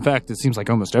been, in fact, it seems like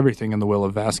almost everything in the will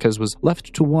of Vasquez was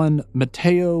left to one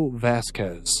Mateo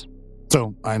Vasquez.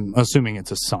 So I'm assuming it's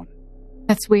his son.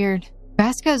 That's weird.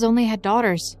 Vasquez only had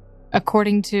daughters,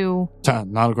 according to...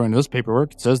 Not according to this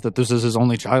paperwork. It says that this is his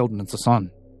only child and it's a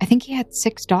son. I think he had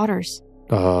 6 daughters.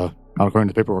 Not according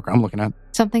to the paperwork I'm looking at.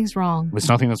 Something's wrong. It's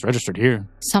nothing that's registered here.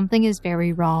 Something is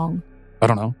very wrong. I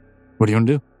don't know. What do you want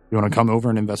to do? You want to come over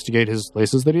and investigate his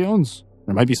places that he owns?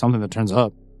 There might be something that turns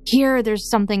up. Here, there's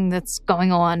something that's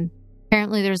going on.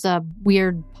 Apparently, there's a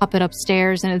weird puppet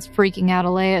upstairs, and it's freaking out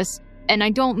Elias. And I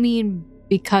don't mean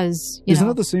because, Isn't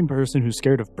it the same person who's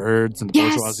scared of birds and the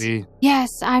bourgeoisie? Yes,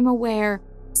 I'm aware.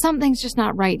 Something's just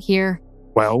not right here.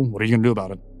 Well, what are you going to do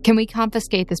about it? Can we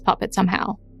confiscate this puppet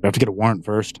somehow? We have to get a warrant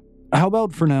first. How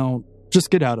about, for now,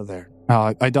 just get out of there?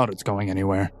 I doubt it's going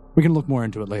anywhere. We can look more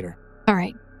into it later. All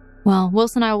right. Well,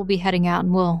 Wilson and I will be heading out,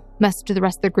 and we'll message the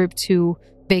rest of the group to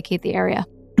vacate the area.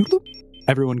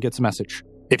 Everyone gets a message.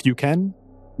 If you can,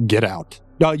 get out.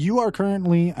 You are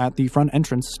currently at the front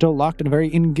entrance, still locked in a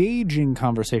very engaging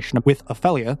conversation with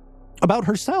Ophelia about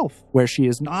herself, where she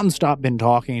has nonstop been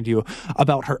talking to you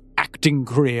about her acting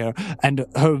career and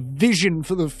her vision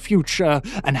for the future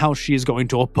and how she is going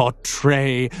to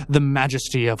portray the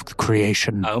majesty of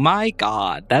creation. Oh my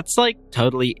god, that's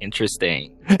totally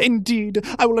interesting. Indeed,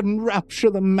 I will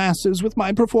enrapture the masses with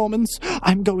my performance.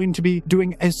 I'm going to be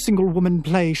doing a single woman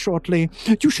play shortly.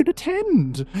 You should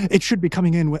attend. It should be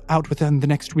coming out within the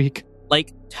next week.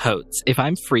 Totes. If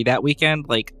I'm free that weekend,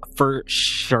 for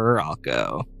sure I'll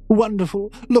go.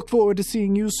 Wonderful. Look forward to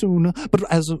seeing you soon. But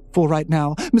as for right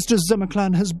now, Mr.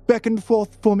 Zemaclan has beckoned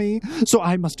forth for me, so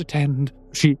I must attend.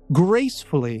 She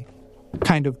gracefully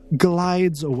kind of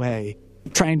glides away,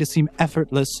 trying to seem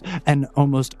effortless and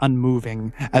almost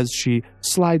unmoving as she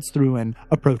slides through and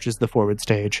approaches the forward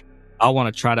stage. I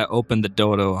want to try to open the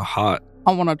door to a hut.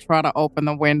 I want to try to open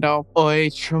the window. Oi,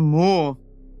 Chamor.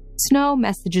 Snow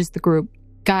messages the group.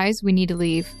 Guys, we need to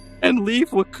leave. And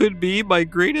leave what could be my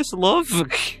greatest love.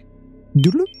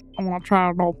 Doodle. I want to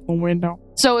try to open the window.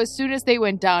 So as soon as they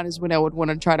went down is when I would want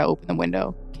to try to open the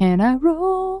window. Can I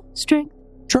roll strength?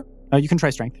 Sure. You can try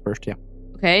strength first, yeah.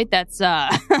 Okay, that's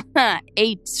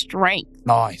 8 strength.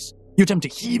 Nice. You attempt to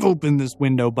heave open this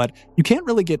window, but you can't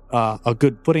really get a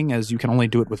good footing as you can only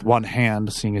do it with one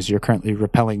hand, seeing as you're currently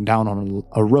rappelling down on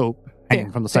a rope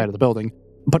hanging from the side of the building.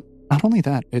 But not only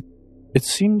that, it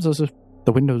seems as if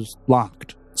the window's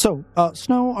locked. So,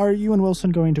 Snow, are you and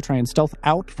Wilson going to try and stealth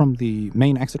out from the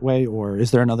main exitway, or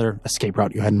is there another escape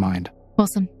route you had in mind?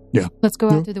 Wilson. Yeah. Let's go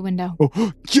out through the window.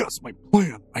 Oh, yes, my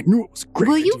plan. I knew it was a great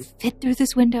Will idea. you fit through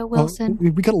this window, Wilson?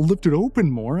 We gotta lift it open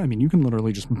more. I mean, you can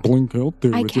literally just blink out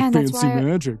there with your fancy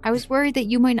magic. I was worried that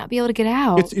you might not be able to get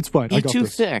out. It's fine. I You're got too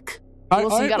this. thick.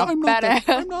 Wilson got a fat ass.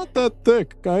 I'm not that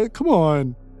thick, guy. Come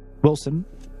on. Wilson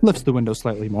lifts the window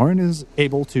slightly more and is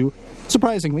able to,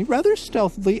 surprisingly, rather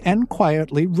stealthily and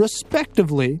quietly,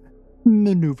 respectively,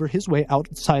 maneuver his way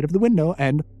outside of the window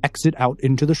and exit out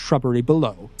into the shrubbery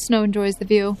below. Snow enjoys the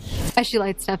view as she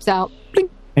light steps out. Blink.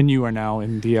 And you are now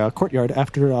in the courtyard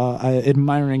after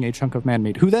admiring a chunk of man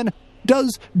meat, who then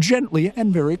does gently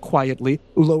and very quietly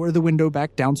lower the window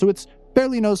back down so it's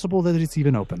barely noticeable that it's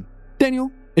even open.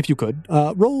 Daniel, if you could,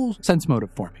 roll sense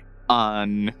motive for me.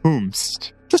 On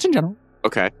whomst? Just in general.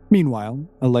 Okay. Meanwhile,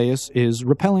 Elias is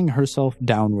rappelling herself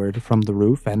downward from the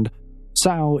roof, and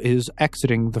Sao is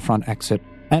exiting the front exit,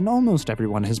 and almost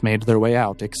everyone has made their way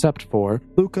out except for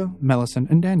Luca,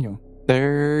 Millicent, and Daniel.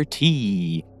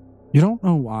 30. You don't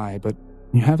know why, but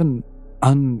you have an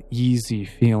uneasy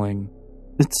feeling.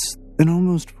 It's an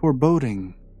almost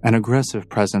foreboding, an aggressive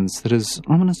presence that is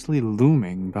ominously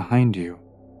looming behind you.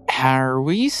 Are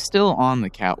we still on the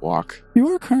catwalk? You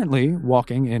are currently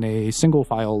walking in a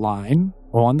single-file line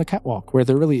on the catwalk, where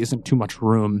there really isn't too much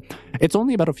room. It's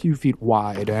only about a few feet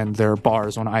wide, and there are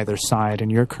bars on either side,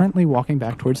 and you're currently walking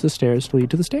back towards the stairs to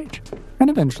lead to the stage. And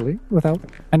eventually, without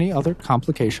any other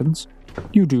complications,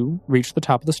 you do reach the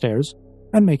top of the stairs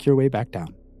and make your way back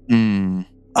down.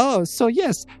 Oh, so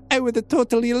yes, I would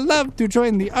totally love to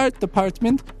join the art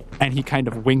department. And he kind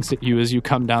of winks at you as you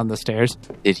come down the stairs.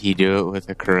 Did he do it with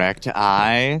the correct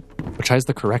eye? Which eye's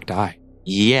the correct eye?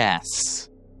 Yes.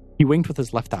 He winked with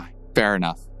his left eye. Fair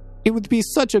enough. It would be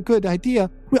such a good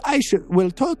idea.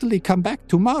 Will totally come back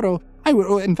tomorrow.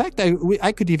 In fact,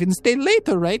 I could even stay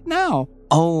later right now.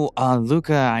 Oh,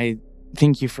 Luca, I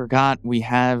think you forgot we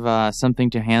have something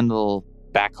to handle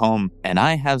back home. And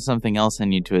I have something else I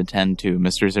need to attend to,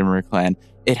 Mr. Zimmerclan.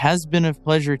 It has been a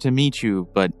pleasure to meet you,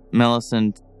 but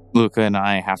Millicent, Luca, and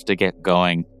I have to get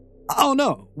going. Oh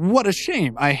no, what a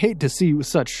shame. I hate to see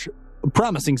such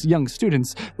promising young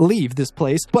students leave this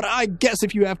place, but I guess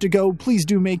if you have to go, please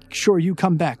do make sure you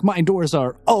come back. My doors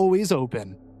are always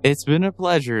open. It's been a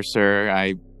pleasure, sir.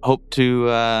 I hope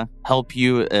to help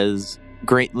you as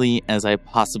greatly as I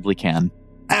possibly can.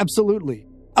 Absolutely.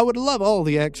 I would love all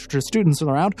the extra students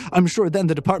around. I'm sure then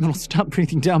the department will stop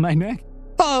breathing down my neck.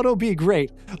 Oh, it'll be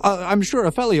great. I'm sure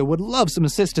Ophelia would love some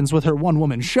assistance with her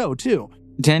one-woman show, too.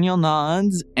 Daniel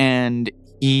nods, and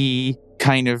he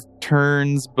kind of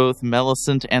turns both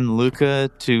Millicent and Luca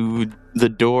to the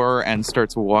door and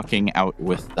starts walking out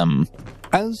with them.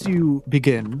 As you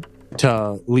begin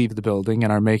to leave the building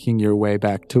and are making your way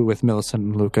back to with Millicent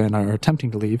and Luca and are attempting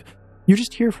to leave, you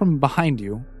just hear from behind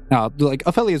you. Now, like,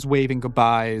 Ophelia's waving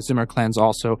goodbye, ZimmerClan's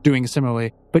also doing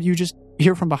similarly, but you just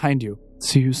hear from behind you.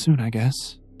 See you soon, I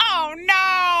guess. Oh,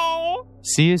 no!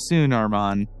 See you soon,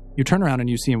 Armand. You turn around and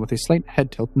you see him with a slight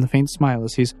head tilt and a faint smile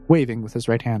as he's waving with his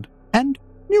right hand. And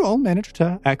you all manage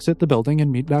to exit the building and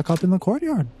meet back up in the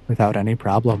courtyard without any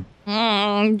problem.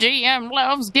 GM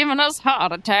loves giving us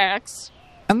heart attacks.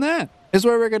 And that is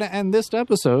where we're going to end this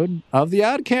episode of the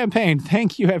Odd Campaign.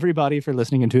 Thank you, everybody, for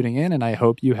listening and tuning in, and I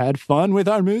hope you had fun with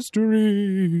our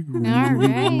mystery. All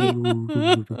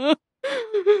right.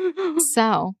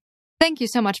 So, thank you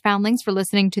so much, Foundlings, for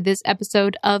listening to this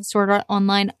episode of Sword Art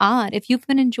Online Odd. If you've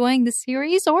been enjoying this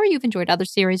series, or you've enjoyed other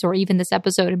series, or even this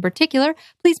episode in particular,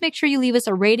 please make sure you leave us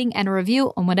a rating and a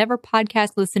review on whatever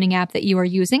podcast listening app that you are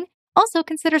using. Also,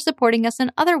 consider supporting us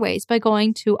in other ways by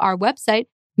going to our website,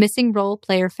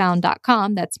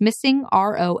 MissingRolePlayerFound.com. That's missing,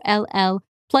 ROLL,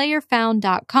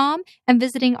 playerfound.com, and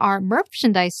visiting our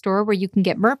merchandise store where you can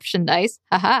get merchandise.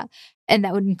 Haha. And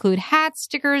that would include hats,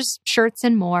 stickers, shirts,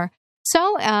 and more.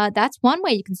 So that's one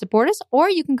way you can support us, or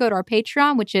you can go to our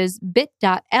Patreon, which is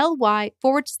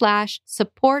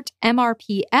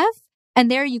bit.ly/supportmrpf. And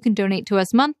there you can donate to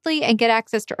us monthly and get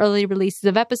access to early releases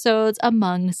of episodes,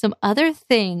 among some other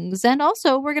things. And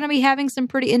also, we're going to be having some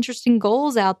pretty interesting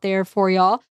goals out there for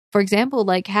y'all. For example,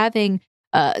 like having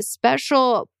a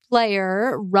special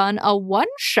player run a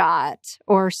one-shot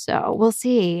or so. We'll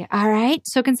see. All right.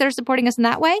 So consider supporting us in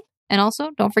that way. And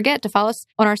also, don't forget to follow us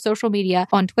on our social media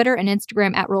on Twitter and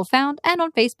Instagram at RollFound, and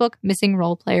on Facebook, Missing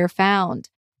Role Player Found.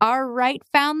 All right,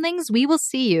 Foundlings, we will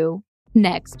see you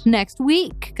next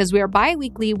week, because we are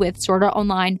bi-weekly with Sword Art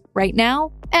Online right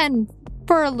now, and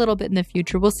for a little bit in the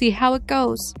future. We'll see how it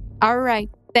goes. All right.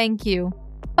 Thank you.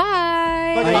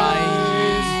 Bye. Bye.